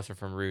brainbuster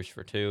from Roosh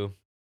for 2.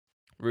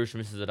 Roosh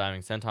misses a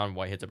diving senton.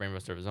 White hits a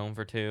brainbuster of his own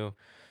for 2.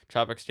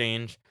 Chop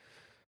exchange.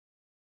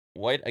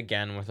 White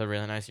again with a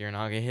really nice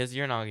Uranagi. His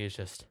Uranagi is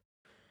just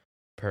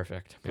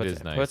perfect. It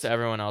is nice. Puts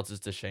everyone else's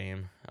to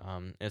shame.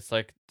 It's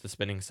like the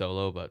spinning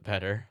solo, but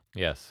better.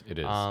 Yes, it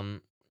is.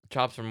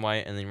 Chops from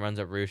White and then runs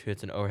up Roosh, who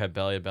hits an overhead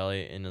belly to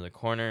belly into the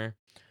corner.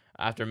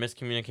 After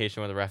miscommunication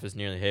where the ref is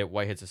nearly hit,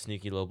 White hits a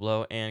sneaky low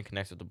blow and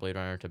connects with the Blade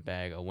Runner to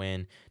bag a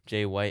win.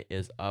 Jay White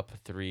is up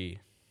 3.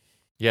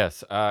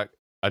 Yes,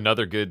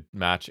 another good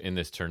match in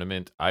this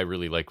tournament. I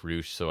really like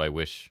Roosh, so I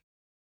wish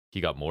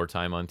he got more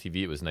time on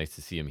TV. It was nice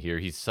to see him here.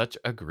 He's such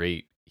a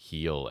great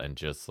heel and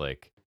just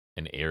like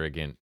an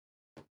arrogant,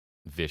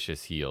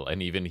 vicious heel.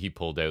 And even he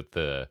pulled out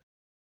the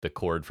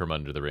cord from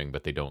under the ring,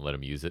 but they don't let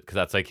him use it because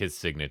that's like his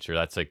signature.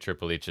 That's like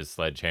Triple H's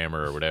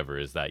sledgehammer or whatever.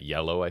 Is that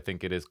yellow? I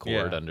think it is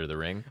cord Yeah. under the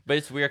ring. But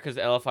it's weird because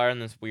LFI are in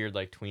this weird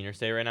like tweener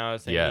state right now. I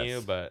was saying to you,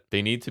 Yes, but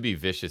they need to be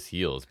vicious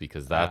heels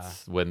because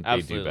that's when they do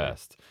absolutely.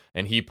 best.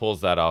 And he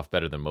pulls that off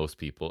better than most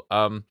people.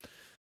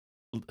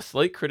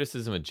 Slight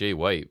criticism of Jay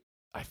White.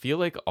 I feel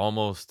like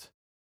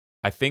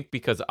I think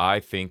because I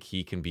think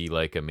he can be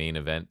like a main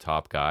event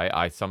top guy,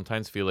 I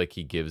sometimes feel like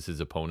he gives his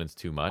opponents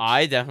too much.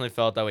 I definitely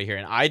felt that way here,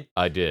 and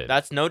I did.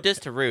 that's no diss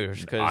to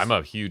Rouge because I'm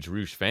a huge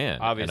Roosh fan,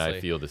 and I obviously,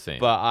 feel the same.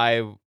 but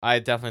I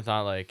definitely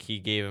thought like he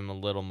gave him a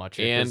little much.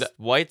 here, 'cause And-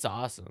 White's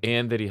awesome.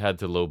 and that he had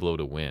to low blow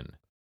to win.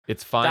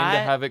 It's fine to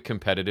That- have it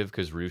competitive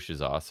because Roosh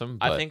is awesome.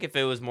 But I think if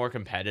it was more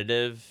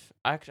competitive,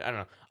 actually, I don't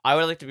know. I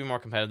would like to be more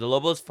competitive. The low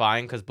blow is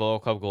fine because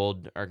Bullet Club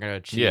Gold are gonna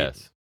cheat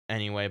yes,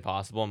 any way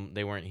possible. And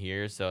they weren't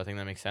here, so I think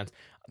that makes sense.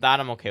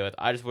 That I'm okay with.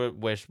 I just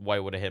wish White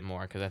would have hit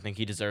more because I think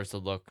he deserves to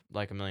look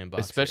like $1 million.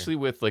 especially here.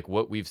 with like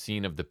what we've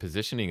seen of the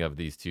positioning of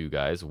these two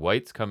guys.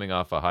 White's coming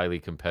off a highly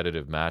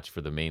competitive match for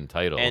the main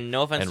title, And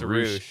no offense and to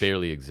Roosh Roosh.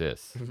 barely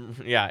exists.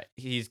 Yeah,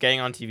 he's getting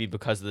on TV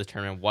because of this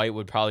tournament. White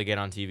would probably get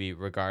on TV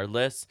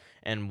regardless,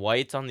 and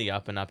White's on the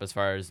up and up as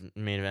far as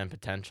main event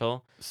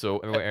potential. So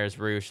Whereas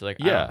Roosh, like,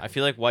 yeah. I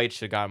feel like White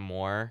should have got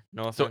more.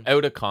 No offense. So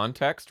out of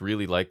context,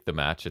 really like the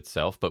match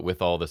itself, but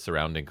with all the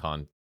surrounding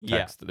context,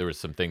 Yeah. there was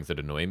some things that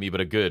annoy me. But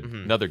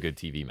another good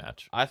TV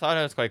match. I thought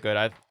it was quite good.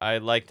 I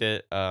liked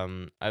it.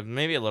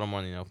 Maybe a little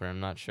more than the opener. I'm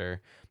not sure,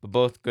 but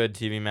both good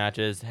TV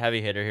matches. Heavy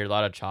hitter here, a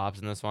lot of chops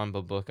in this one,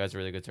 but both guys are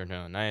really good. Turned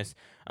out nice.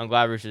 I'm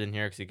glad Roosh is in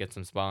here because he gets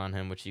some spot on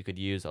him, which he could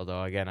use.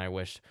 Although again, I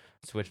wish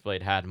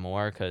Switchblade had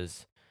more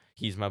because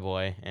he's my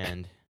boy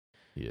and.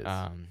 He is.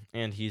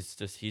 And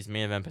he's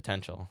main event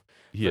potential.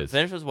 He The is.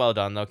 finish was well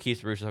done though.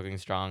 Keith Roosh looking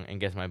strong and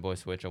gets my boy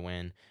Switch a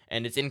win,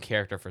 and it's in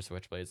character for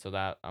Switchblade, so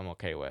that I'm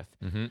okay with.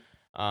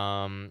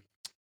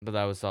 But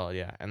that was solid,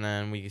 yeah. And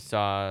then we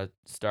saw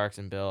Starks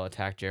and Bill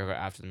attack Jericho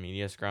after the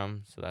media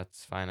scrum, so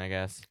that's fine, I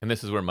guess. And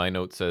this is where my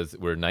note says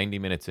we're 90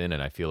 minutes in,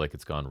 and I feel like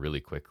it's gone really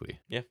quickly.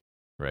 Yeah.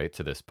 Right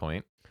to this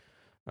point.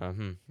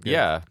 Good,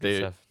 Yeah, good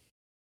stuff.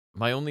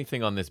 My only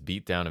thing on this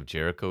beatdown of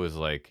Jericho is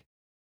like,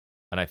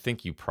 and I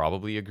think you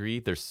probably agree,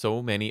 there's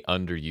so many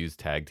underused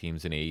tag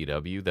teams in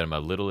AEW that I'm a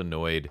little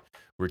annoyed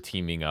we're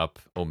teaming up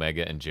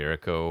Omega and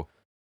Jericho,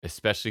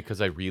 especially because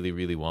I really,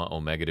 really want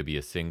Omega to be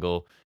a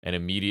single and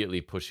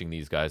immediately pushing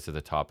these guys to the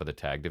top of the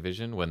tag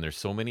division when there's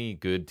so many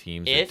good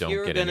teams that If don't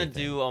you're get gonna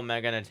anything. do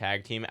Omega in a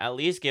tag team, at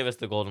least give us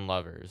the Golden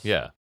Lovers.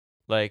 Yeah.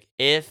 Like,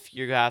 if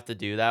you have to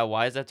do that,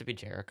 why does that have to be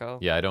Jericho?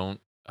 Yeah,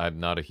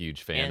 I'm not a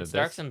huge fan And of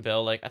Starks this. and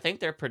Bill, like, I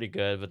think they're pretty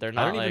good, but they're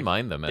not. I don't like, even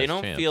mind them as they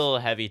don't champs. feel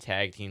a heavy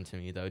tag team to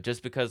me though,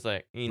 just because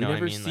like We know what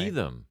never I mean? see Like,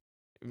 them.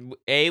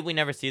 A, we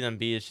never see them.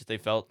 B, it's just they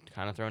felt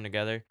kind of thrown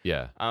together.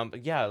 Yeah.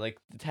 But yeah,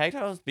 like the tag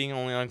titles being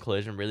only on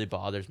Collision really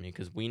bothers me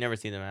because we never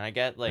see them, and I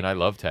get like and I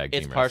love tag team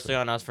it's partially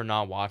wrestling. on us for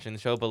not watching the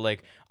show, but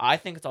like I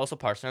think it's also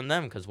partially on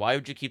them because why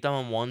would you keep them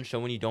on one show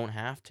when you don't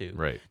have to?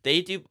 Right.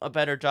 They do a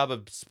better job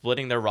of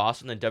splitting their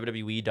roster than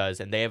WWE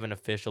does, and they have an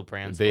official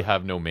brand. They split.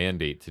 have no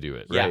mandate to do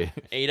it, Yeah, right?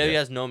 AEW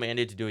has no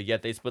mandate to do it,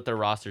 yet they split their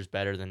rosters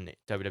better than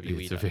WWE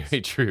It's does.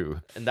 very true.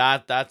 And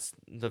that's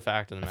the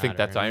fact of the I matter. think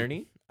that's and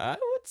irony. I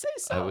would say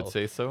so. I would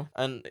say so.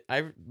 And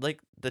I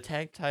like the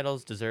tag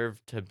titles deserve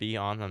to be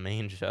on the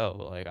main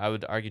show. Like I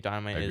would argue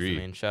Dynamite is Agreed. the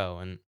main show,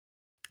 and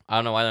I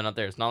don't know why they're not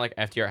there. It's not like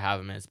FTR have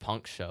them as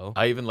Punk's show.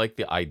 I even like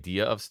the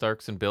idea of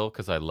Starks and Bill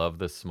because I love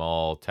the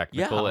small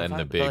technical I'm and fine,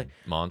 the but, big like,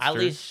 monster. At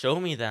least show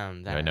me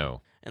them. I know.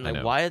 And I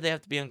like, know. why do they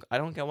have to be on? I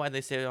don't get why they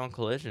say it on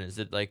Collision. Is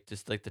it like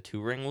just like the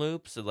 2-ring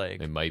loops? Or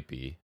like, It might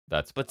be.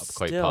 That's but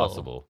quite still,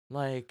 possible.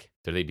 like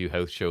Do they do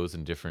house shows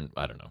in different?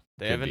 I don't know.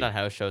 they Could haven't be. done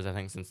house shows I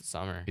think since the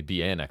summer. Could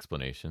be an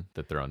explanation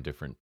that they're on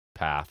different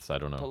paths. I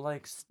don't But know.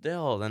 like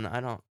still, then I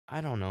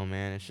don't know,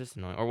 man. It's just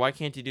annoying. Or why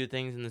can't you do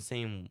things in the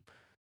same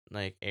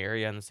like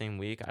area in the same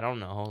week? I don't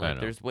know. Like know.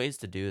 there's ways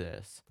to do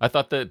this. I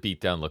thought the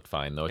beatdown looked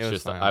fine though. It It's was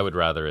just fine. I would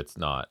rather it's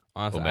not.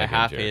 Honestly, Omega I and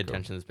half paid Jericho.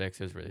 attention to this because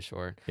it was really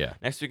short. Yeah.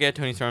 Next we get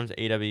Tony Storm's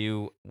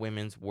AW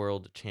Women's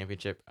World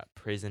Championship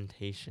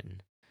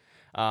presentation.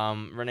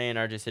 Renee and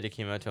RJ City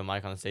came out to a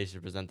mic on the stage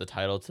to present the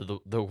title to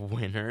the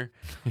winner,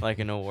 like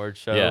an award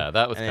show. Yeah,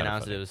 that was and they kind of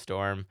announced funny. it was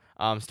Storm.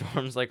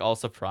 Storm's like all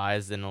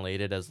surprised and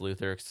elated as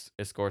Luther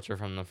escorts her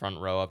from the front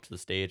row up to the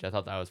stage. I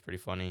thought that was pretty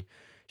funny.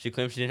 She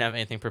claims she didn't have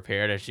anything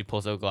prepared as she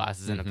pulls out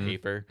glasses and a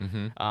paper.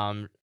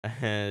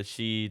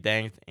 She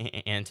thanked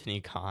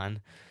Anthony Khan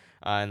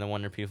and the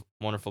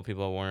wonderful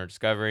people at Warner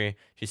Discovery.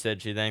 She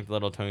said she thanked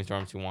little Tony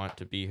Storms who want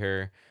to be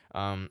her.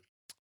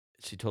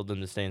 She told them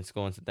to stay in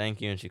school and said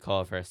thank you, and she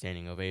called for a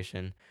standing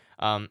ovation.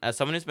 As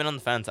someone who's been on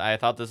the fence, I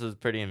thought this was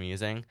pretty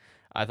amusing.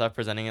 I thought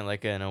presenting it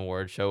like an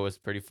award show was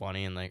pretty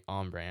funny and like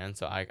on brand,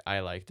 so I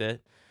liked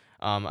it.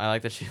 I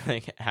like that she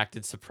like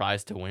acted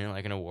surprised to win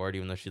like an award,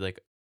 even though she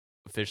like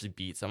officially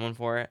beat someone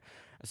for it.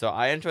 So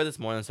I enjoy this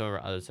more than some of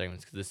our other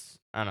segments because this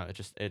I don't know,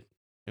 it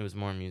It was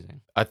more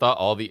amusing. I thought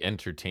all the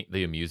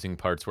amusing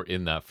parts were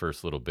in that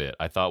first little bit.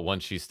 I thought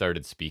once she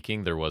started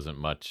speaking, there wasn't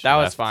much That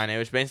was left. fine. It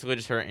was basically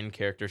just her in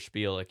character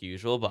spiel like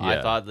usual, but I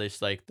Yeah. thought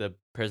this like the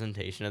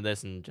presentation of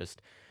this and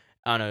just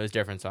I don't know, it was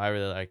different, so I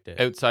really liked it.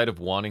 Outside of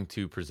wanting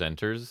two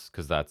presenters,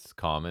 because that's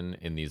common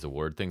in these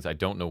award things, I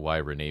don't know why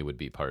Renee would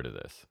be part of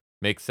this.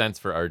 Makes sense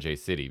for RJ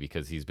City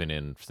because he's been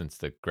in since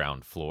the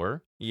ground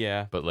floor,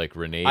 Yeah. but like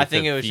Renee I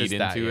think to it was feed just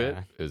that, into it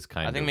yeah. is I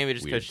kind think of maybe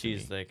just because weird to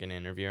she's me. like an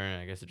interviewer,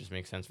 and I guess it just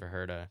makes sense for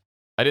her to.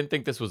 I didn't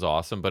think this was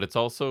awesome, but it's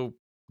also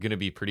going to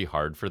be pretty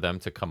hard for them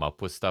to come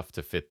up with stuff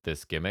to fit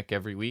this gimmick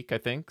every week, I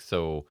think.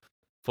 So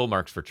full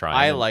marks for trying.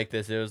 I And like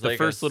this. It was the like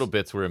first little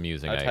bits were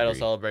amusing, a I title agree.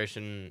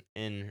 celebration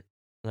in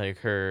like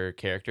her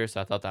character, so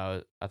I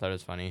thought it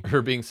was funny.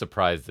 Her being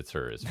surprised it's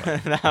her is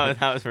funny.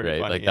 That was pretty Right?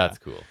 funny. Like Yeah, that's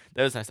cool.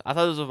 that was nice. I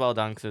thought it was well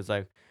done because it was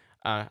like,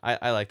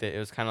 I liked it. It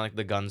was kind of like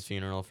the Guns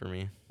funeral for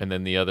me. And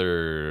then the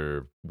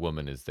other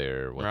woman is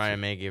there. What's Mariah her?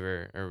 May gave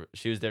her, or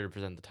she was there to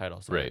present the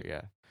title. Sorry, Right.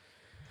 yeah.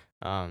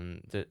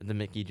 The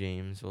Mickey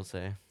James, we'll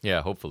say.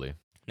 Yeah, hopefully.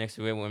 Next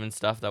we have women's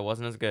stuff that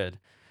wasn't as good.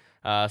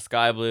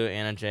 Sky Blue,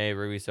 Anna J,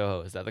 Ruby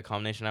Soho. Is that the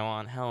combination I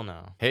want? Hell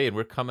no. Hey, and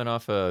we're coming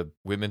off a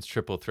women's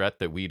triple threat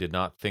that we did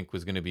not think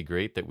was going to be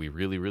great that we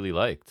really, really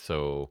liked.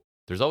 So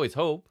there's always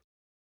hope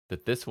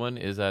that this one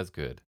is as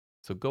good.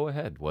 So go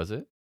ahead, was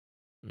it?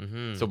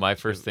 Mm-hmm. So my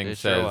first thing it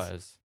says sure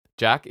was.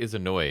 Jack is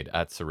annoyed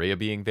at Soraya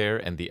being there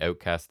and the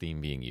Outcast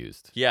theme being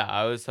used. Yeah,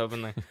 I was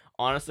hoping like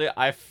honestly,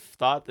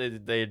 thought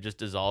that they had just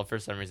dissolved for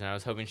some reason. I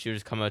was hoping she would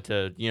just come out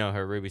to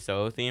her Ruby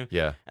Soho theme.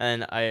 Yeah.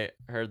 And I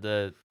heard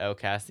the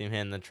Outcast theme hit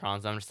in the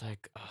Trons. I'm just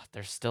like, oh,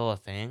 there's still a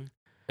thing.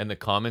 And the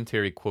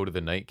commentary quote of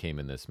the night came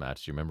in this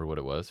match. Do you remember what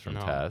it was from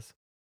No. Taz?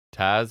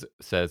 Taz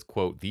says,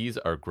 quote, "These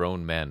are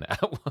grown men"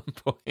 at one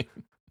point.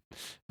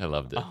 I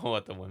loved it. Oh,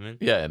 what the women?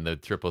 Yeah, in the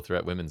triple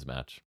threat women's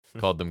match.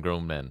 Called them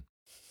grown men.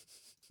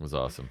 It was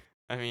awesome.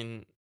 I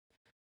mean,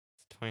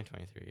 it's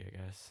 2023, I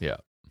guess. Yeah.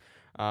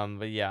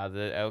 But yeah,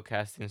 the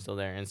Outcast team's still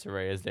there, and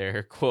Soraya's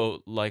there.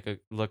 Quote,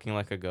 looking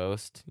like a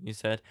ghost. You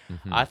said.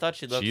 Mhm. I thought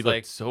she looked She like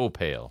looked so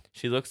pale.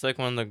 she looks like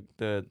one of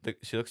the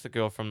she looks the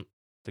girl from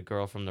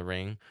the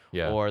Ring,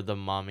 Yeah. or the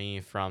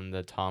mummy from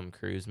the Tom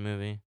Cruise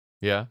movie.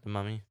 Yeah. The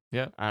Mummy.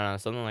 Yeah. I don't know,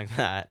 something like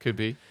that. Could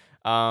be.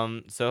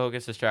 Soho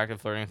gets distracted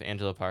flirting with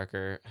Angela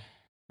Parker.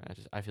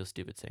 I feel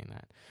stupid saying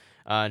that.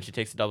 And she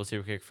takes a double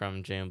super kick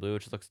from Jay and Blue,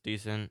 which looks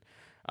decent.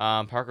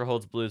 Parker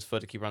holds Blue's foot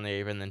to keep her on the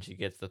apron, then she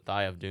gets the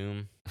thigh of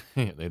doom.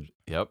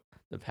 Yep.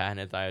 The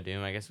patented thigh of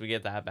doom. I guess we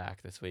get that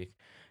back this week.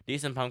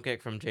 Decent pump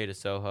kick from Jay to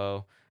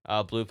Soho.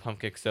 Blue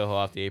pump kick Soho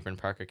off the apron.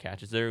 Parker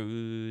catches her.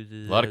 Ooh,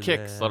 A lot of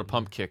kicks. A lot of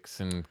pump kicks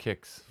and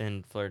kicks.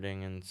 and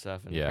flirting and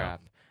stuff and Yeah.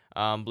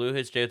 crap. Blue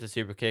hits Jay with a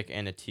super kick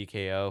and a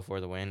TKO for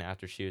the win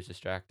after she was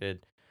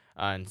distracted.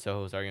 And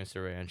Soho was arguing with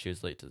Saraya and she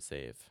was late to the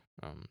save.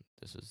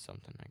 This was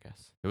something, I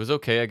guess. It was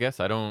okay, I guess.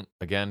 I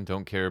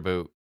don't care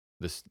about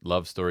this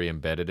love story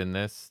embedded in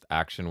this.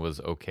 Action was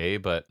okay,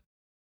 but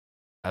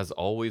as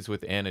always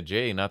with Anna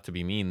Jay, not to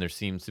be mean, there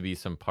seems to be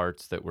some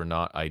parts that were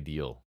not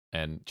ideal.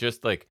 And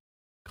just like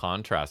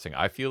contrasting,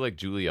 I feel like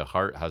Julia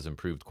Hart has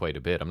improved quite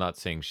a bit. I'm not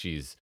saying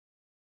she's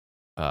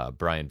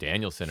Brian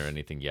Danielson or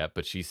anything yet,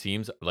 but she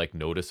seems like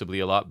noticeably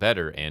a lot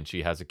better and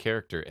she has a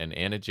character. And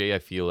Anna Jay, I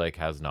feel like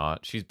has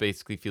not. She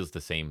basically feels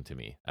the same to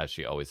me as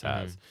she always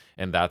has.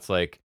 And that's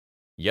like,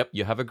 yep,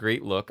 you have a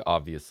great look,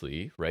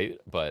 obviously, right?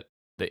 But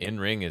the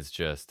in-ring is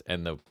just,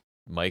 and the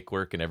mic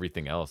work and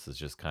everything else is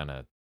just kind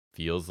of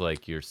feels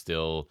like you're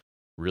still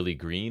really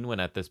green when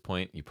at this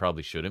point you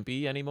probably shouldn't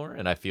be anymore.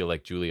 And I feel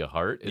like Julia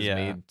Hart has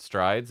made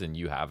strides and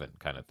you haven't,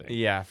 kind of thing.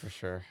 Yeah, for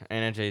sure.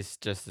 Anna Jay's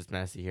just as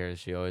messy here as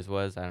she always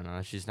was. I don't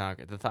know. She's not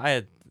good. The thigh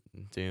of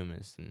doom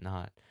is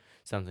not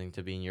something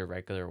to be in your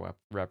regular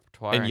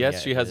repertoire. And yes,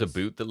 yet she it has a is.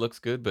 boot that looks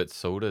good, but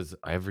so does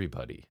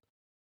everybody.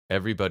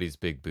 Everybody's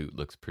big boot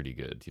looks pretty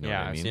good. You know what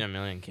I I've mean? seen a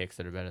million kicks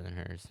that are better than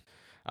hers.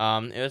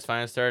 It was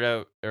fine.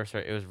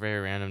 It was very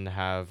random to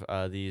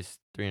have these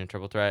three in a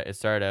triple threat. It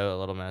started out a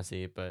little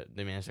messy, but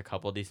they managed a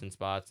couple decent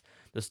spots.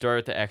 The story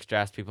with the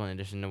extras people, in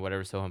addition to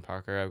whatever Soho and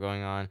Parker have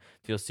going on,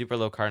 feels super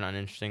low card and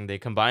uninteresting. They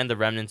combined the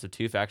remnants of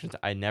two factions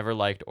I never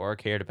liked or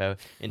cared about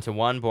into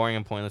one boring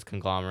and pointless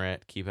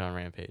conglomerate. Keep it on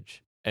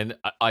Rampage. And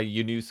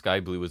you knew Sky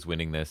Blue was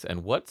winning this.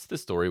 And what's the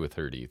story with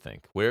her, do you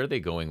think? Where are they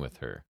going with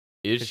her?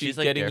 Is she She's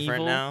like getting different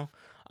evil? now.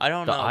 I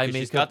don't The know. eye 'Cause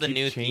she's makeup got the keeps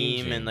new theme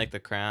changing. and like the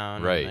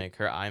crown, Right. and like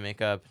her eye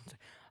makeup.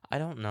 I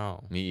don't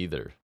know. Me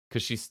either.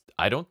 Because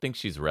I don't think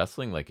she's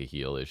wrestling like a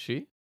heel, is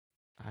she?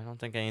 I don't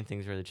think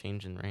anything's really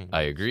changed in range.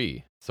 I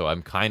agree. So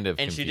I'm kind of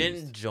And confused. she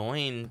didn't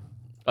join.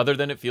 Other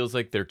than it feels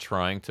like they're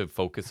trying to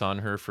focus on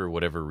her for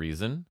whatever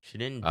reason. She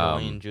didn't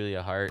join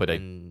Julia Hart. but I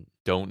and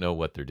Don't know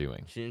what they're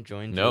doing. she didn't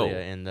join No.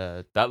 Julia in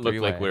the That looked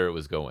like three-way. where it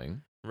was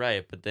going.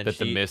 Right, but then that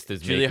the mist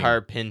is Julia making-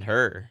 Hart pinned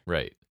her,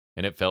 Right.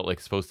 And it felt like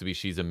supposed to be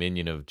she's a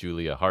minion of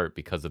Julia Hart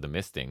because of the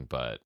misting,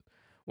 but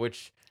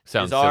which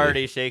sounds is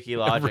already silly. shaky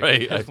logic. Right,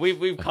 because I-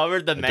 we've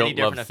covered the I many don't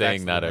different love effects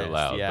saying of that the out mist,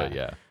 loud, yeah. but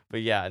yeah.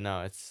 But yeah,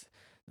 no,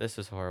 this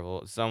was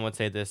horrible. Some would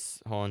say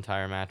this whole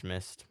entire match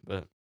missed,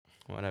 but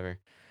whatever.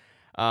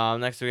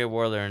 Next we get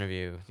Wardlow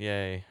interview.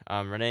 Yay.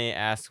 Renee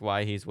asks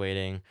why he's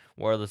waiting.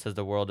 Wardlow says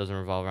the world doesn't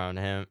revolve around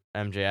him,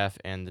 MJF,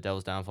 and the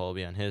Devil's downfall will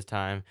be on his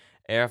time.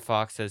 Air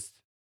Fox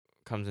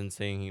comes in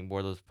saying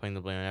Wardlow's putting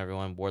the blame on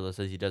everyone. Wardlow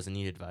says he doesn't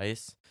need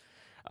advice.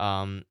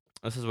 Um,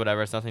 this is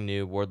whatever. It's nothing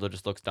new. Wardlow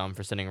just looks dumb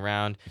for sitting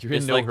around. You're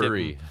in no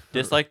hurry.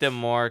 Disliked it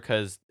more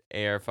because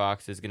Air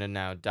Fox is gonna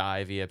now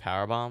die via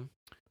powerbomb.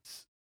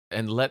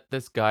 And let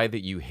this guy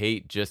that you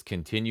hate just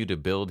continue to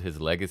build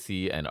his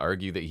legacy and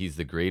argue that he's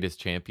the greatest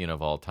champion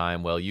of all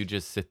time while you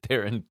just sit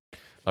there and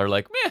are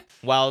like, meh.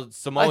 While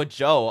Samoa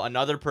Joe,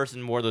 another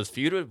person Wardlow's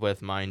feuded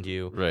with, mind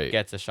you, Right.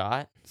 gets a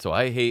shot. So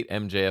I hate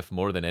MJF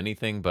more than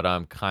anything, but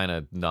I'm kind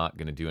of not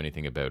going to do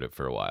anything about it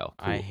for a while.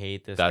 Cool. I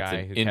hate this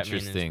guy who kept me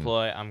in his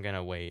ploy. I'm going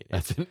to wait.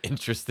 That's an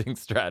interesting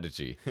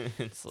strategy.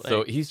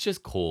 So he's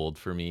just cold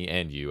for me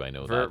and you. I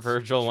know that.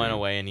 Virgil went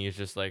away and he's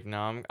just like,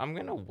 no, I'm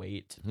going to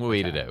wait. We'll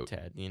wait it out.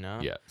 Ted, you know?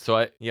 Yeah.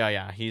 So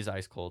Yeah, he's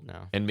ice cold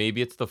now. And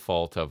maybe it's the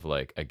fault of,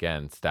 like,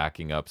 again,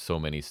 stacking up so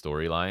many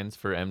storylines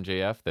for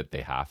MJF that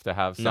they have to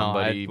have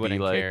somebody I wouldn't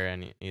be like, care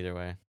either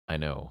way. I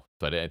know,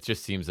 but it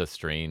just seems a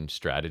strange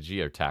strategy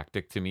or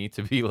tactic to me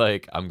to be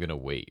like, I'm going to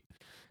wait.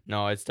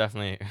 No, it's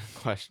definitely a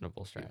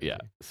questionable strategy. Yeah.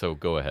 So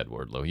go ahead,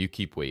 Wardlow. You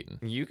keep waiting.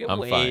 You can I'm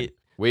wait. fine.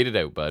 Wait it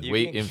out, bud. You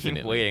Wait can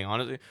infinitely. Keep waiting.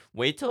 Honestly,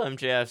 wait till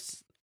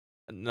MJF's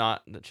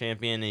not the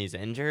champion and he's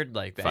injured.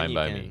 Like, then Fine you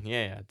by can, me.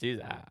 Yeah, do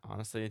that.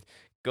 Honestly,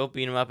 go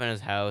beat him up in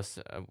his house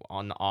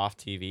on off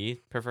TV,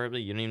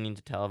 preferably. You don't even need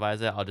to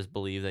televise it. I'll just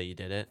believe that you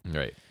did it.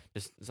 Right.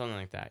 Just something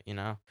like that, you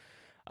know?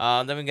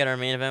 Then we get our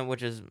main event,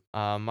 which is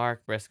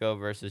Mark Briscoe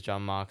versus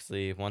John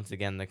Moxley. Once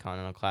again, the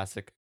Continental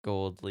Classic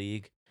Gold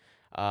League.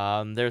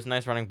 There's a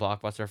nice running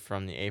blockbuster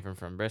from the apron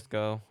from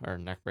Briscoe, or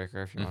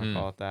neckbreaker if you want to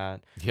call it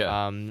that.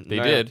 Yeah, they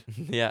did.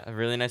 Yeah, a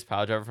really nice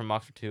power driver from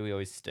Mox for 2. He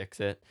always sticks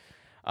it.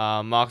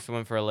 Mox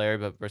went for a Larry,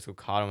 but Briscoe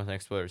caught him with an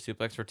exploder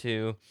suplex for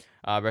 2.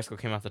 Briscoe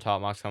came off the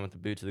top. Mox came with the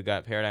boot to the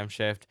gut paradigm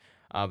shift.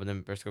 But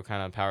then Briscoe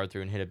kind of powered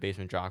through and hit a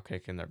basement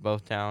dropkick, and they're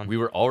both down. We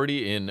were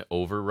already in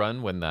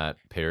overrun when that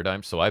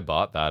paradigm, so I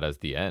bought that as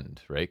the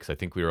end, right? Because I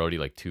think we were already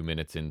like 2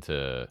 minutes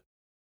into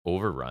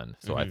overrun,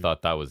 so I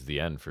thought that was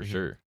the end for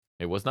sure.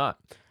 It was not.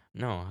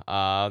 No.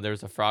 There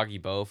was a froggy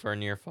bow for a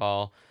near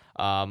fall.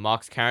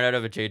 Mox countered out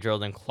of a J drill,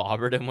 then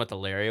clobbered him with a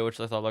lariat, which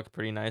I thought looked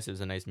pretty nice. It was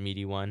a nice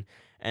meaty one.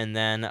 And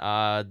then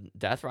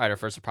Death Rider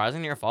for a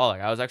surprising near fall. Like,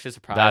 I was actually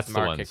surprised That's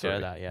Mark the one, kicked out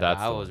of sorry. that. Yeah, That's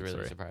that the was one, really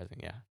sorry. surprising.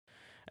 Yeah.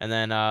 And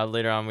then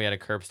later on, we had a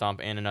curb stomp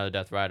and another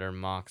Death Rider.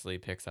 Moxley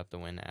picks up the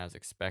win as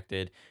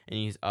expected, and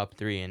he's up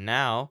 3. And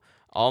now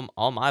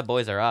all my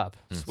boys are up.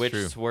 That's Switch,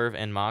 true. Swerve,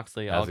 and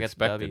Moxley all get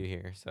the W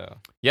here. So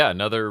Yeah,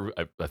 another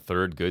a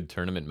third good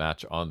tournament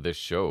match on this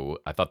show.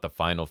 I thought the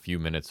final few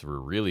minutes were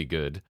really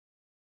good.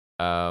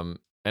 And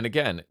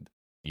again,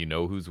 you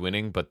know who's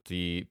winning, but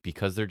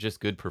because they're just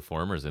good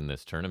performers in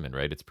this tournament,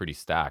 right? It's pretty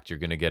stacked. You're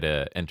going to get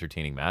a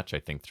entertaining match, I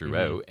think,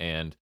 throughout.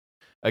 And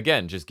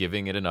again, just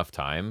giving it enough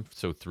time.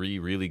 So 3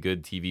 really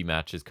good TV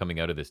matches coming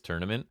out of this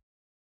tournament.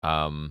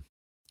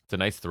 It's a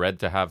nice thread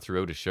to have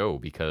throughout a show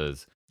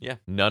because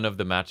none of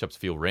the matchups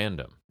feel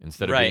random.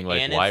 Instead of being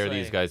like, why are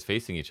these guys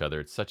facing each other?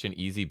 It's such an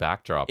easy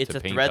backdrop to paint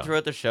on. It's a thread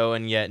throughout the show,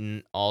 and yet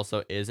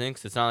also isn't.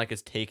 Cause it's not like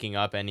it's taking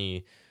up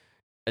any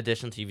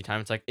additional TV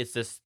time. It's like, it's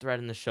this thread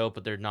in the show,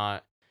 but they're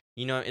not,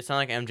 it's not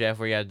like MJF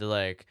where you had to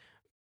like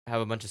have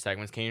a bunch of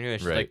segments came into.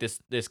 It's just like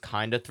this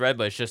kind of thread,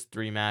 but it's just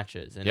 3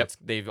 matches, and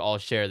they've all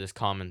share this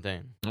common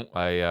thing.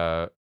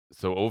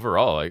 So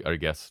overall, I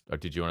guess,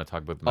 did you want to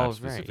talk about the match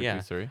specifically?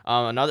 Yeah. Sorry.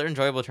 Another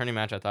enjoyable turning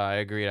match. I thought. I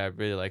agreed. I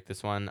really liked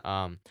this one.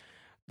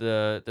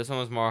 This one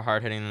was more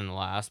hard hitting than the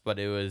last, but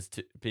it was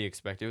to be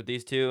expected with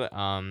these two.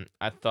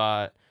 I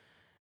thought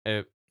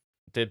it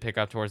did pick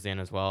up towards the end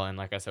as well, and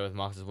like I said, with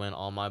Mox's win,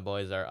 all my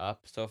boys are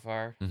up so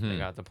far. They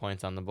got the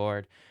points on the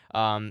board.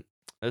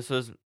 This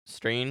was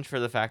strange for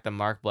the fact that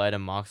Mark bled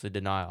and Moxley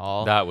did not at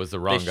all. That was the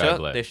wrong guy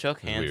bled. They shook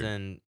hands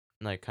and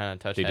like kind of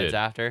touched heads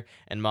after,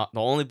 and the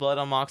only blood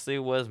on Moxley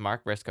was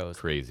Mark Briscoe's.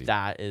 Crazy.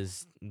 That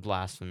is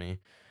blasphemy.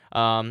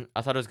 I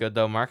thought it was good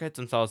though. Mark had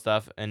some solid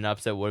stuff, and an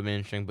upset would have been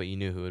interesting, but you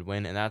knew who would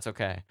win, and that's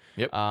okay.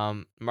 Yep.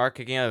 Mark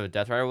kicking out of a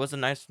Death Rider was a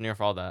nice near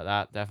fall.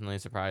 That definitely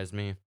surprised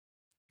me.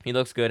 He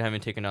looks good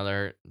having taken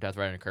another Death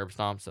Rider and a curb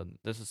stomp, so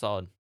this is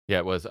solid. Yeah,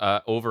 it was.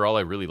 Overall,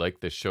 I really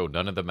liked this show.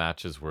 None of the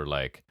matches were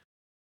like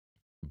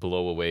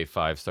blow away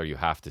 5-star. You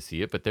have to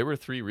see it, but there were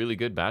 3 really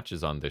good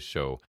matches on this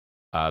show.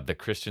 The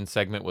Christian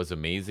segment was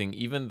amazing.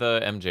 Even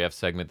the MJF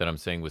segment that I'm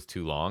saying was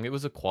too long. It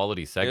was a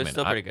quality segment. It was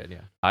still pretty good,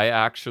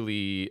 yeah.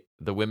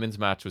 The women's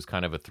match was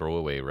kind of a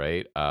throwaway,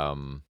 right?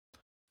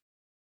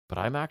 But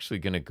I'm actually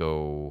going to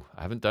go,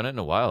 I haven't done it in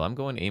a while. I'm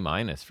going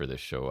A- for this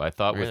show. I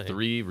thought with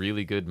 3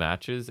 really good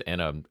matches and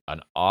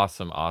an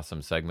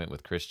awesome segment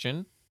with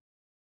Christian,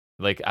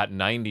 like at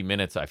 90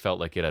 minutes, I felt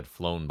like it had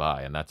flown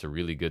by, and that's a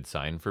really good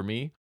sign for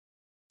me.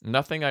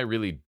 Nothing I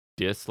really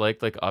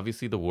disliked, like,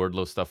 obviously the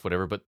Wardlow stuff,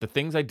 whatever, but the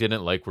things I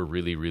didn't like were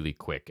really, really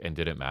quick and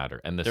didn't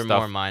matter. And They're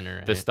more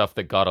minor, the right? stuff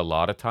that got a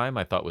lot of time,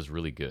 I thought was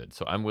really good.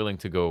 So I'm willing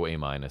to go A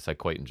minus. I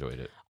quite enjoyed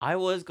it. I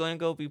was going to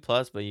go B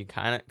plus, but you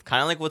kind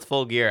of like with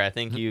Full Gear. I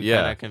think you kind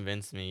Yeah. of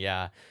convinced me.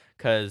 Yeah,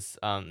 because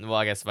well,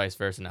 I guess vice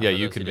versa now. Yeah, For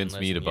you those who didn't convinced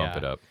me to listen, bump yeah.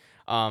 it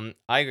up.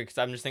 I agree, 'cause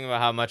I'm just thinking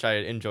about how much I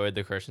enjoyed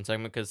the Christian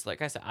segment. Because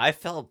like I said, I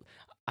felt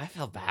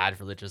bad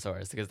for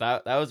Luchasaurus because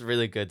that was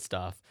really good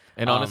stuff.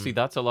 And honestly, Um,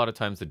 that's a lot of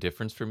times the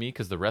difference for me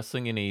because the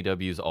wrestling in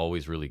AEW is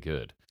always really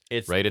good,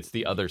 it's right? It's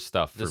the other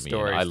stuff the for me, and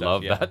story I stuff.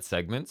 love Yeah, that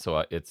segment,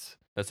 so that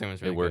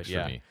segment's it really good. works for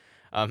Yeah. me.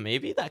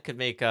 Maybe that could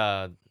make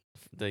the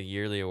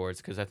yearly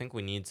awards because I think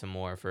we need some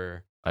more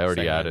for I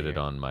already segment of the added it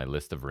year. on my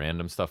list of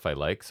random stuff I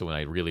like, so when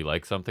I really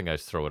like something, I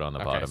just throw it on the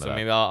Okay, bottom of so that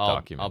maybe I'll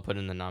document. put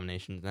in the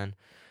nominations then.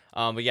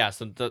 But yeah,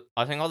 so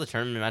I think all the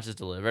tournament matches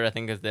delivered. I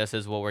think if this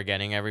is what we're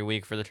getting every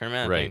week for the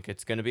tournament, I Right. think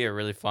it's going to be a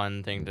really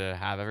fun thing to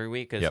have every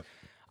week. Because Yep.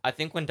 I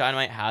think when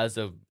Dynamite has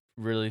a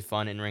really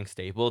fun in ring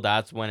staple,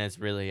 that's when it's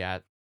really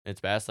at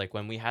its best. Like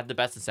when we had the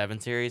best of 7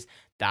 series,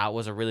 that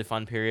was a really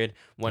fun period.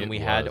 When It we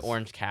had was.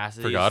 Orange Forgot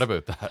Cassidy's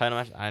about that. title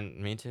match, and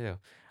me too.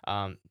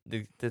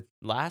 The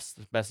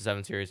last best of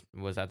 7 series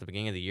was at the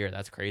beginning of the year.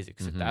 That's crazy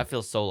because Mhm. that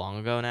feels so long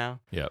ago now.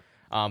 Yep.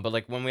 But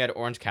like when we had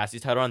Orange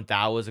Cassidy's title run,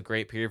 that was a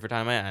great period for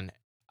Dynamite, and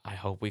I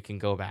hope we can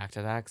go back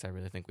to that because I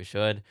really think we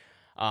should.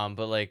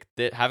 But like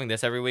having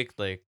this every week,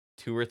 like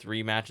 2 or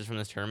 3 matches from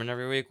this tournament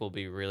every week will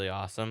be really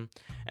awesome,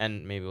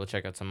 and maybe we'll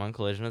check out some on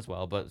Collision as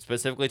well. But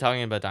specifically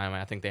talking about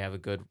Dynamite, I think they have a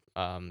good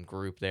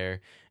group there,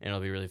 and it'll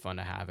be really fun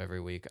to have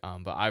every week.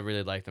 But I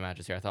really like the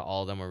matches here. I thought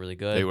all of them were really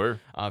They good. were.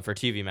 For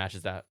TV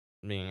matches that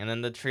being, and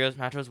then the trios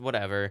match was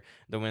whatever,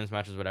 the women's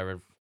match was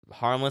whatever,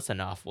 harmless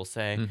enough, we'll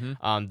say.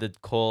 Mhm. The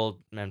Cole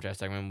MJF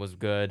segment was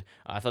good.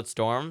 I thought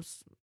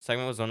Storm's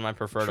segment was one of my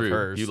preferred of True.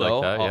 hers, You like so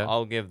that, yeah?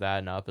 I'll give that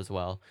an up as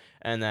well.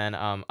 And then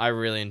I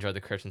really enjoyed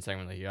the Christian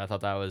segment like you. I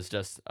thought that was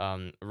just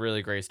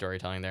really great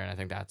storytelling there, and I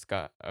think that's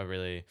got a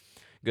really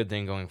good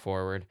thing going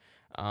forward.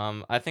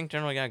 I think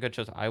generally got good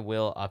shows. I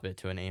will up it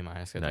to an A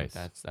minus. I think Nice.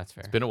 that's It's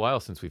fair. been a while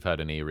since we've had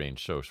an A range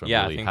show, so I'm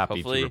Yeah, I really think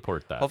happy to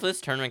report that. hopefully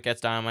this tournament gets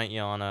Dynamite,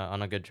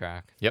 on a good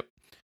track. Yep.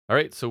 All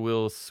right, so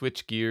we'll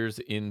switch gears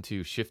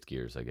into shift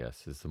gears, I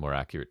guess is the more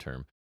accurate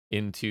term,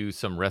 into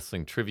some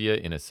wrestling trivia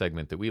in a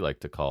segment that we like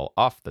to call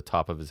Off the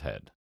Top of His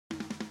Head.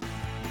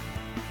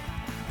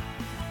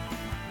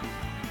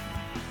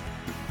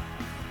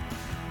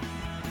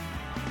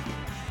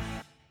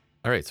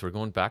 All right, so we're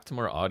going back to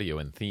more audio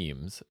and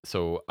themes.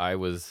 So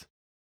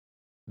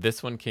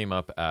this one came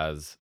up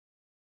as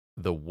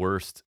the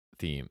worst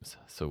themes.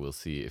 So we'll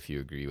see if you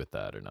agree with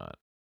that or not.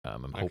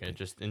 I'm Okay, hoping.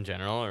 just in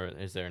general, or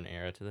is there an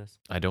era to this?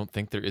 I don't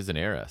think there is an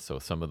era, so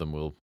some of them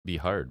will be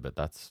hard, but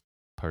that's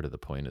part of the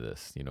point of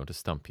this, to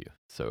stump you.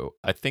 So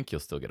I think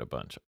you'll still get a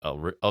bunch.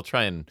 I'll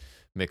try and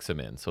mix them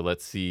in. So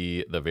let's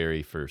see the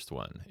very first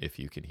one, if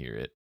you can hear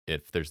it.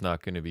 If there's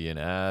not going to be an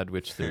ad,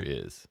 which there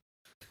is.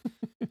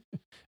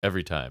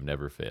 Every time,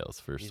 never fails.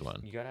 First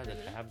one. You gotta have the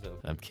tabs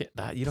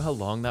open. You know how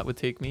long that would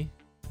take me?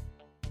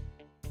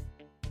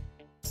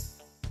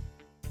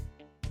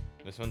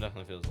 This one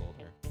definitely feels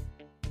older.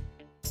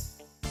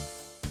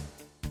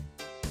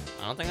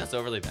 I don't think that's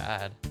overly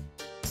bad.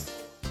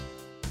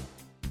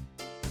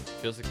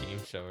 Feels like a game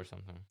show or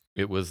something.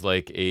 It was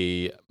like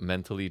a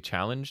mentally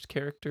challenged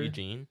character.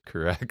 Eugene?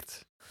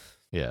 Correct.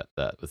 Yeah,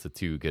 that was a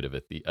too good of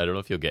a I don't know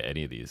if you'll get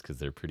any of these because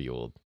they're pretty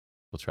old.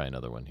 We'll try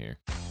another one here.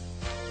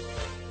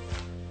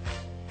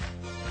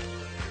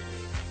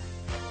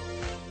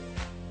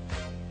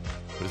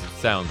 What does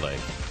it sound like?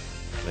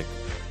 Like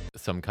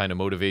some kind of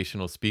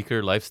motivational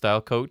speaker,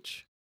 lifestyle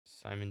coach?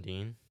 Simon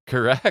Dean?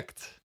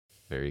 Correct.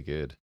 Very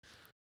good.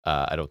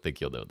 I don't think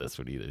you'll know this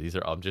one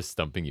either. I'm just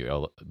stumping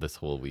you this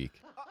whole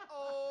week.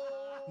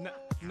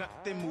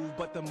 Nothing move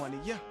but the money,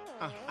 yeah.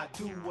 I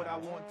do what I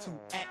want to,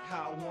 act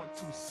how I want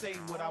to, say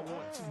what I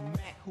want to,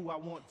 act who I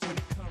want to,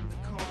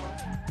 come,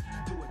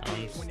 do it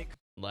big when it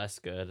Less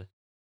good.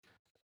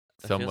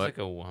 That feels Somewhat like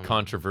a woman.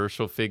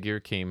 controversial figure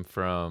came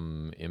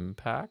from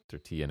Impact or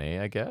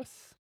TNA, I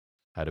guess.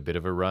 Had a bit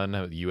of a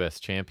run, U.S.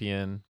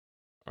 champion.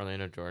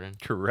 Orlando Jordan.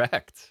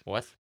 Correct.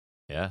 What?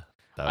 Yeah.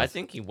 I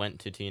think he went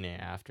to TNA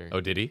after. Oh,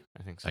 did he?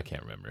 I think so. I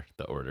can't remember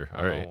the order. I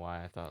All don't right. know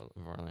why I thought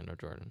of Orlando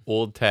Jordan.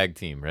 Old tag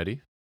team.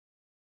 Ready?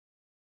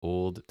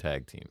 Old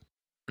tag team.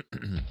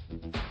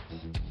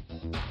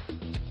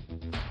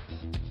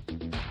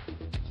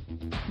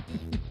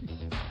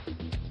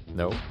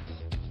 No.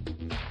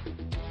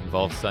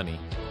 Involves Sunny.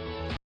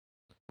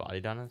 Body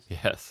Donnas?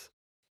 Yes.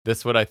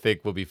 This one I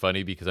think will be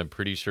funny because I'm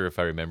pretty sure if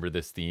I remember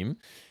this theme,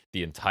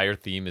 the entire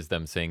theme is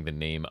them saying the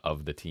name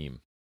of the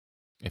team.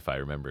 If I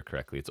remember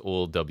correctly. It's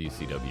old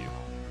WCW.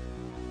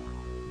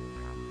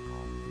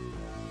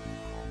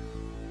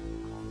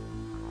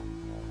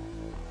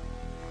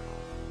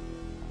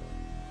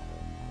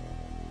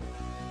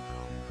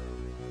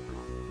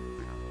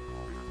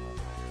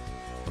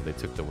 Oh, they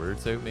took the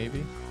words out,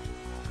 maybe?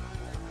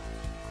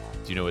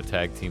 Do you know a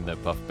tag team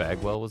that Buff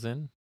Bagwell was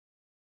in?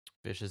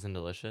 Vicious and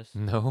Delicious?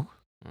 No.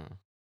 Oh.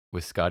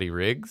 With Scotty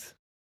Riggs?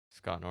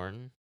 Scott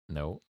Norton.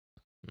 No.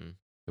 Hmm.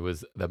 It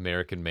was the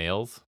American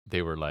males.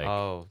 They were like,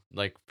 Oh,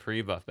 like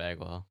pre-Buff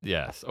Bagwell.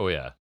 yes. Oh,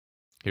 yeah.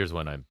 Here's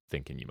one I'm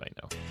thinking you might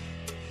know.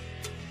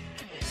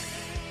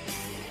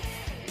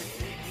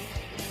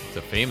 It's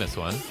a famous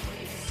one.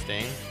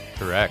 Sting.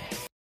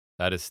 Correct.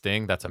 That is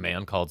Sting. That's a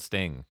man called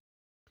Sting.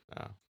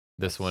 Oh,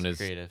 This one is.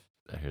 creative.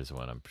 Here's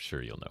one I'm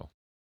sure you'll know.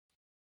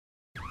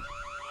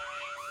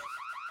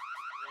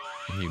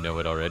 You know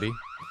it already?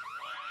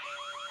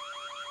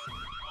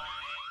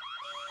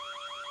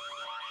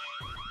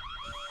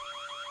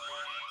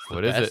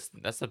 What is it?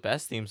 That's the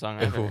best theme song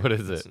ever. What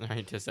is it?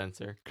 Sorry to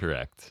censor.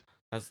 Correct.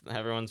 That's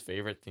everyone's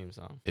favorite theme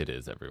song. It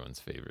is everyone's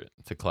favorite.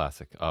 It's a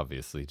classic,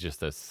 obviously.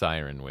 Just a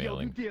siren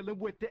wailing. dealing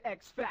with the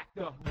X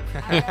Factor.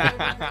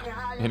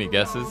 Any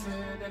guesses?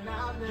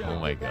 Oh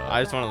my god.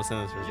 I just want to listen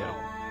to this version.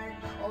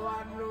 Oh,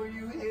 I know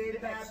you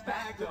hate X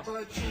Factor,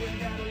 but you ain't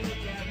gotta look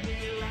at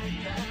me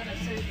like that.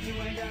 I said you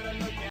ain't gotta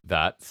look at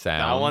That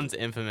sound. That one's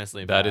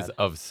infamously That bad. is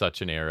of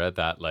such an era.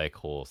 That like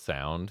whole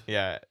sound.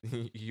 Yeah.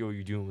 Yo,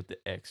 you doing with the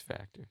X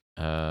Factor?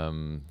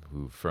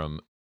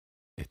 From.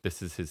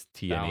 This is his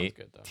That one's TNA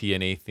good, though.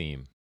 TNA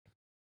theme.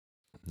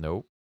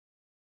 Nope.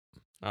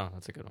 Oh,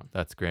 that's a good one.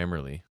 That's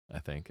Grammarly, I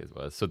think it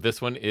was. So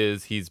this one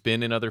is he's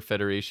been in other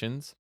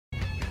federations.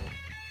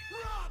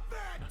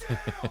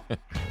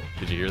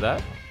 Did you hear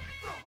that?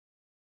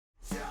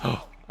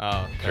 Oh,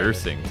 there it is.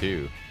 Cursing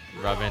too.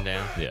 Rob Van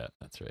Dam. Yeah,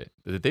 that's right.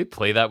 Did they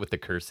play that with the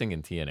cursing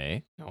in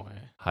TNA? No way.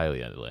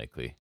 Highly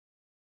unlikely.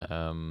 Here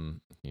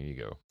you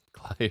go.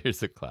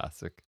 Here's a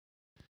classic.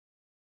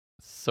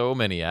 So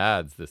many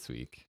ads this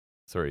week.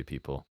 Sorry,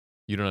 people.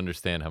 You don't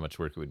understand how much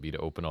work it would be to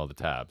open all the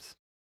tabs.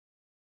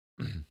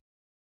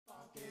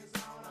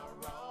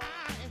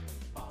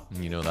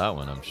 You know that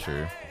one, I'm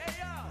sure.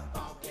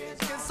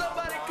 Can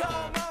somebody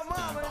call my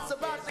mama? It's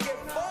about to get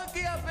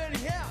funky up in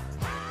here.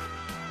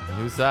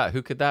 Who's that?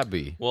 Who could that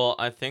be? Well,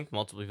 I think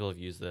multiple people have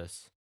used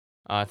this.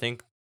 I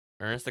think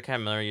Ernest the Cat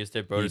Miller used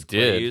it. He Brodus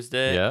did, Clay used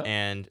it. yeah.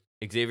 And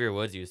Xavier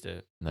Woods used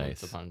it.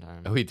 Nice. Once upon a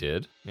time. Oh, he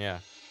did? Yeah.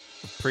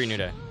 Pre-New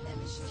Day. Let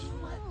me show you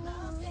what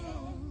love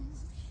is.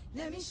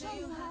 Let me show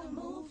you how to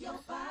move your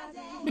body.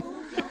 Move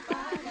your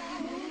body.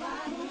 Move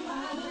body, move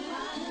body, move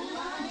body, move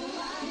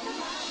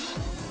body.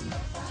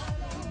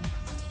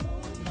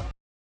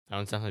 That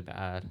one's definitely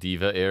bad.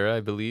 Diva era,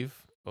 I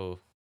believe. Oh,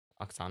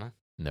 Oksana?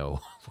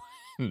 No.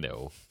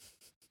 No.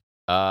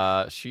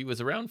 She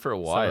was around for a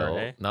Summer while.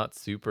 Rae? Not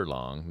super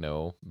long.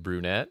 No.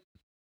 Brunette?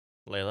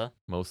 Layla?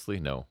 Mostly?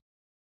 No.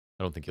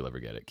 I don't think you'll ever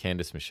get it.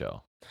 Candice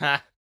Michelle.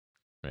 Ha!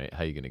 Right?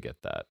 How you going to get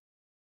that?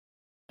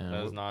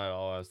 That was not at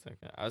all what I was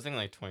thinking. I was thinking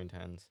like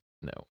 2010s.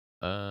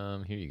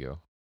 No. Here you go.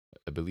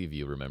 I believe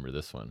you remember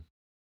this one.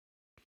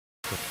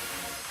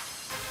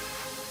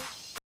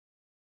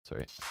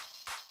 Sorry.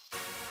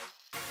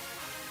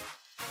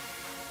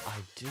 I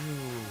do.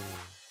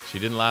 She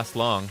didn't last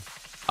long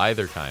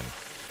either time.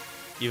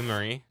 Eva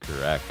Marie?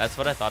 Correct. That's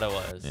what I thought it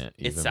was. Yeah,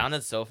 It Eva-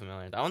 sounded so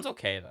familiar. That one's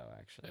okay, though,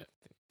 actually.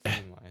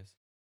 Theme-wise.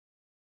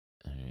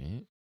 All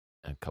right.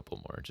 A couple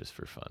more just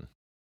for fun.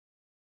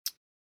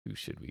 Who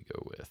should we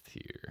go with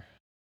here?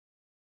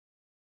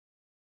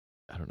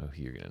 I don't know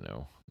who you're going to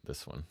know.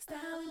 This one. Style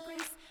and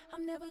grace,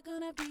 I'm never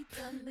gonna be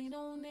done. Lean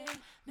on it.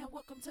 Now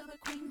welcome to the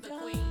queendom.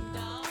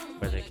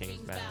 Where the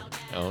King's bad.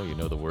 Oh, you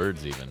know the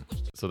words even.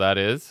 So that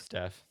is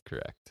Steph.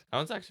 correct. That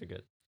one's actually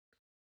good.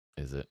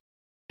 Is it?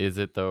 Is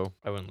it though?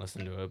 I wouldn't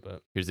listen to it,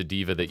 but Here's a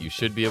diva that you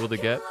should be able to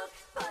get. Look,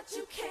 but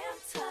you can't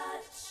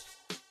touch.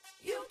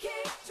 You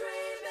keep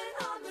dreaming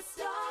on the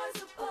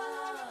stars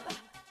above.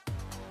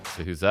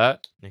 So who's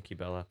that? Nikki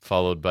Bella.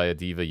 Followed by a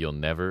diva you'll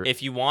never.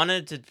 If you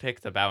wanted to pick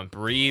the bad one,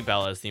 Brie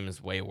Bella's theme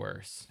is way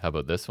worse. How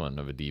about this one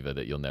of a diva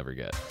that you'll never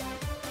get?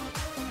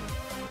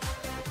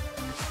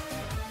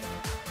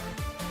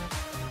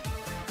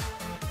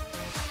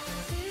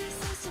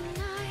 This is the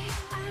night.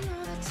 I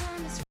know the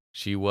time is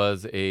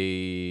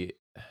She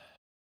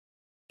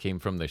came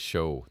from the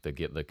show,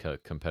 the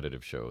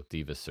competitive show,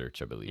 Diva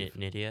Search, I believe.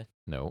 Nydia?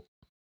 No.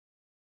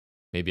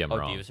 Maybe I'm Oh,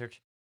 wrong. Diva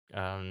Search?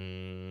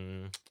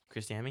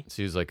 Christy Hemme?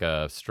 She was like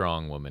a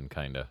strong woman,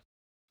 kind of.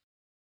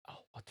 Oh,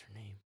 what's her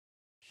name?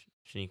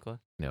 Shaniqua?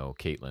 No,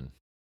 Caitlyn.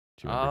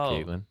 Do you remember Oh.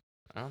 Caitlyn?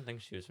 I don't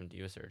think she was from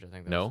Diva Search. I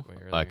think that No? was way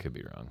I earlier. could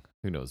be wrong.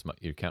 Who knows?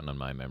 You're counting on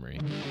my memory.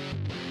 The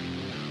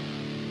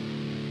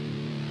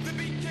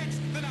beat kicks,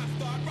 then I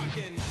start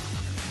rocking.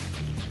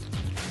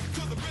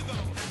 To the rhythm.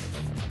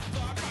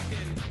 Start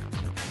rocking.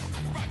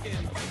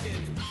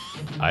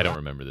 I don't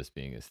remember this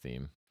being his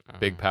theme.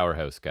 Big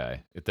powerhouse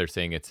guy. If they're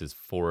saying it's his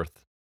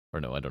fourth,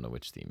 or no, I don't know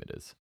which theme it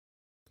is.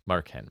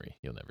 Mark Henry.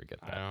 You'll never get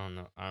I that. don't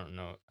know. I didn't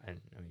know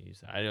he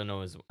used that. I don't know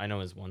his. I know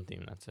his one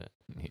theme. That's it.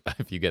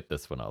 If you get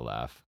this one, I'll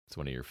laugh. It's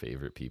one of your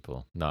favorite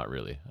people. Not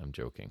really. I'm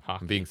joking.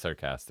 Hockey. I'm being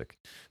sarcastic.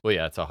 Well,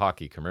 yeah, it's a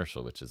hockey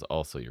commercial, which is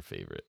also your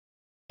favorite.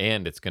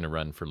 And it's going to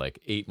run for like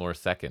 8 more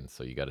seconds.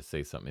 So you got to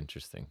say something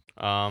interesting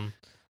while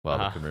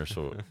the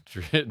commercial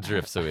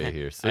drifts away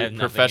here. I So have nothing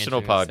professional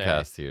interesting to say.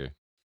 podcast here.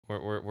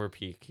 We're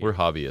peak. We're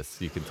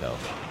hobbyists. You can tell.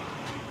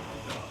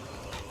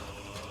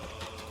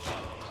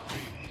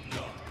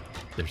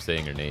 They're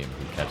saying her name.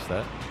 Did you catch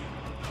that?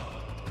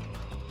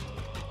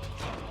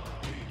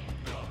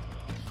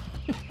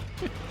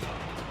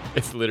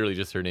 It's literally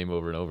just her name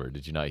over and over.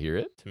 Did you not hear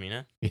it?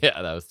 Tamina?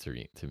 Yeah, that was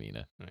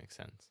Tamina. That makes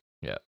sense.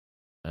 Yeah.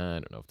 I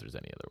don't know if there's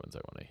any other ones I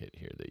want to hit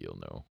here that you'll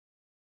know.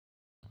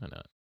 Why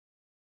not?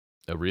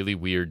 A really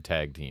weird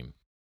tag team.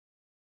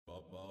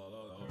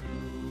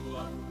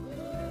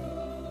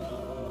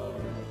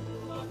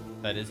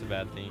 That is a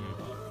bad theme.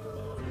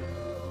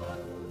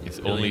 It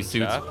Billy only and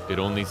suits. Chuck? It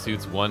only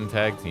suits one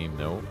tag team.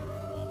 No.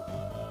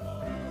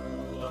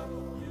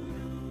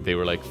 They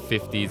were like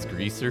 50s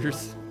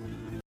greasers.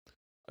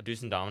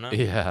 Deuce and Domino?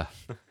 Yeah.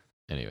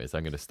 Anyways,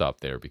 I'm gonna stop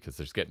there because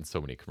there's getting so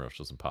many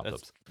commercials and That's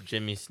pop-ups.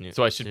 Jimmy Snoop.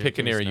 So I should pick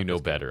an Jimmy area you Snoop know is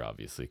good. better,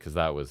 obviously, because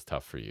that was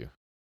tough for you.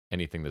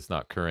 Anything that's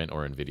not current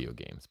or in video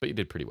games, but you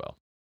did pretty well.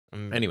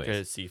 I'm Anyways. good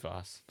at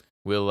CFOS.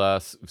 We'll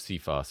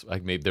CFOS.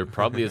 Like maybe there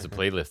probably is a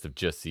playlist of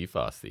just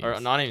CFOS themes. Or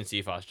not even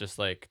CFOS, just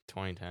like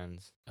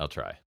 2010s. I'll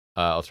try.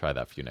 I'll try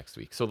that for you next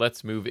week. So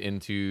let's move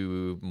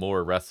into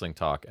more wrestling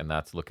talk, and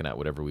that's looking at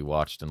whatever we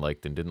watched and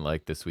liked and didn't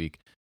like this week,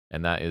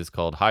 and that is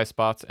called High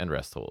Spots and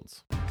Rest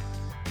Holds.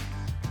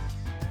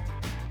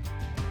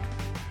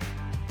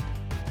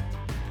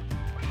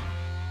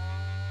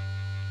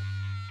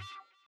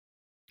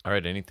 All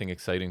right, anything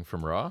exciting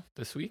from Raw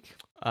this week?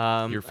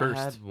 You're first.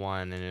 I had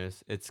one, and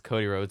it's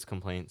Cody Rhodes'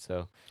 complaint.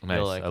 So Nice.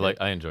 you'll like it.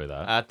 I enjoy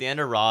that. At the end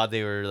of Raw,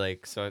 they were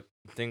like, so I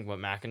think what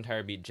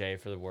McIntyre beat Jay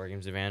for the War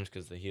Games advantage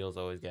because the heels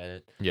always get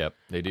it. Yep,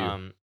 they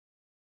do.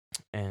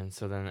 And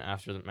so then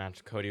after the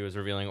match, Cody was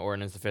revealing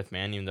Orton as the fifth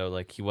man, even though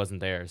like he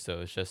wasn't there. So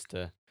it's just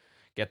to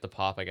get the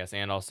pop, I guess,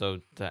 and also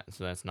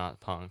that's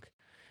not Punk.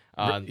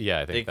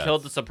 Yeah, I they think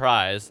killed the that's-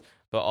 surprise,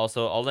 but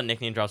also all the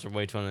nickname drops were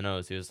way too on the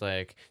nose. He was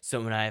like,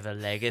 "Someone I have a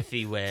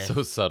legacy with,"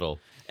 so subtle.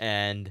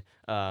 and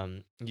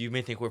you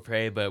may think we're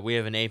prey, but we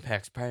have an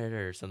apex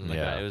predator or something like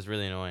that. Yeah. It was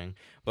really annoying.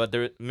 But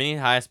the mini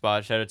high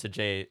spot, shout out to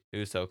Jay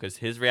Uso, because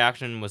his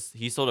reaction was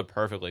he sold it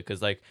perfectly.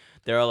 Because like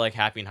they're all like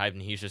happy and hyped,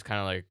 and he's just kind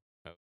of like,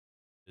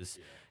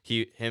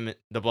 the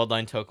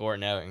bloodline took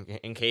Orton out.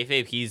 In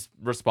kayfabe, he's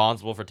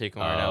responsible for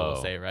taking Orton out.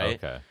 We'll say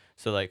right. Okay.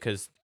 So like,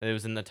 because it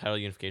was in the title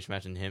unification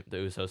match, and the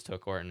Usos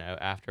took Orton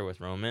out after with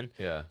Roman.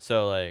 Yeah.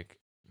 So like,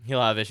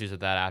 he'll have issues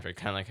with that after,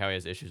 kind of like how he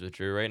has issues with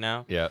Drew right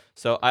now. Yeah.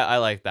 So I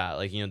like that,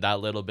 like, you know, that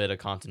little bit of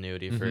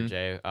continuity for Mhm.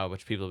 Jay,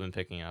 which people have been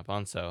picking up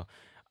on. So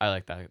I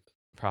like that.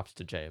 Props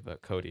to Jay,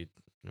 but Cody,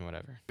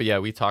 whatever. But yeah,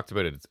 we talked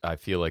about it. I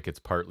feel like it's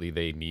partly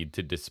they need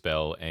to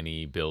dispel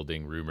any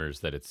building rumors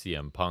that it's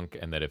CM Punk,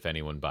 and that if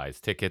anyone buys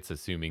tickets,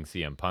 assuming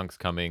CM Punk's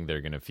coming, they're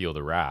going to feel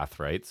the wrath,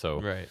 right?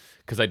 So, Right.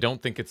 because I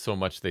don't think it's so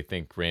much they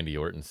think Randy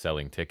Orton's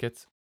selling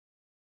tickets,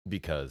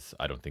 because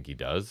I don't think he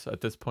does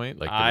at this point.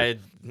 Like I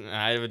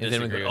would and then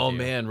disagree we go, with oh you.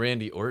 man,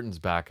 Randy Orton's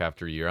back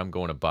after a year. I'm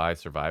going to buy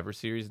Survivor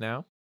Series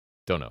now.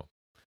 Don't know.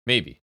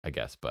 Maybe, I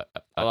guess, but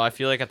Well, I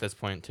feel like at this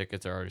point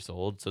tickets are already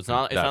sold, so it's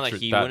not That like tr-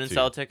 he that wouldn't too.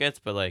 sell tickets,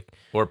 but like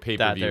or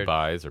pay-per-view they're-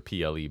 buys or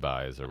PLE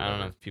buys or I whatever. don't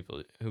know if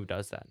people who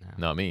does that now.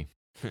 Not me.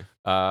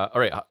 All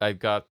right, I've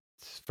got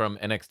from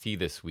NXT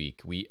this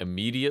week. We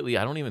immediately,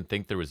 I don't even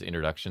think there was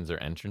introductions or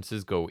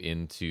entrances, go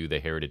into the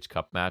Heritage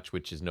Cup match,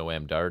 which is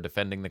Noam Dar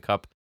defending the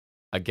cup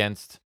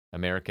against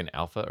American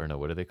Alpha, or no,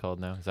 what are they called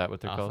now? Is that what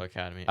they're Alpha called?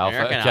 Academy. Alpha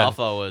American Academy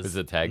Alpha was is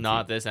a tag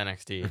not team. this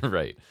NXT.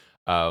 Right.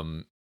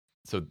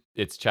 So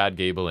it's Chad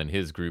Gable and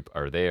his group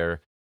are there.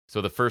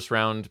 So the first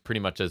round, pretty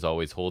much as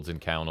always, holds and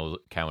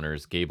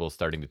counters. Gable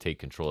starting to take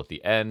control at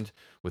the end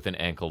with an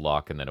ankle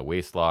lock and then a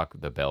waist lock.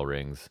 The bell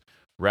rings.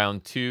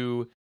 Round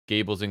 2,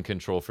 Gable's in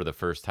control for the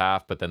first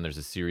half, but then there's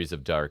a series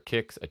of Dar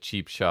kicks, a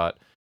cheap shot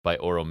by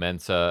Oro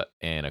Mensah,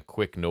 and a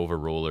quick Nova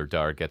roller.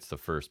 Dar gets the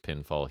first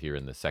pinfall here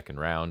in the second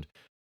round.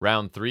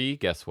 Round 3,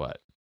 guess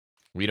what?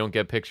 We don't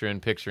get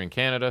picture-in-picture in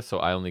Canada, so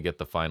I only get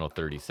the final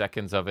 30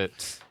 seconds of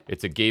it.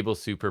 It's a Gable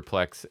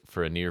superplex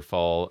for a near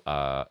fall,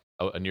 a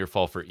near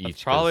fall for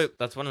each.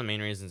 That's one of the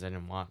main reasons I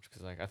didn't watch,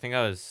 because like I think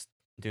I was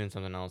doing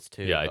something else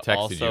too. Yeah, I but texted you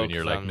also and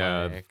you're 'cause like, I'm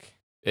 "Nah,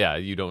 yeah,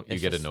 you it's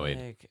get just annoyed.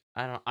 like,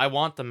 I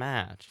want the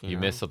match. You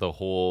know? miss the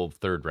whole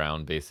third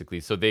round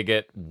basically. So they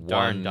get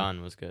Darn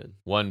done was good.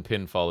 one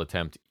pinfall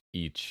attempt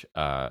each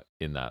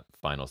in that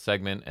final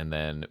segment, and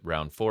then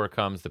round 4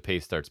 comes. The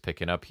pace starts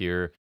picking up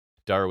here.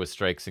 Dar with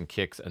strikes and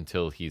kicks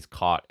until he's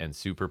caught and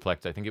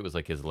superplexed. I think it was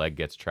like his leg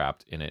gets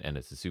trapped in it, and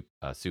it's a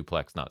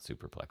suplex, not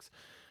superplex.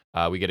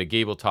 We get a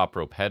Gable top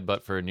rope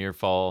headbutt for a near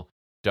fall.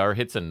 Dar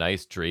hits a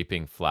nice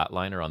draping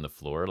flatliner on the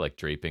floor, like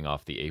draping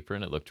off the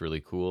apron. It looked really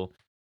cool.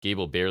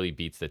 Gable barely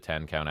beats the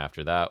 10 count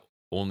after that,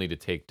 only to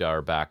take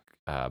Dar back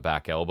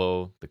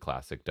elbow, the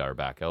classic Dar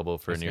back elbow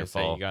for I a was near gonna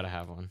say, fall. you gotta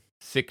have one.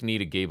 Sick knee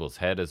to Gable's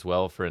head as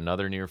well for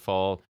another near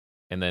fall,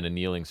 and then a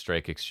kneeling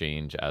strike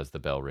exchange as the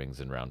bell rings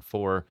in round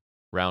 4.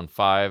 Round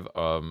 5,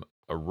 a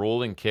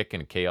rolling kick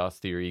and Chaos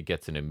Theory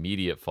gets an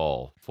immediate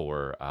fall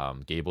for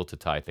Gable to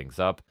tie things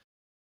up.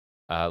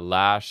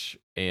 Lash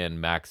and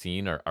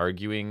Maxine are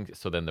arguing,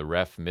 so then the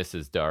ref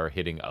misses Dar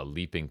hitting a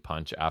leaping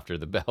punch after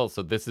the bell.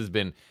 So this has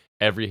been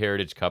every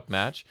Heritage Cup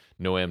match.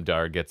 Noam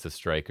Dar gets a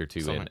strike or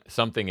two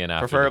something in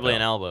after Preferably the an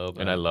bell. elbow.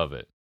 But And I love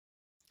it.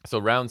 So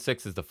round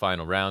 6 is the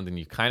final round, and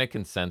you kind of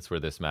can sense where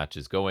this match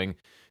is going,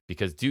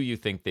 because do you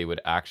think they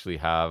would actually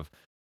have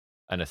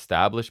an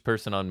established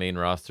person on main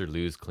roster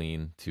lose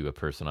clean to a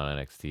person on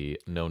NXT?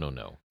 No, no,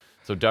 no.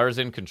 So Dar's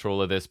in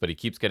control of this, but he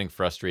keeps getting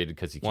frustrated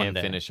because he One can't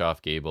day. finish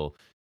off Gable.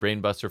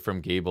 Brainbuster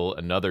from Gable,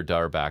 another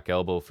Dar back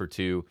elbow for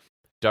 2.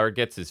 Dar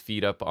gets his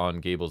feet up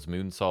on Gable's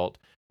moonsault,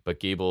 but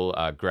Gable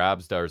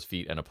grabs Dar's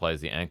feet and applies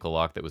the ankle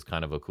lock that was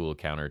kind of a cool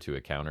counter to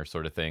a counter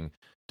sort of thing.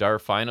 Dar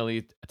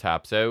finally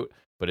taps out,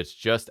 but it's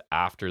just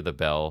after the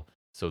bell.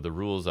 So the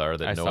rules are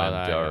that I Noam saw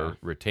that, Dar yeah.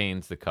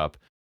 retains the cup.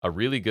 A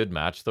really good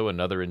match, though.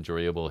 Another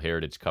enjoyable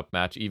Heritage Cup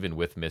match, even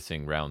with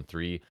missing round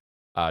 3.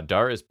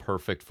 Dar is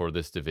perfect for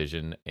this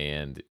division,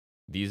 and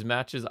these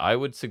matches, I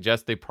would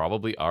suggest they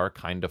probably are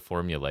kind of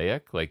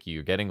formulaic. Like,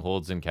 you're getting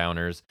holds and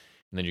counters,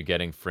 and then you're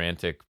getting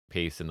frantic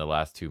pace in the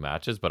last 2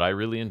 matches, but I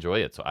really enjoy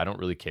it, so I don't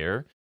really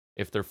care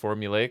if they're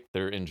formulaic.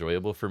 They're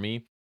enjoyable for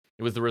me.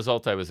 It was the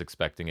result I was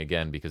expecting,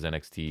 again, because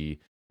NXT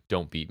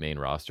don't beat main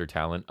roster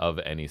talent of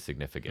any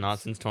significance. Not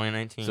since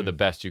 2019. So the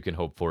best you can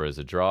hope for is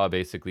a draw,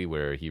 basically,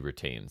 where he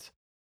retains.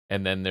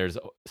 And then there's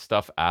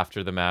stuff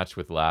after the match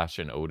with Lash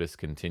and Otis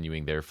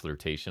continuing their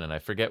flirtation. And I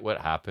forget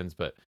what happens,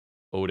 but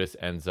Otis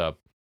ends up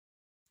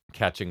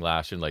catching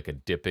Lash in like a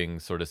dipping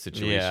sort of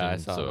situation. Yeah, I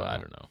saw so that. I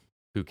don't know.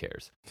 Who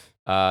cares?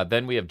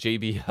 Then we have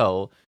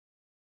JBL,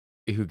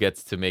 who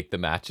gets to make the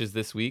matches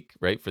this week,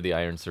 right, for the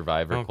Iron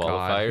Survivor Oh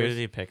qualifiers. God, who does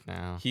he pick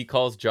now? He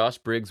calls Josh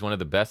Briggs one of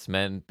the best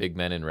big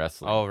men in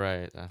wrestling. Oh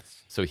right,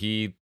 that's So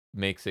he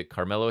makes it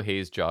Carmelo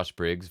Hayes, Josh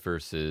Briggs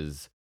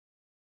versus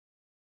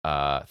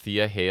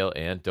Thea Hale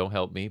and, don't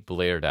help me,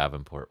 Blair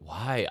Davenport.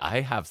 Why?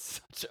 I have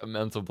such a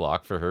mental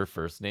block for her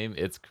first name.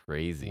 It's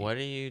crazy. what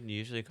do you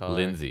usually call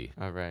Lindsay.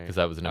 her? Oh right, Because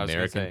I was an I was gonna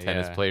American say,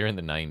 tennis yeah. player in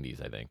the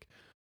 90s, I think.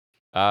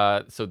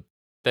 So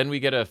then we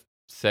get a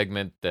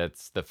segment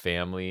that's the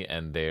family,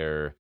 and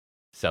they're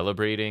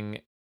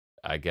celebrating,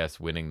 I guess,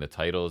 winning the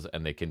titles,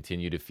 and they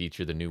continue to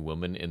feature the new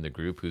woman in the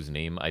group whose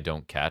name I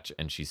don't catch,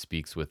 and she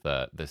speaks with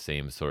the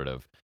same sort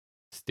of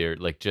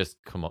like just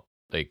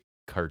like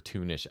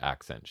cartoonish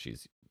accent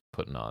she's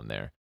putting on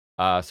there.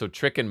 So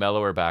Trick and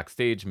Mello are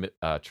backstage.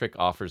 Trick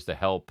offers to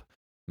help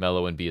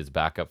Mello and be his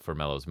backup for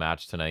Mello's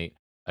match tonight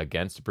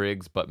against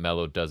Briggs, but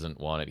Mello doesn't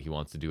want it. He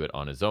wants to do it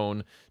on his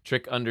own.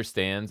 Trick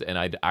understands, and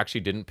I actually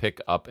didn't pick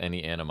up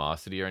any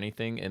animosity or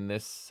anything in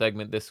this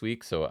segment this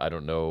week, so I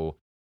don't know.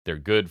 They're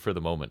good for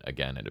the moment,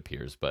 again, it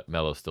appears, but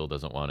Mello still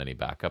doesn't want any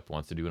backup,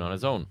 wants to do it on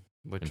his own.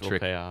 Which And will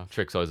pay off.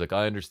 Trick's always like,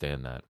 I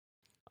understand that.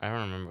 I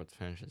don't remember what the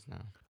finish is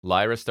now.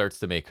 Lyra starts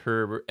to make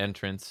her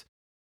entrance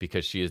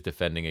because she is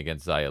defending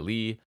against Xia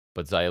Li,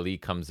 but Xia Li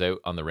comes out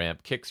on the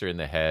ramp, kicks her in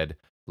the head.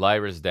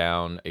 Lyra's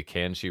down.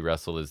 Can she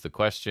wrestle is the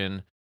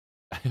question.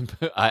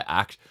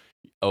 I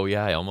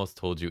almost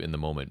told you in the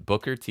moment.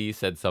 Booker T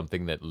said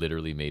something that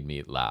literally made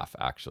me laugh,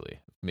 actually.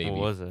 Maybe What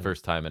was it?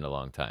 first time in a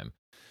long time.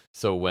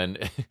 So when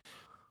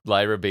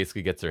Lyra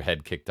basically gets her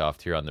head kicked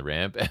off here on the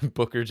ramp, and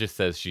Booker just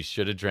says she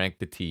should have drank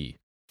the tea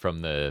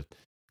from the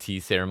tea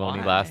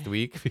ceremony last Why?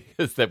 week,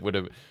 because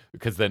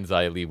then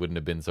Xia Li wouldn't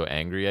have been so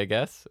angry, I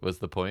guess, was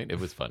the point. It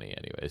was funny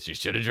anyways. She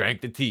should have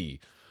drank the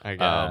tea. I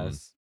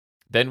guess.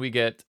 Then we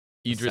get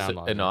Idris Sound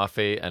logic.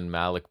 Anafe and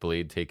Malik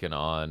Blade taking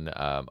on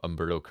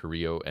Humberto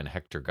Carrillo and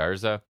Hector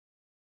Garza.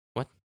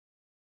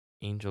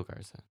 Angel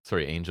Garza.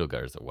 Sorry, Angel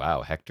Garza.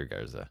 Wow, Hector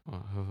Garza.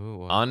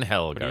 What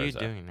Angel are Garza.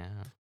 you doing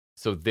now?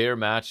 So their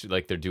match,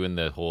 like they're doing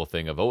the whole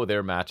thing of,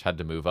 their match had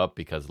to move up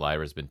because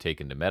Lyra's been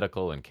taken to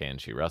medical, and can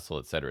she wrestle,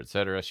 et cetera, et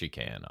cetera. She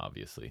can,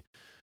 obviously.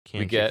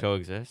 Can't get, you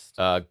coexist?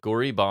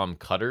 Gory Bomb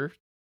Cutter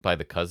by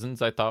the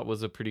Cousins, I thought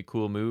was a pretty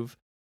cool move.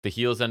 The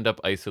heels end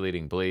up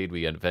isolating Blade.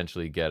 We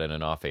eventually get an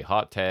Anafe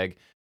hot tag.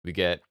 We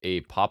get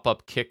a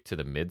pop-up kick to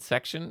the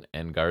midsection,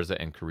 and Garza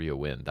and Carrillo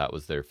win. That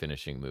was their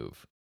finishing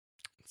move.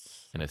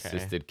 An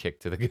assisted kick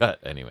to the gut.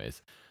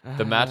 Anyways,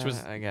 the match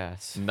was, I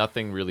guess,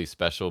 nothing really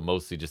special,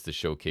 mostly just a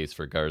showcase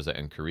for Garza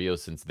and Carrillo,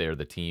 since they're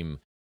the team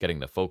getting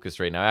the focus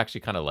right now. I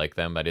actually kind of like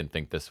them. I didn't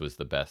think this was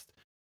the best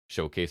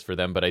showcase for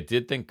them, but I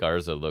did think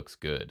Garza looks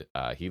good.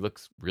 He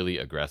looks really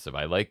aggressive.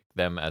 I like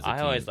them as a team. I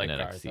always in liked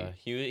NXT. Garza.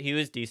 He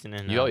was decent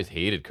in. You always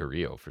hated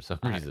Carrillo for some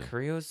reason.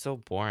 Carrillo's so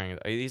boring.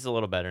 He's a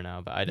little better now,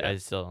 but I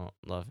still don't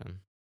love him.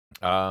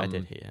 I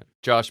did hate him.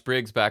 Josh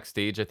Briggs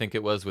backstage, I think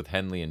it was, with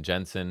Henley and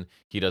Jensen.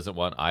 He doesn't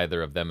want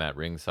either of them at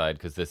ringside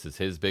because this is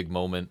his big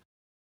moment.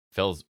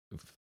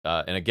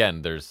 And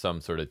again, there's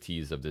some sort of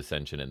tease of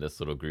dissension in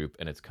this little group,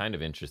 and it's kind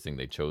of interesting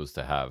they chose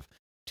to have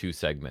 2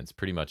 segments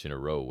pretty much in a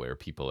row where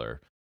people are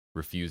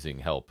refusing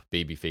help.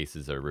 Baby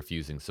faces are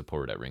refusing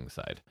support at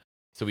ringside.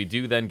 So we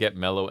do then get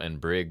Mello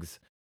and Briggs,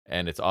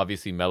 and it's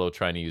obviously Mello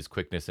trying to use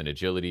quickness and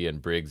agility,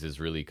 and Briggs is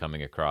really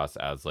coming across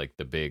as like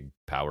the big,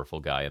 powerful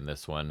guy in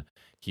this one.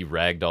 He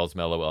ragdolls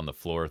Mello on the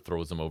floor,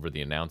 throws him over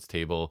the announce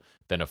table,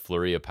 then a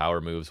flurry of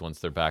power moves once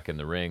they're back in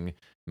the ring.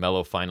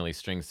 Mello finally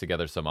strings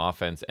together some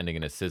offense, ending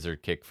in a scissor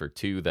kick for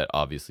 2 that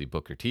obviously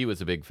Booker T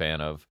was a big fan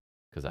of,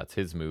 because that's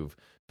his move.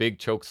 Big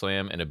choke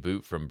slam and a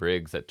boot from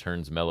Briggs that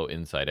turns Mello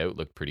inside out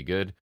looked pretty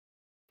good.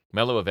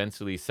 Mello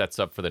eventually sets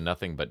up for the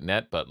nothing but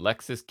net, but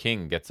Lexus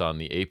King gets on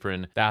the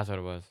apron. That's what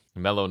it was.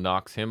 Mello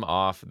knocks him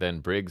off, then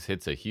Briggs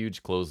hits a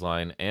huge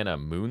clothesline and a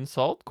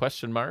moonsault,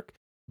 question mark.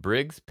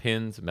 Briggs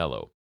pins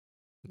Mello.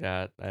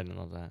 Yeah, I didn't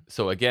love that.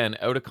 So again,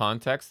 out of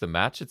context, the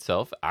match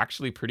itself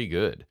actually pretty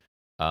good.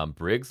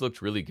 Briggs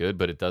looked really good,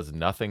 but it does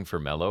nothing for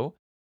Mello.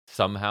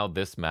 Somehow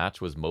this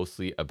match was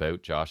mostly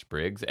about Josh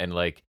Briggs, and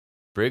like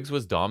Briggs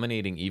was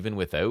dominating even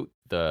without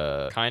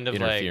the Kind of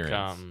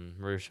interference. like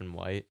Roosh and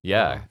White.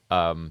 Yeah.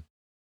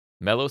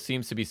 Mello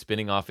seems to be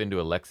spinning off into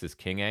a Lexus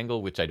King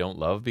angle, which I don't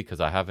love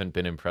because I haven't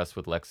been impressed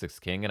with Lexus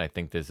King, and I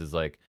think this is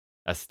like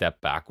a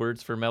step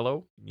backwards for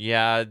Mello.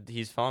 Yeah,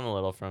 he's fallen a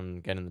little from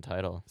getting the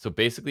title. So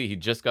basically, he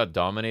just got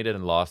dominated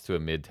and lost to a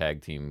mid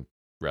tag team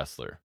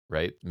wrestler,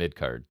 right? Mid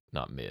card,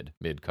 not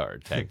mid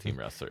card tag team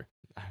wrestler.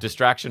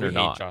 Distraction We or hate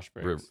not, Josh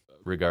Briggs.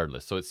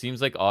 regardless. So it seems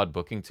like odd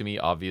booking to me.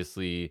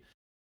 Obviously,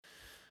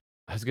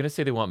 I was gonna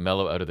say they want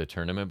Mello out of the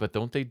tournament, but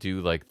don't they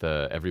do like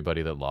the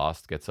everybody that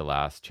lost gets a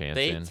last chance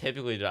They in?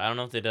 typically do. I don't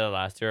know if they did it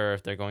last year or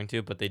if they're going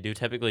to, but they do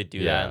typically do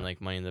Yeah. that in like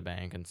Money in the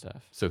Bank and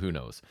stuff. So who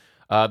knows?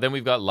 Then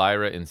we've got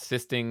Lyra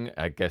insisting,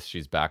 I guess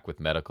she's back with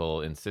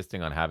medical,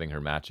 insisting on having her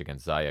match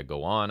against Zaya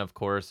go on, of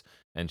course.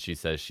 And she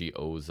says she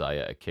owes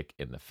Zaya a kick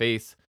in the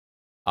face.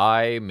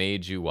 I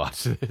made you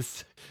watch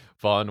this.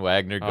 Von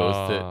Wagner goes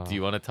to. Do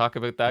you want to talk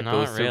about that? Not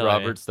Goes to really.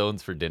 Robert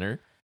Stone's for dinner.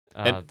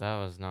 And- That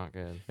was not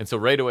good. And so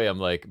right away, I'm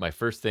like, my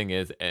first thing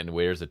is, and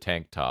wears a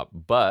tank top.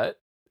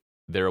 But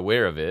they're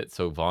aware of it.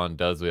 So Vaughn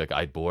does, like,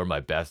 I bore my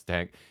best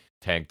tank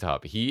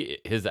top.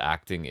 His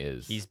acting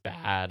is. He's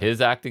bad. His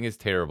acting is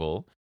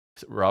terrible.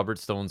 Robert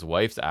Stone's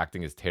wife's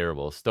acting is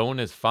terrible. Stone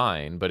is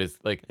fine, but it's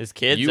like His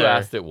kids you are.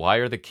 asked it. Why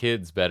are the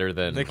kids better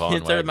than The Von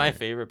kids are my Wagner?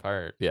 favorite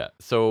part. Yeah.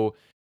 So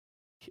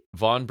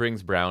Vaughn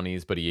brings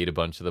brownies, but he ate a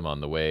bunch of them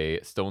on the way.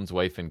 Stone's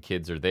wife and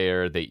kids are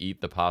there. They eat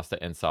the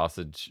pasta and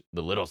sausage,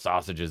 the little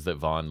sausages that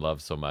Vaughn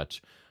loves so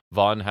much.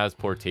 Vaughn has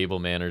poor table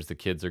manners. The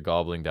kids are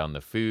gobbling down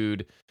the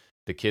food.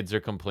 The kids are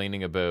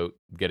complaining about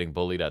getting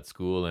bullied at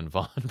school, and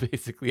Vaughn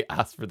basically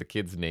asked for the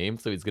kid's name,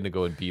 so he's going to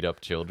go and beat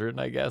up children,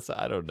 I guess.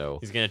 I don't know.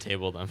 He's gonna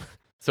table them.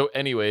 So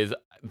anyways,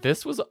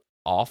 this was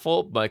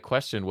awful. My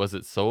question, was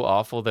it so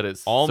awful that it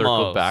circled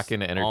Almost. back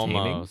into entertaining?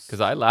 Almost.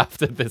 Because I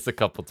laughed at this a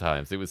couple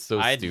times. It was so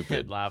I stupid.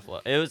 did laugh.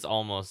 It was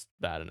almost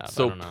bad enough. I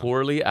So don't know.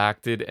 poorly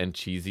acted and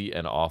cheesy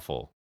and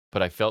awful.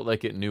 But I felt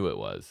like it knew it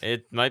was.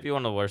 It might be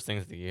one of the worst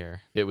things of the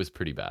year. It was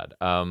pretty bad.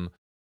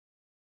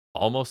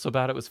 Almost so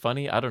bad it was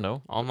funny. I don't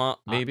know. Almost.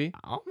 Maybe.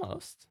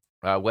 Almost.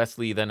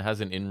 Wesley then has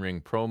an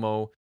in-ring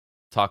promo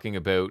talking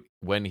about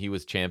when he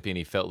was champion,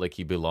 he felt like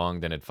he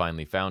belonged and had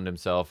finally found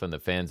himself, and the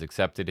fans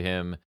accepted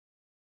him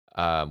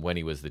when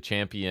he was the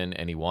champion,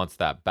 and he wants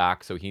that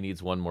back, so he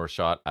needs one more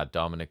shot at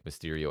Dominic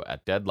Mysterio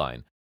at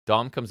Deadline.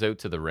 Dom comes out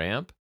to the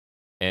ramp,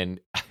 and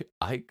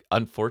I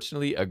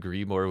unfortunately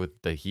agree more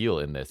with the heel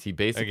in this. He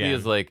basically Again.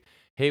 is like,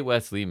 hey,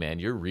 Wesley, man,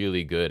 you're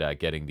really good at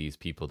getting these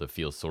people to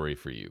feel sorry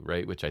for you,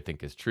 right? Which I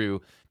think is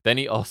true. Then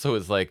he also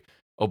is like,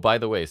 oh, by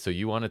the way, so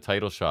you want a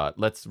title shot?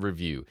 Let's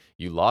review.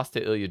 You lost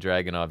to Ilya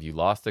Dragunov. You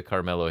lost to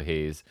Carmelo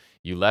Hayes.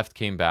 You left,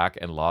 came back,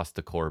 and lost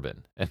to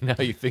Corbin. And now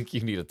you think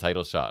you need a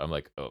title shot. I'm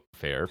like, oh,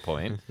 fair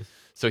point.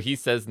 So he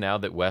says now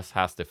that Wes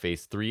has to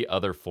face 3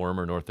 other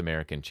former North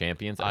American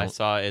champions. I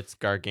saw it's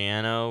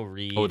Gargano,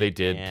 Reed. Oh, they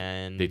did.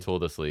 And They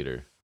told us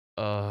later.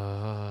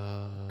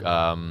 Don't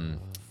tell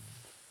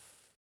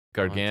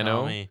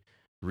Gargano, me.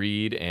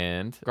 Reed,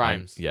 and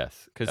Grimes.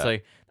 Yes. Because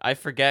like I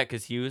forget,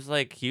 because he was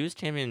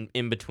champion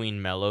in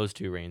between Melo's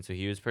 2 reigns, so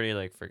he was pretty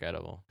like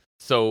forgettable.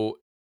 So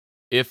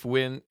if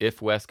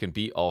Wes can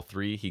beat all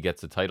 3, he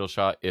gets a title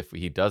shot. If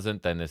he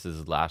doesn't, then this is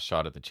his last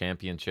shot at the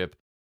championship.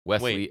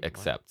 Wesley Wait, what?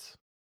 accepts.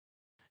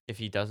 If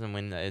he doesn't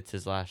win, it's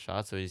his last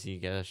shot. So does he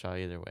get a shot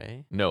either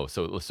way? No,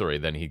 so sorry,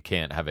 then he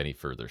can't have any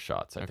further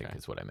shots, I think Okay.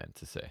 is what I meant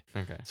to say.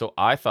 Okay. So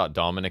I thought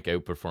Dominic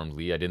outperformed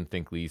Lee. I didn't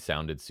think Lee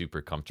sounded super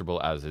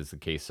comfortable, as is the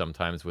case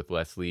sometimes with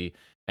Wesley.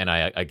 And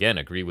I, again,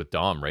 agree with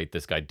Dom, right?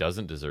 This guy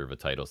doesn't deserve a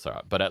title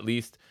shot. But at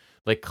least,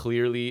 like,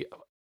 clearly...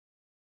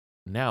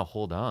 Now,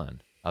 hold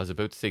on. I was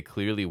about to say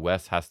clearly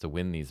Wes has to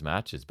win these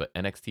matches, but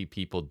NXT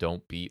people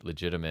don't beat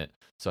legitimate.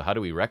 So how do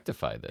we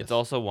rectify this? It's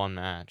also one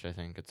match, I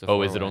think. It's a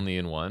Oh, is it 4-way. only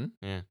in one?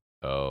 Yeah.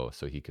 Oh,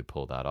 so he could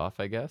pull that off,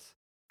 I guess?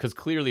 Because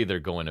clearly they're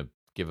going to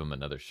give him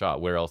another shot.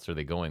 Where else are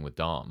they going with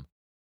Dom?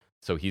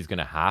 So he's going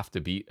to have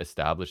to beat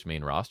established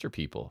main roster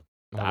people.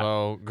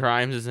 Although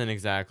Grimes isn't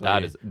exactly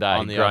That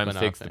on the up Grimes and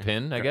takes up the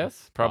thing. pin, I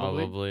guess,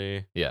 probably.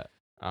 Probably. Yeah.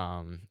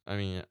 I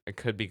mean, it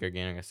could be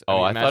Gargano.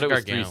 Oh, I mean, thought it imagine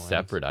was 3 Gargano wins.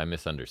 separate. I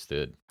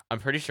misunderstood. I'm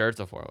pretty sure it's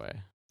a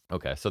 4-way.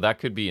 Okay, so that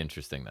could be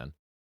interesting then.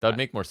 That would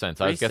make more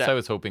sense. I Pretty guess set- I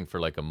was hoping for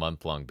like a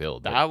month-long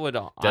build. That would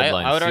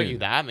deadline I would argue soon.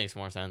 that makes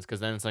more sense because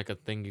then it's like a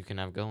thing you can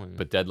have going.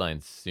 But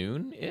deadline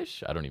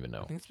soon-ish? I don't even I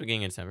know. think it's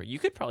beginning of December. You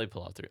could probably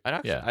pull out 3.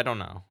 Yeah. I don't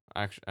know.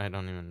 Actually, I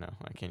don't even know.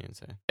 I can't even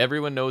say.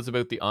 Everyone knows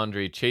about the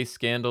Andre Chase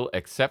scandal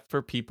except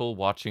for people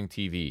watching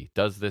TV.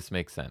 Does this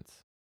make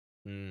sense?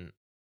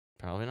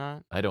 Probably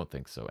not. I don't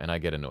think so, and I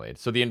get annoyed.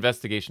 So the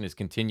investigation is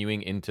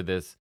continuing into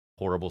this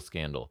horrible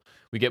scandal.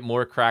 We get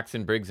more cracks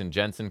in Briggs and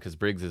Jensen because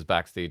Briggs is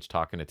backstage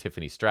talking to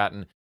Tiffany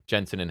Stratton.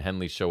 Jensen and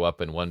Henley show up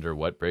and wonder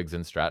what Briggs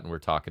and Stratton were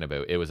talking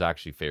about. It was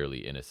actually fairly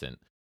innocent.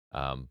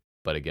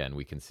 But again,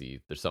 we can see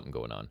there's something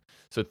going on.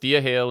 So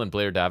Thea Hale and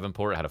Blair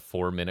Davenport had a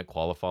 4-minute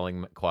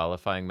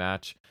qualifying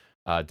match.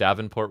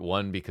 Davenport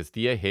won because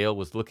Thea Hale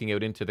was looking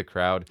out into the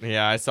crowd,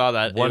 Yeah, I saw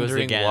that.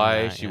 wondering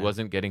why that, she yeah.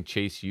 wasn't getting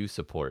Chase U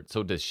support.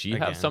 So does she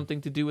have Again.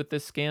 something to do with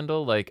this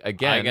scandal? Like,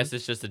 again, I guess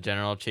it's just a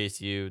general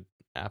Chase U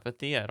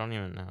apathy. I don't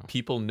even know.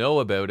 people know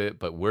about it,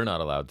 but we're not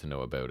allowed to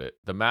know about it.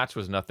 The match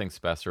was nothing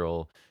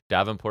special.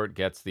 Davenport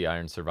gets the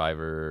Iron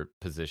Survivor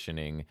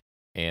positioning,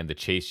 and the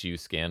Chase U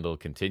scandal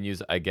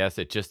continues. I guess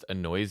it just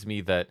annoys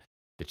me that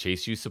the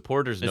Chase U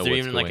supporters know Is there what's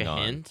even going like a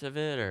on. hint of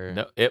it, or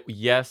No,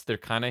 yes, they're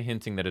kind of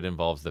hinting that it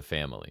involves the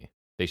family.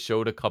 They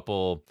showed a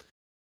couple.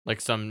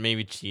 like some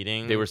maybe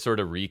cheating? They were sort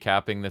of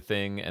recapping the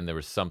thing, and there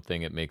was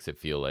something. It makes it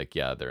feel like,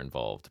 yeah, they're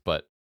involved,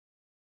 but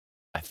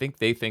I think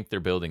they think they're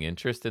building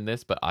interest in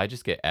this, but I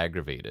just get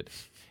aggravated.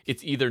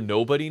 It's either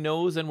nobody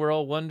knows and we're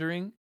all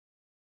wondering,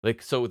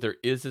 like, so there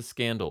is a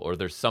scandal or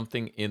there's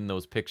something in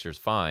those pictures,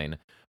 fine,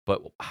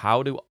 but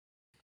how do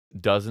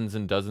dozens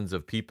and dozens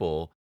of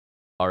people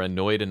are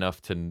annoyed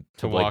enough to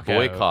like walk out.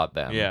 boycott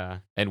them, Yeah,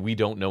 and we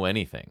don't know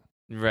anything?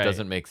 right. It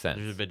doesn't make sense.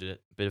 There's a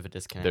bit of a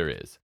disconnect. There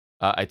is.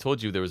 I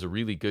told you there was a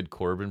really good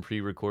Corbin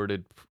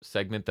pre-recorded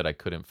segment that I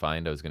couldn't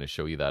find. I was going to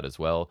show you that as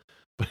well.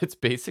 But it's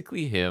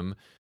basically him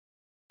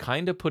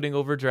kind of putting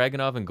over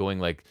Dragunov and going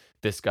like,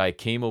 this guy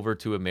came over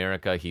to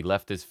America. He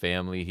left his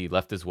family. He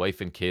left his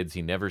wife and kids.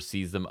 He never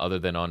sees them other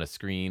than on a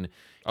screen.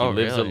 He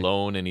lives really?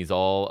 alone and he's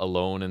all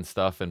alone and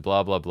stuff and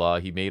blah, blah, blah.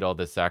 He made all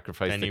this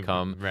sacrifice Then to he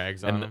come.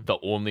 rags on And him. the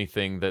only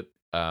thing that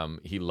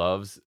he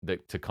loves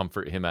that to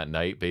comfort him at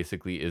night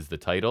basically is the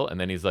title. And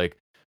then he's like,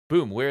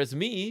 boom, whereas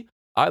me,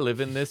 I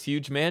live in this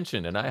huge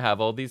mansion and I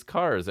have all these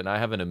cars and I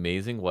have an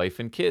amazing wife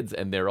and kids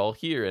and they're all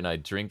here and I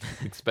drink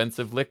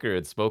expensive liquor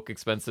and smoke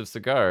expensive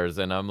cigars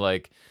and I'm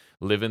like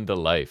living the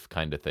life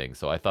kind of thing.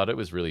 So I thought it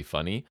was really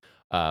funny.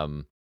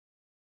 And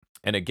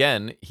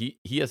again, he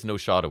has no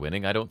shot of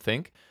winning, I don't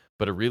think,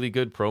 but a really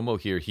good promo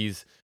here.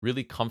 He's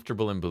really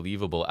comfortable and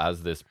believable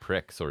as this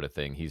prick sort of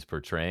thing he's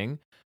portraying.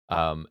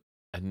 And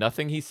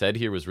nothing he said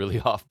here was really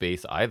off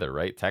base either,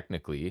 right?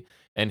 Technically.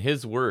 And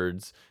his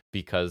words,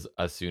 because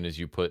as soon as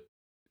you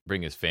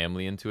bring his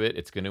family into it,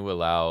 it's going to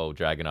allow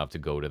Dragunov to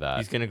go to that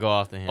He's gonna go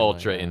off the handle.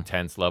 ultra yeah.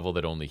 intense level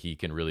that only he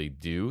can really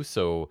do.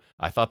 So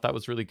I thought that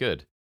was really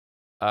good.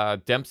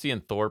 Dempsey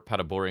and Thorpe had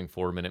a boring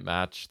 4-minute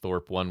match.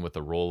 Thorpe won with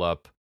a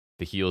roll-up.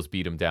 The heels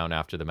beat him down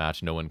after the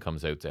match. No one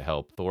comes out to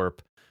help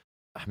Thorpe.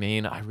 I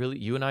mean,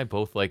 you and I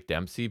both like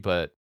Dempsey,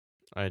 but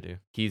I do.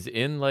 he's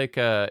in like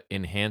a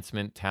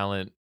enhancement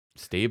talent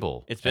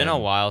stable. It's been a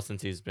and while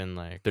since he's been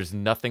like. There's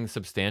nothing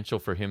substantial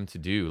for him to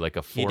do, like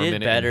a He 4-minute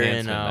did better in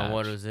enhancement match.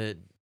 what was it?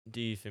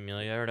 D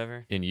Familia or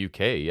whatever. In UK,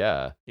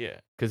 yeah.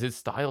 Yeah. Because his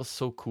style's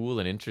so cool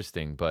and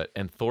interesting,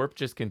 and Thorpe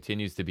just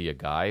continues to be a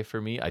guy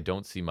for me. I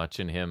don't see much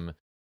in him,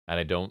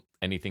 and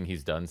anything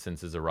he's done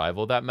since his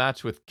arrival. That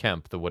match with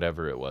Kemp, the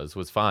whatever it was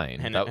fine.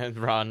 And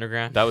Raw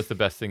Underground. That was the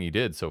best thing he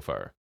did so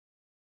far.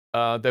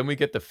 Then we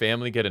get the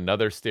family get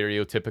another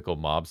stereotypical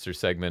mobster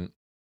segment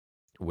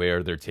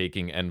where they're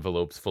taking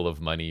envelopes full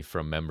of money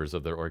from members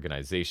of their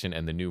organization,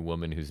 and the new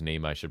woman whose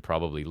name I should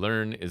probably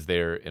learn is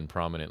there and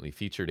prominently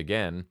featured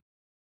again.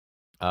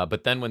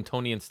 But then when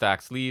Tony and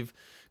Stax leave,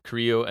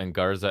 Carrillo and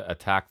Garza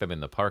attack them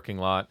in the parking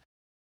lot.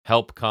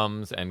 Help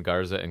comes, and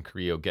Garza and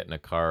Carrillo get in a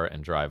car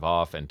and drive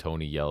off, and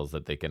Tony yells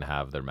that they can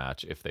have their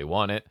match if they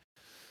want it.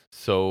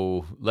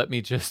 So let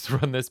me just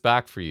run this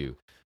back for you.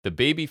 The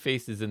baby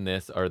faces in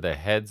this are the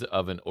heads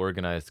of an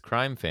organized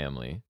crime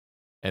family,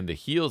 and the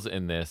heels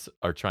in this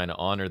are trying to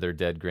honor their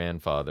dead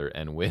grandfather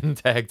and win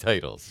tag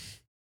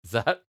titles. Does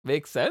that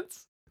make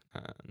sense?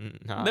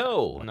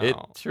 No, it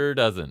sure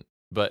doesn't.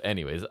 But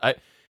anyways,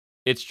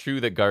 it's true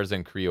that Garza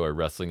and Carrillo are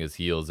wrestling as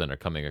heels and are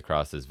coming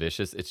across as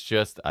vicious. It's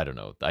just, I don't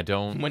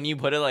know. When you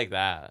put it like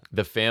that.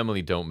 The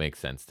family don't make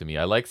sense to me.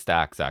 I like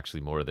Stax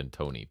actually more than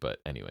Tony, but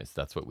anyways,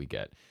 that's what we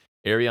get.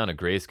 Ariana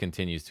Grace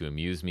continues to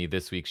amuse me.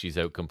 This week, she's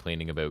out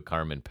complaining about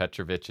Carmen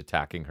Petrovic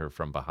attacking her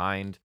from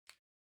behind.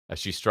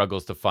 She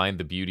struggles to find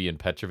the beauty in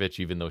Petrovic,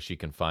 even though she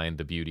can find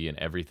the beauty in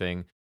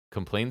everything.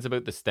 Complains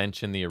about the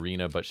stench in the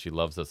arena, but she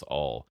loves us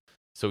all.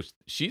 So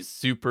she's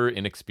super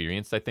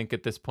inexperienced, I think,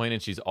 at this point,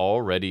 and she's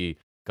already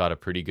got a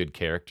pretty good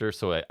character.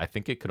 So I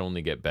think it could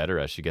only get better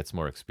as she gets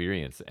more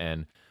experience.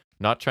 And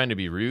not trying to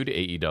be rude,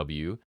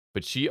 AEW,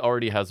 but she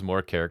already has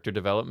more character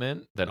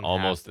development than In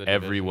almost half the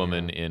every division,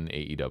 woman yeah. in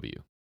AEW,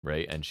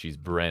 right? And she's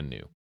brand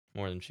new.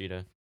 More than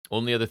Cheetah.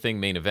 Only other thing,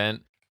 main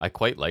event. I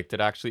quite liked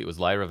it, actually. It was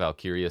Lyra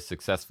Valkyria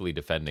successfully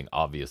defending,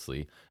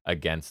 obviously,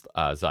 against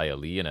Xia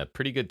Li in a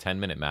pretty good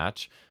 10-minute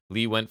match.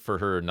 Lee went for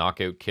her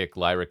knockout kick.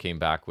 Lyra came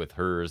back with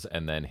hers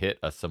and then hit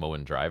a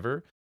Samoan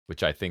driver,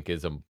 which I think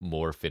is a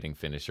more fitting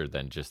finisher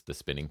than just the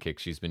spinning kick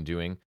she's been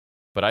doing.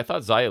 But I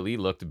thought Xia Li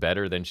looked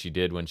better than she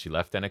did when she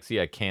left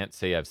NXT. I can't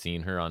say I've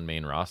seen her on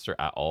main roster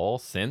at all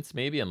since,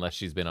 maybe, unless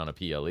she's been on a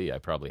PLE. I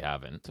probably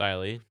haven't.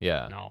 Xia Li?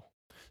 Yeah. No.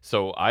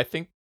 So I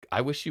think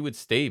I wish she would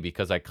stay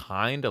because I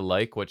kind of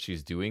like what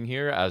she's doing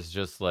here as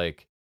just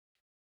like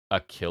a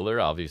killer.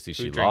 Obviously,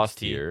 Who she drinks lost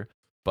tea? here,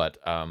 but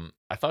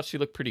I thought she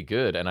looked pretty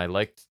good, and I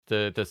liked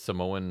the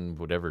Samoan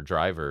whatever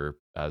driver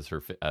as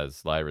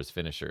as Lyra's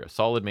finisher. A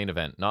solid main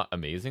event, not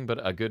amazing,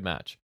 but a good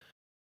match.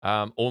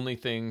 Only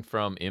thing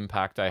from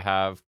Impact I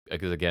have,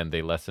 because again,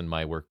 they lessened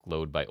my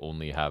workload by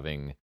only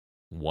having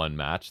one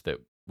match that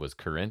was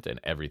current and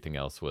everything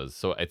else was.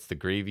 So it's the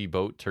Gravy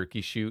Boat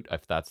Turkey Shoot,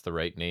 if that's the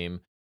right name.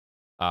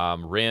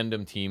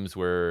 Random teams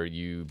where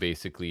you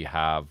basically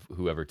have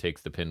whoever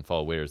takes the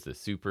pinfall wears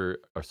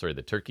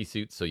the turkey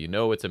suit. So you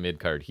know it's a mid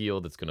card heel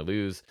that's going to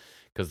lose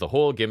because the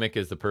whole gimmick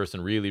is the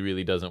person really,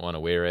 really doesn't want to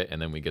wear it. And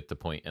then we get to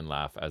point and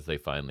laugh as they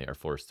finally are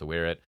forced to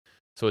wear it.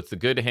 So it's the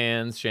Good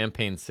Hands,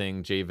 Champagne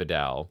Singh, Jay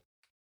Vidal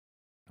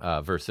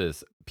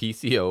versus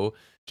PCO,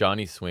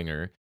 Johnny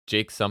Swinger,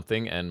 Jake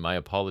Something, and my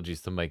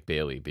apologies to Mike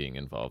Bailey being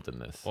involved in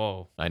this.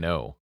 Whoa. I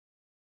know.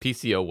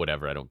 PCO,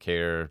 whatever. I don't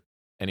care.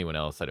 Anyone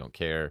else, I don't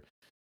care.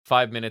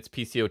 5 minutes,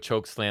 PCO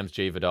choke slams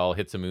Jay Vidal,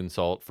 hits a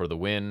moonsault for the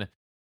win.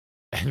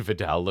 And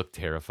Vidal looked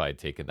terrified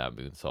taking that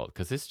moonsault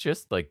because it's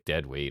just like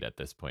dead weight at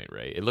this point,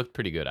 right? It looked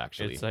pretty good,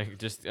 actually. It's like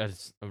just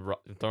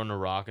throwing a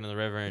rock into the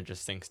river and it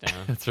just sinks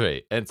down. That's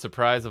right. And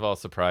surprise of all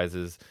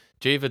surprises,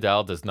 Jay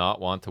Vidal does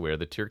not want to wear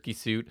the turkey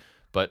suit,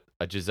 but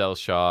Giselle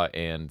Shaw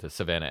and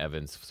Savannah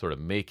Evans sort of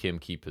make him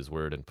keep his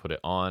word and put it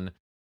on.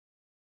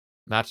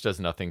 Match does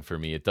nothing for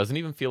me. It doesn't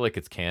even feel like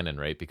it's canon,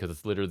 right? Because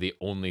it's literally the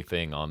only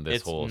thing on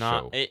this whole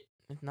show.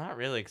 It's not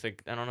really, because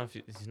like, I don't know if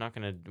he's not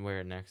going to wear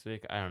it next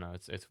week. I don't know.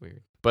 It's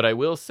weird. But I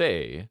will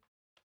say,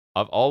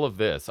 of all of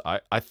this,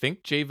 I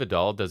think Jay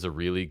Vidal does a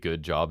really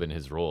good job in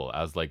his role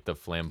as like the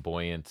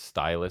flamboyant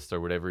stylist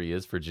or whatever he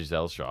is for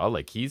Giselle Shaw.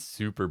 Like he's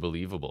super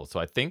believable. So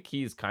I think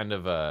he's kind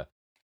of a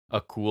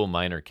cool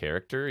minor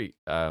character.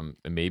 And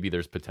maybe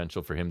there's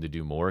potential for him to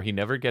do more. He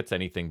never gets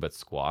anything but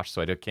squash,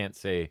 so I can't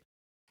say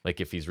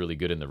like if he's really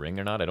good in the ring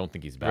or not. I don't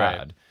think he's bad,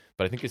 Right.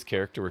 but I think his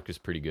character work is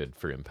pretty good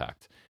for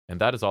Impact. And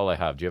that is all I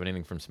have. Do you have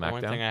anything from The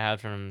only thing SmackDown? I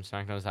had from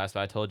SmackDown was last,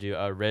 but I told you,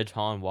 Ridge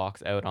Holland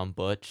walks out on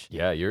Butch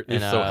Yeah, you're in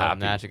so a happy.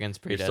 match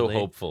against Pretty You're so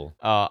Deadly. hopeful.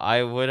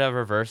 I would have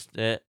reversed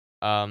it.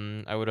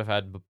 I would have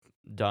had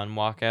Dunn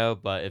walk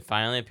out, but it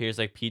finally appears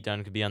like Pete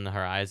Dunne could be on the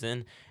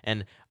horizon.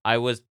 And I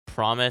was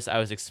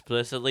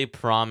explicitly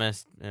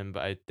promised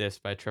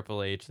by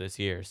Triple H this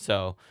year.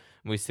 So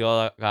we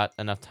still got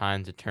enough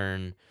time to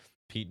turn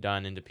Pete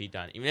Dunne into Pete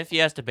Dunne. Even if he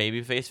has to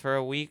babyface for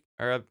a week,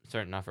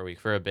 not for a week,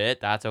 for a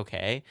bit, that's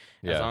okay.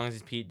 Yeah. As long as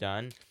he's Pete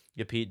Dunne,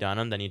 you Pete Dunne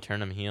him, then you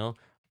turn him heel.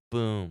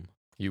 Boom.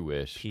 You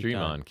wish. Pete Dream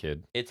Dunne. on,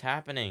 kid. It's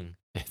happening.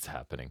 It's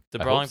happening. The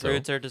I hope Brawling so.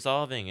 Brutes are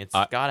dissolving. It's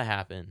I- gotta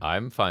happen.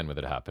 I'm fine with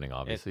it happening,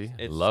 obviously.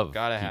 It's Love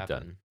gotta Pete happen.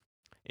 Dunne.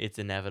 It's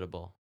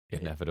inevitable.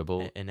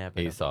 Inevitable.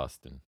 Inevitable. Ace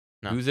Austin.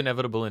 No. Who's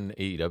inevitable in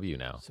AEW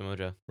now? Samoa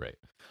Joe. Right.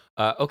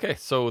 Okay,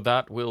 so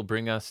that will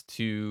bring us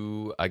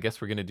to, I guess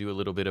we're going to do a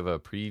little bit of a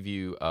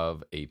preview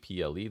of a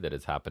PLE that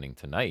is happening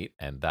tonight,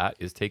 and that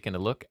is taking a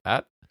look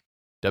at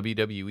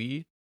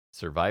WWE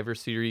Survivor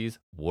Series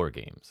War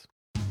Games.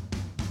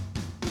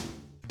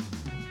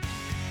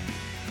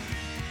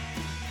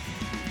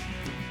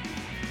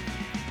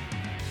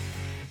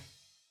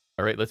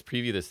 All right, let's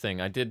preview this thing.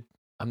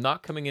 I'm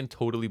not coming in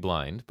totally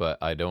blind, but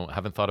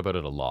haven't thought about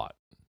it a lot.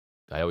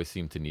 I always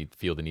seem to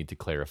feel the need to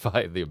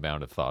clarify the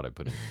amount of thought I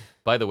put in.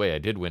 By the way, I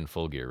did win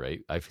Full Gear, right?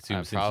 I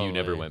assume since you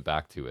never probably. went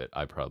back to it,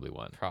 I probably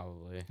won.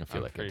 Probably. I feel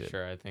I'm like I pretty did.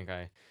 sure. I think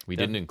We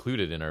didn't include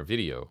it in our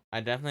video.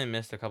 I definitely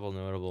missed a couple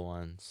notable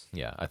ones.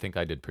 Yeah, I think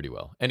I did pretty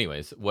well.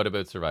 Anyways, what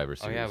about Survivor Oh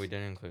Series? yeah, we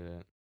did include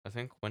it. I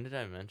think, when did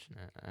I mention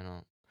it? I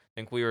don't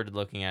think we were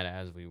looking at it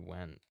as we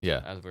went.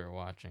 Yeah. As we were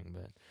watching,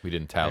 but We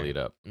didn't tally it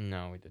up.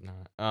 no, we did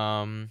not.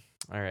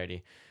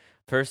 Alrighty.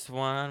 First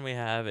one we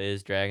have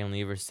is Dragon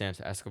Lee versus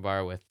Santos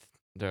Escobar with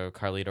the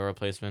Carlito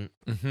replacement.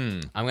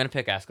 Mm-hmm. I'm going to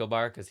pick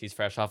Escobar because he's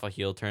fresh off a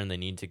heel turn. They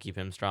need to keep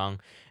him strong.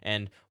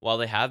 And while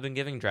they have been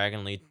giving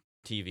Dragon Lee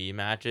TV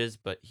matches,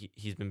 but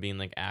he's been being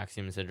like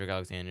Axiom and Cedric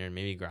Alexander and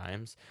maybe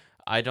Grimes,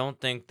 I don't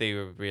think they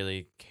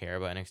really care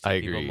about NXT I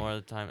people agree. more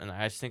of the time. And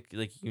I just think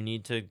like you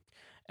need to...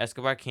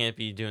 Escobar can't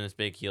be doing this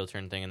big heel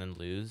turn thing and then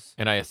lose.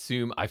 And I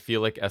feel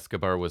like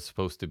Escobar was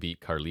supposed to beat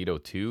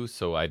Carlito too,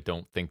 so I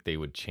don't think they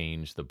would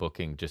change the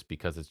booking just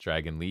because it's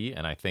Dragon Lee.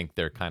 And I think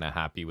they're kind of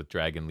happy with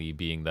Dragon Lee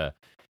being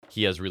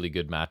he has really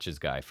good matches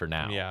guy for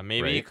now. Yeah,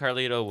 maybe right?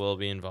 Carlito will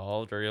be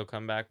involved or he'll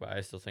come back, but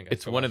I still think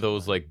It's Escobar one of should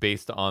those win. like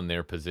based on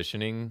their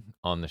positioning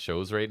on the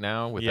shows right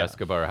now with Yeah.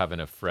 Escobar having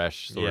a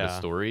fresh sort of Yeah.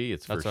 story.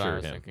 It's That's for what I sure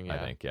was him. thinking, I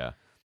yeah. think, yeah.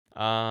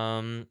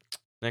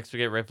 Next we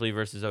get Ripley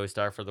versus Zoe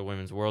Stark for the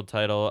women's world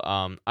title.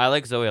 I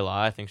like Zoe a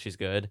lot. I think she's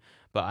good,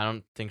 but I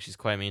don't think she's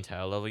quite main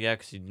title level yet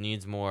because she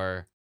needs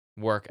more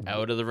work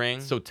out of the ring.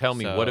 So tell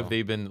me, what have So,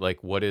 they been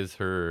like? What is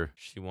her?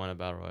 She won a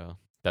battle royal.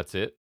 That's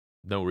it.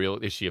 No real.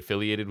 Is she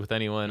affiliated with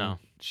anyone? No.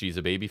 She's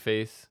a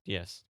babyface.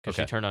 Yes, because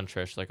Okay. she turned on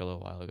Trish like a little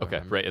while ago. Okay,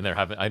 remember? right. And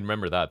I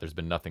remember that. There's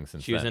been nothing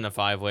since She was then. in a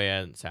 5-way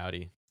at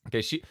Saudi.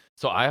 Okay,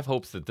 so I have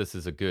hopes that this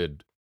is a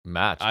good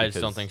match. I just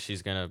don't because think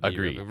she's gonna be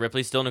Agree.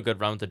 Ripley's still in a good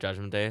run with the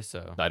Judgment Day,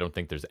 so I don't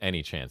think there's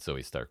any chance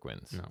Zoe Stark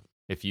wins. no.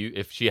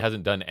 If she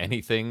hasn't done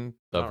anything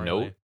of Not note,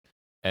 really.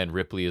 and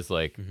Ripley is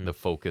like Mhm. the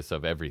focus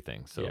of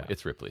everything, so Yeah.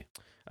 it's Ripley.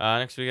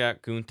 Next we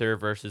got Gunther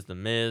versus The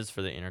Miz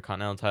for the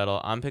Intercontinental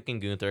title. I'm picking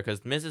Gunther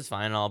because Miz is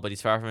fine and all, but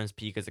he's far from his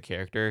peak as a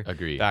character.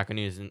 Agree. Back when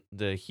he was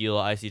the heel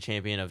IC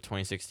champion of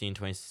 2016,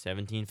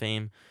 2017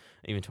 fame,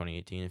 even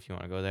 2018 if you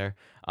want to go there.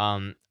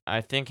 I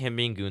think him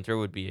being Gunther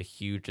would be a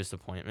huge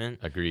disappointment.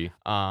 Agree.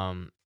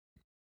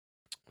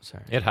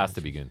 Sorry. It has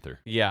to be Gunther.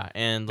 Yeah,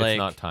 and It's like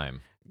not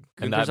time.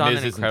 And Gunther's that on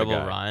Miz an isn't the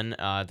incredible guy.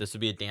 run. This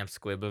would be a damn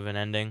squib of an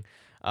ending.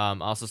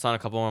 Also saw in a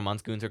couple more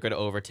months Gunther could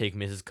overtake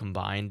Miz's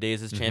combined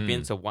days as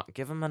champion, Mhm. so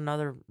give him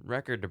another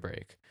record to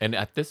break. And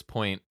at this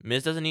point,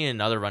 Miz doesn't need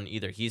another run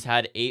either. He's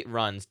had 8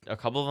 runs. A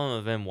couple of them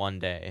have been one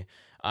day.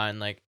 And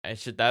like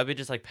that would be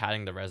just like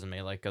padding the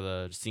resume like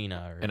the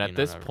Cena or and at you know,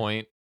 this whatever.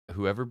 point,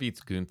 whoever beats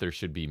Gunther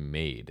should be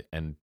made,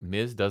 and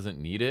Miz doesn't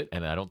need it,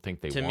 and I don't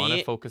think they to want to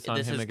me, focus on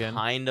this him is again.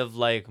 kind of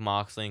like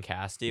Moxley and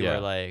Cassidy, Yeah.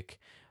 where like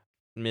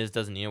Miz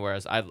doesn't need it.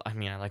 Whereas I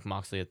mean I like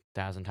Moxley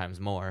 1,000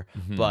 times more,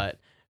 Mhm. but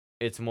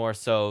it's more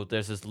so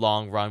there's this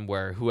long run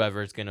where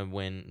whoever's gonna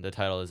win the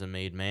title is a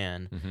made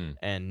man, Mhm.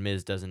 and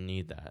Miz doesn't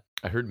need that.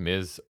 I heard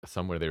Miz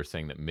somewhere they were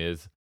saying that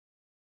Miz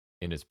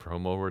in his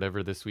promo or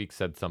whatever this week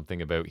said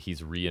something about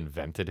he's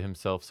reinvented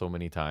himself so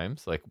many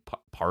times. Like,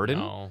 pardon?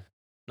 No,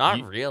 not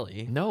He-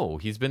 really. No,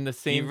 he's been the He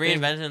same thing.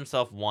 reinvented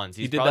himself once.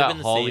 He's He did probably that been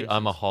the same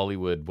I'm a since-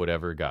 Hollywood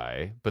whatever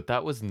guy, but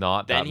that was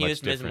not Then that he much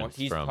was Miz more. difference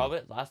He's from. probably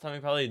last time he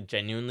probably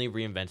genuinely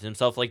reinvented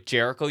himself. Like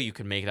Jericho, you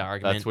could make that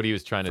argument. That's what he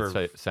was trying to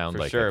for- sound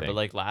for like. sure. I But think.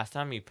 like last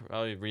time he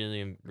probably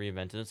really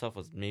reinvented himself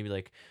was maybe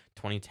like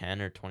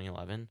 2010 or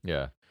 2011.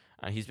 Yeah,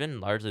 He's been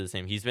largely the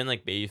same. He's been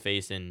like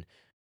babyface and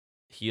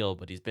heel,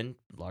 but he's been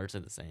largely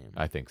the same.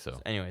 I think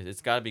so. Anyways, it's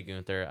got to be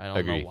Gunther. I don't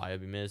Agree. know why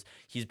it'd be Miz.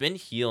 He's been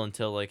heel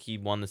until like he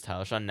won this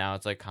title shot. Now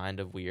it's like kind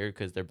of weird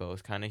because they're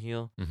both kind of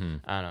heel. Hmm.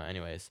 I don't know.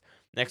 Anyways,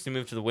 next we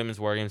move to the women's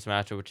War Games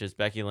matchup, which is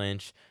Becky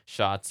Lynch,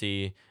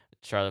 Shotzi,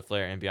 Charlotte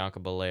Flair, and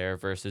Bianca Belair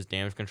versus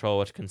Damage Control,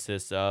 which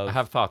consists of I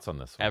have thoughts on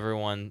this one.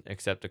 everyone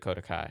except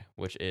Dakota Kai,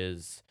 which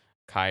is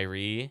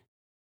Kyrie.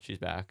 She's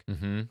back.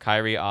 Mm-hmm.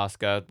 Kyrie,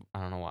 Asuka.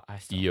 I don't know why. I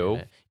still don't Io.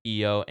 get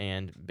it. Io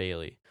and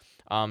Bailey.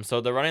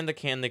 So they're running the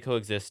Can They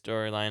Coexist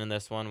storyline in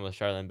this one with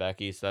Charlotte and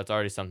Becky, so that's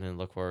already something to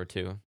look forward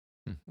to.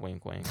 Hmm.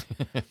 Wink, wink.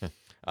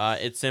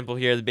 It's simple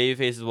here. The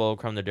babyfaces will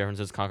overcome their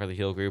differences, conquer the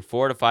heel group.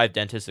 4 to 5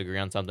 dentists agree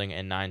on something,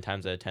 and 9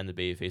 times out of 10, the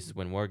babyfaces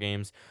win War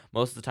Games.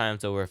 Most of the time,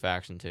 it's over a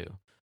faction too.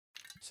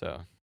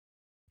 So,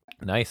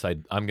 Nice.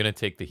 I'm gonna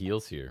take the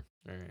heels here.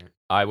 all right.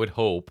 I would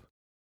hope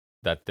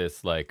that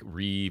this like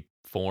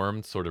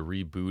reformed, sort of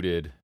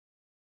rebooted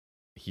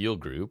heel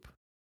group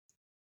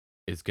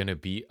is gonna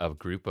be a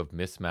group of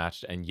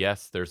mismatched. And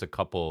yes, there's a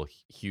couple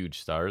huge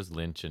stars,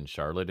 Lynch and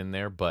Charlotte, in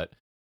there, but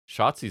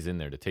Shotzi's in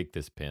there to take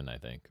this pin, I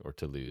think, or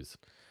to lose.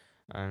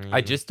 I mean,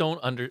 I just don't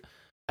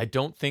I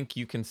don't think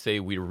you can say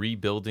we're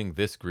rebuilding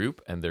this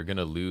group and they're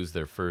gonna lose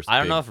their first. I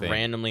don't big know if thing.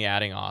 randomly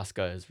adding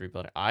Asuka is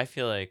rebuilding. I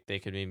feel like they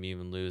could maybe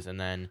even lose, and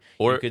then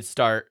Or you could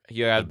start.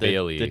 You have the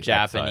Bailey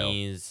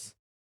Japanese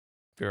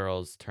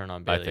girls turn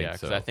on I Bailey. think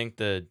Because so. I think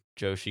the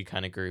Joshi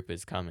kind of group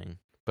is coming.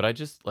 But I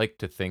just like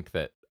to think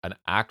that an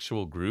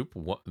actual group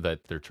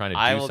that they're trying to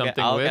I do will something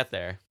get. I'll with get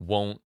there.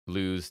 won't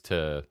lose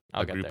to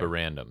I'll a get group there. of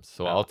randoms.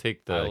 So I'll- I'll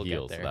take I the will get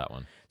heels there. that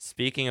one.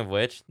 Speaking of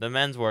which, the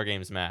men's War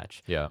Games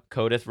match: Yeah.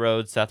 Codith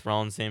Rhodes, Seth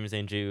Rollins, Sami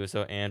Zayn, Jey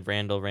Uso, and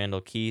Randall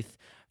Keith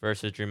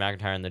versus Drew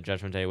McIntyre in the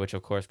Judgment Day, which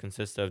of course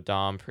consists of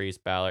Dom,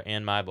 Priest, Balor,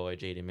 and my boy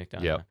JD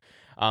McDonough. Yep.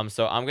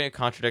 So I'm going to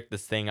contradict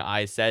this thing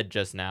I said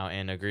just now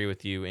and agree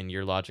with you in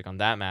your logic on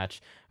that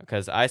match,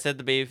 because I said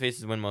the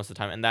babyfaces win most of the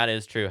time, and that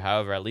is true.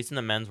 However, at least in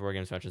the men's War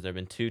Games matches, there have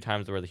been 2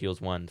 times where the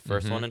heels won. The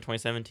first Mhm. one in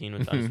 2017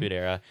 with the Undisputed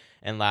Era,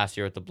 and last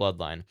year with the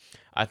Bloodline.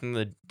 I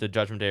think the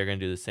Judgment Day are going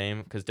to do the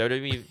same, because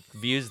WWE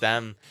views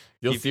them.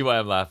 You'll he- see why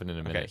I'm laughing in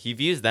a minute. Okay, he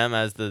views them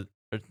as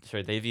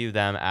they view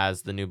them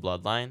as the new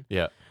Bloodline.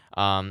 Yeah.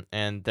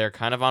 And they're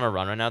kind of on a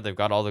run right now. They've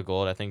got all the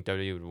gold. I think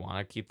WWE would want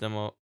to keep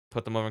them,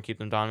 put them over and keep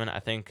them dominant. I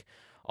think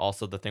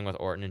also the thing with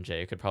Orton and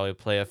Jay could probably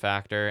play a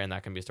factor, and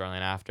that can be a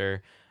storyline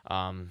after.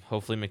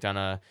 Hopefully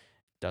McDonough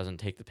doesn't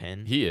take the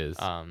pin. He is.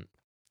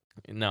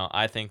 No,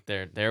 I think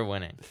they're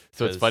winning.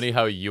 So it's 'cause- funny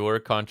how you're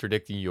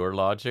contradicting your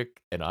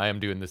logic and I am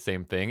doing the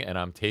same thing, and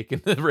I'm taking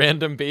the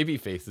random baby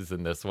faces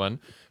in this one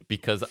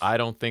because I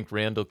don't think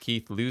Randall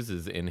Keith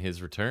loses in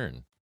his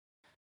return.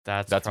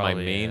 That's my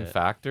probably main it.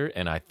 factor,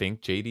 and I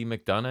think JD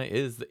McDonough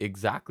is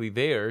exactly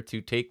there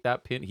to take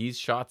that pin. He's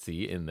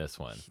Shotzi in this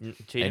one.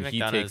 JD and he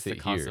McDonough takes is the it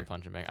constant here.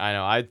 punching bag. I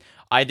know.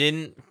 I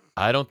didn't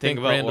I don't think think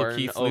about Randall Orton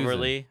Keith's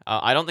overly.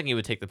 I don't think he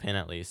would take the pin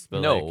at least.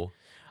 But no, like,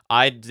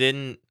 I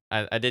didn't.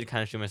 I did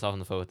kind of shoot myself in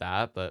the foot with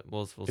that, but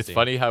we'll it's see.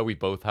 funny how we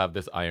both have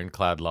this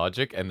ironclad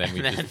logic, and then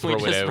we And just then we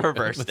throw it just out.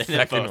 reversed the it in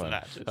second both one.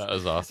 matches. That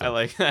was awesome. I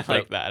like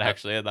that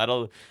actually.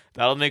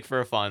 That'll make for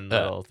a fun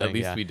little thing. At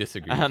least yeah. we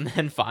disagree. And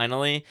then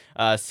finally,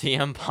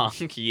 CM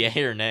Punk,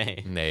 yay or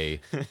nay? Nay.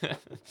 I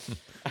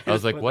just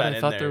was like, put what? that I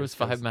in thought there there was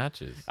 'cause- 5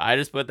 matches. I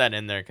just put that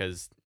in there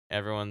because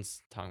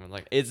everyone's talking about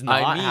like it's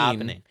not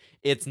happening.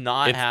 It's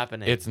not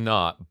happening. It's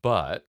not,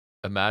 but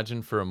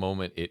imagine for a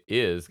moment it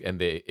is,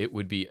 and it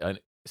would be a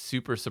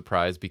super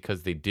surprise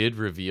because they did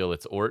reveal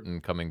it's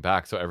Orton coming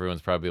back, so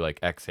everyone's probably like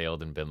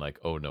exhaled and been like,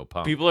 "Oh no,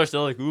 Punk." People are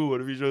still like, "Ooh,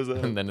 what if he shows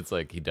up?" And then it's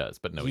like he does,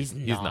 but no, he's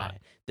not.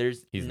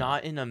 He's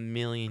not in a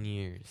million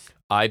years.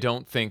 I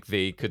don't think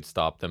they could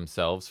stop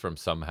themselves from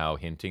somehow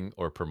hinting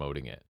or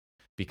promoting it,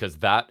 because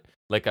that,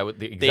 like,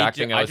 the exact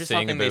thing I was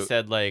saying about, they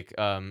said like,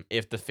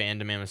 if the fan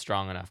demand was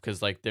strong enough,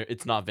 because like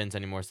it's not Vince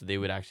anymore, so they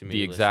would actually maybe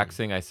the exact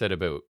listen. thing I said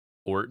about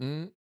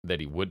Orton, that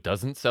he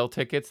doesn't sell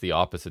tickets. The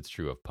opposite's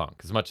true of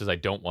Punk. As much as I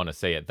don't want to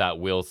say it, that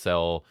will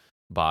sell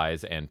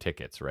buys and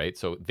tickets, right?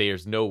 So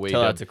there's no way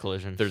Till that's a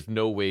collision. there's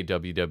no way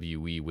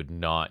WWE would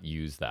not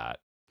use that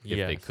if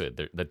they Yes.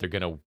 could. That they're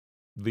gonna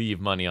leave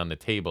money on the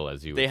table,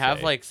 as you would They have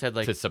say, like said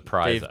like to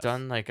surprise they've us.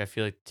 done like I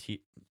feel like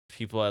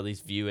people at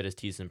least view it as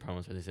decent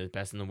promos where they say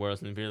best in the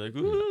world and they're like,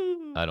 ooh.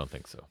 I don't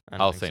think so. I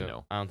don't I'll think say so.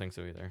 no. I don't think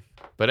so either.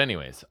 But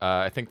anyways,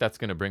 I think that's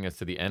going to bring us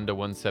to the end of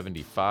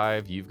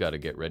 175. You've got to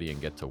get ready and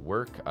get to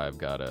work. I've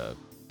got to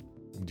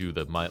do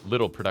my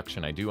little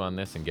production I do on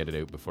this and get it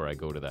out before I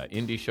go to that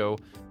indie show.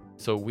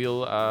 So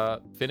we'll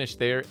finish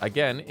there.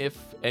 Again, if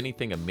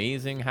anything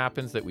amazing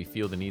happens that we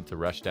feel the need to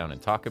rush down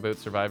and talk about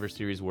Survivor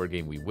Series War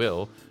Game, we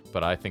will.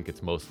 But I think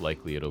it's most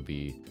likely it'll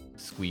be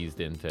squeezed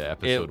into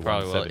episode It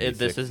probably will. 176.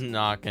 This is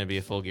not going to be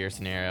a full gear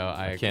scenario.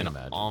 I can't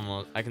imagine.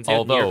 I can say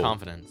with near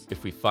confidence.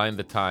 If we find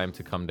the time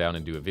to come down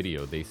and do a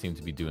video, they seem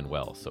to be doing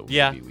well. So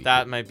Yeah, maybe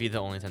that might be the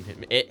only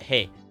temptation.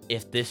 Hey,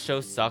 if this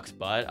show sucks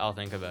butt, I'll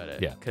think about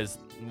it. Yeah. Because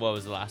what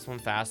was the last one?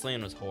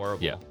 Fastlane was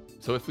horrible. Yeah.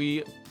 So if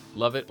we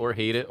love it or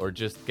hate it or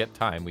just get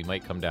time, we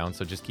might come down.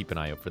 So just keep an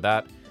eye out for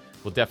that.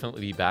 We'll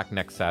definitely be back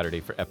next Saturday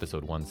for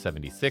episode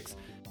 176.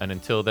 And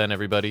until then,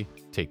 everybody,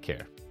 take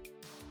care.